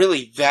not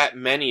really that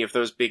many of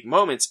those big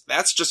moments.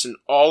 That's just an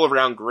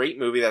all-around great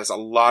movie that has a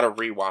lot of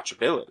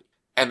rewatchability.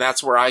 And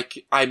that's where I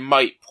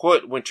might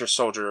put Winter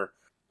Soldier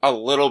a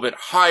little bit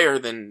higher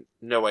than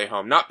No Way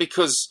Home. Not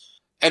because,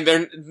 and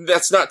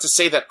that's not to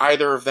say that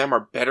either of them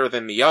are better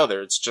than the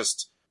other. It's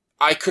just,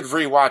 I could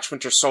rewatch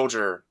Winter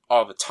Soldier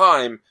all the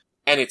time,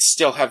 and it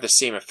still have the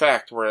same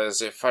effect,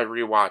 whereas if I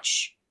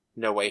rewatch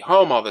No Way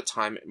Home all the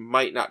time, it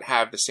might not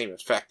have the same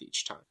effect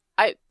each time.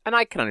 I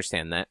can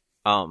understand that.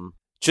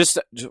 Just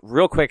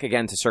real quick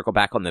again to circle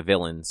back on the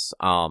villains.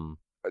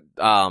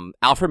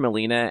 Alfred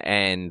Molina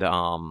and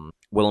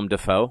Willem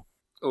Dafoe.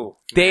 Ooh,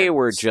 they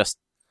were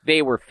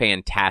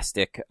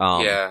fantastic.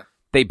 Yeah.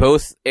 They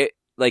both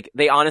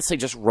they honestly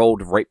just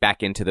rolled right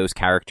back into those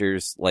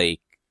characters like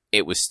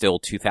it was still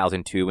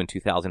 2002 and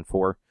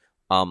 2004.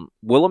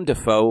 Willem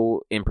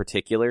Dafoe in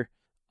particular,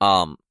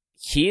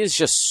 he is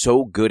just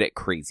so good at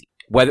crazy.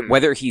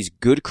 Whether he's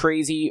good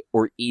crazy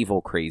or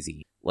evil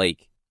crazy,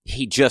 like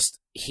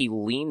he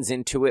leans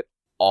into it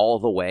all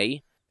the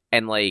way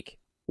and like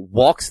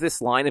walks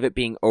this line of it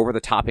being over the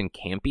top and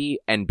campy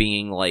and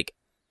being like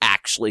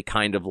actually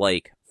kind of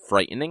like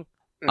frightening.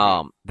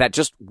 That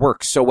just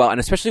works so well, and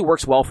especially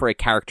works well for a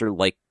character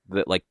like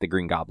the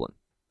Green Goblin.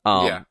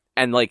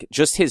 And like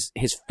just his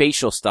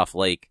facial stuff,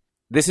 like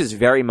this is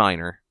very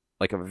minor,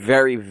 like a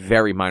very,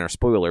 very minor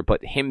spoiler,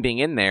 but him being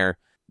in there,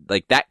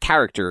 like that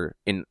character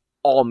in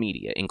all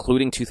media,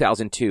 including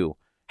 2002,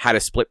 had a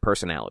split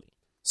personality.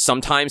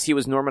 Sometimes he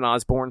was Norman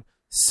Osborn,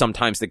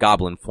 sometimes the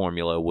Goblin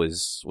formula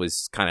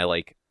was kind of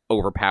like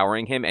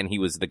overpowering him, and he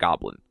was the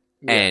Goblin.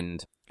 Yeah.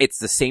 And it's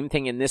the same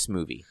thing in this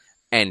movie.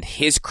 And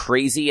his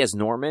crazy as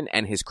Norman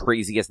and his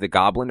crazy as the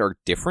Goblin are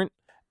different.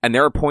 And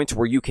there are points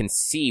where you can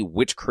see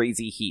which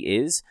crazy he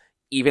is,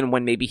 even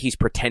when maybe he's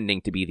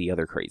pretending to be the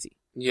other crazy.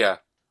 Yeah.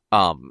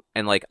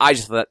 And like, I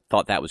just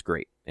thought that was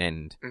great.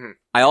 And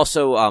I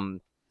also,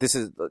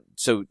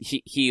 so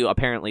he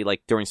apparently,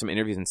 like, during some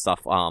interviews and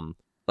stuff,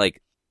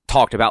 like,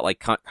 talked about, like,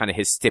 kind of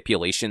his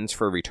stipulations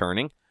for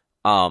returning.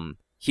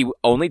 He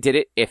only did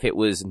it if it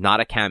was not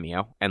a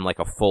cameo and, like,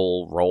 a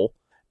full role.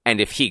 And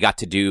if he got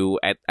to do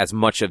as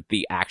much of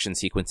the action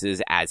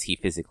sequences as he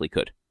physically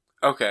could.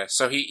 Okay,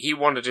 so he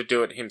wanted to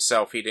do it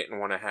himself. He didn't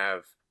want to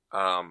have,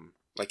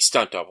 like,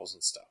 stunt doubles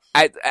and stuff.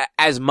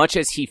 As much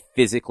as he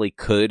physically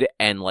could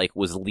and, like,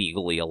 was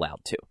legally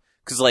allowed to.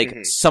 Because, like,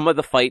 some of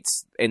the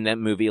fights in that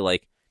movie,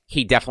 like,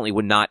 he definitely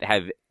would not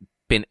have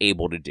been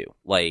able to do.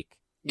 Like,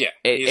 yeah,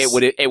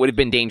 it would have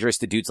been dangerous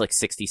to dudes like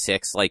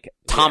 66. Like,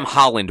 Tom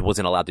Holland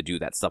wasn't allowed to do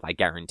that stuff, I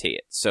guarantee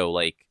it. So,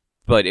 like,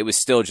 but it was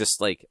still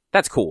just, like,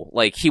 that's cool.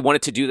 Like, he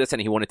wanted to do this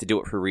and he wanted to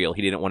do it for real.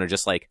 He didn't want to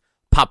just, like,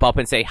 pop up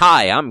and say,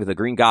 "Hi, I'm the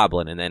Green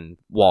Goblin," and then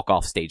walk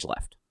off stage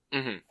left.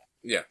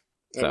 Yeah.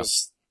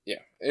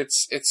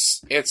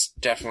 It's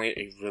definitely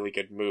a really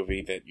good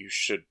movie that you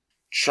should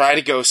try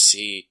to go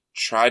see.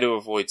 Try to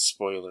avoid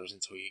spoilers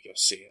until you go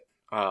see it.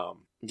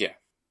 Yeah,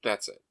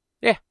 that's it.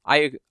 Yeah,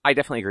 I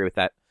definitely agree with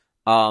that.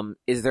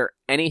 Is there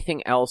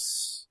anything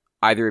else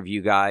either of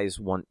you guys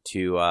want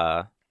to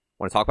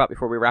talk about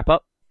before we wrap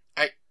up?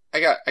 I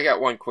got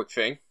one quick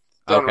thing.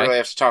 Don't really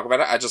have to talk about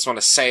it. I just want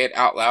to say it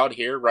out loud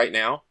here right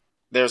now.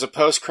 There's a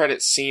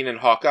post-credit scene in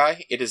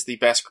Hawkeye. It is the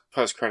best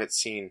post-credit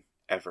scene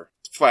ever.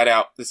 Flat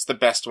out, it's the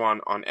best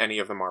one on any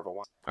of the Marvel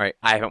ones. All right,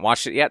 I haven't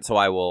watched it yet, so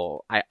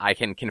I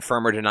can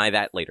confirm or deny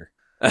that later.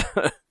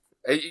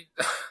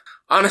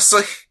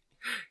 Honestly,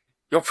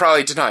 you'll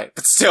probably deny it,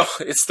 but still,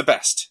 it's the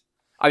best.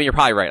 I mean, you're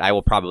probably right. I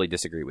will probably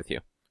disagree with you.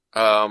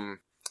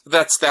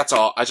 That's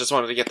all. I just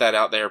wanted to get that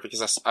out there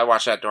because I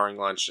watched that during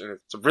lunch, and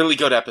it's a really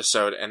good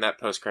episode, and that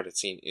post-credit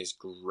scene is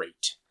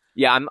great.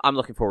 Yeah, I'm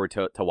looking forward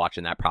to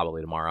watching that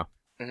probably tomorrow.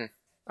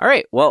 All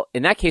right, well,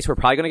 in that case, we're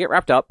probably going to get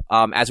wrapped up.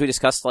 As we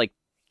discussed, 20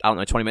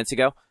 minutes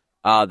ago,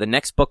 the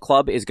next book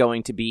club is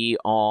going to be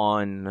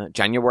on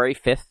January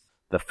 5th,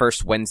 the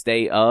first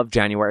Wednesday of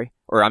January.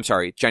 Or, I'm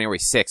sorry, January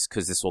 6th,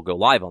 because this will go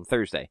live on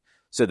Thursday.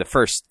 So the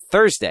first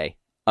Thursday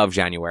of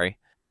January.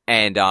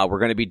 And we're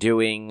going to be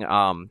doing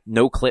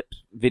no-clip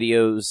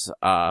videos,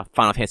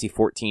 Final Fantasy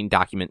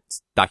XIV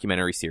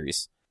documentary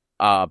series.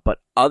 But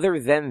other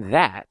than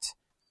that,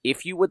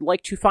 if you would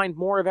like to find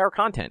more of our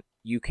content,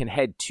 you can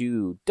head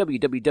to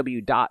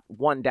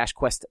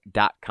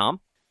www.one-quest.com.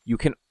 You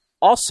can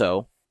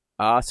also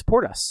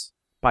support us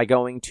by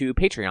going to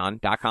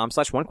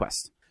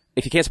patreon.com/onequest.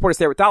 If you can't support us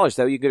there with dollars,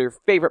 though, you go to your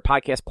favorite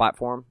podcast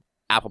platform,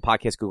 Apple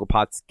Podcasts, Google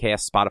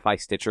Podcasts, Spotify,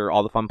 Stitcher,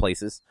 all the fun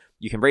places.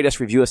 You can rate us,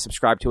 review us,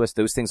 subscribe to us.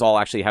 Those things all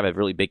actually have a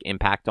really big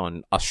impact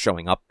on us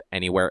showing up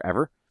anywhere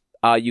ever.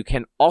 You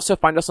can also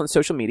find us on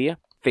social media,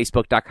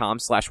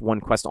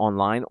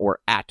 facebook.com/OneQuestOnline or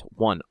at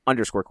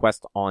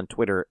 @1_Quest on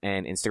Twitter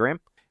and Instagram.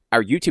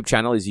 Our YouTube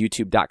channel is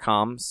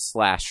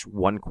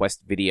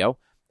youtube.com/OneQuestVideo.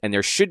 And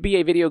there should be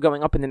a video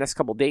going up in the next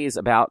couple days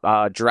about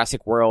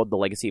Jurassic World, The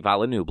Legacy of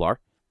Isla Nublar.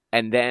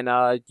 And then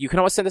you can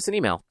always send us an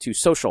email to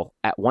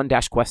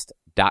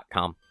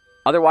social@one-quest.com.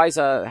 Otherwise,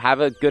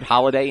 have a good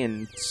holiday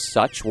and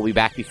such. We'll be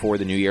back before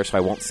the new year, so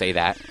I won't say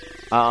that.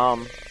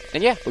 And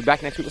yeah, we'll be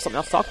back next week with something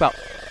else to talk about.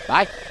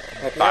 Bye.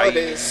 Happy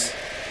holidays.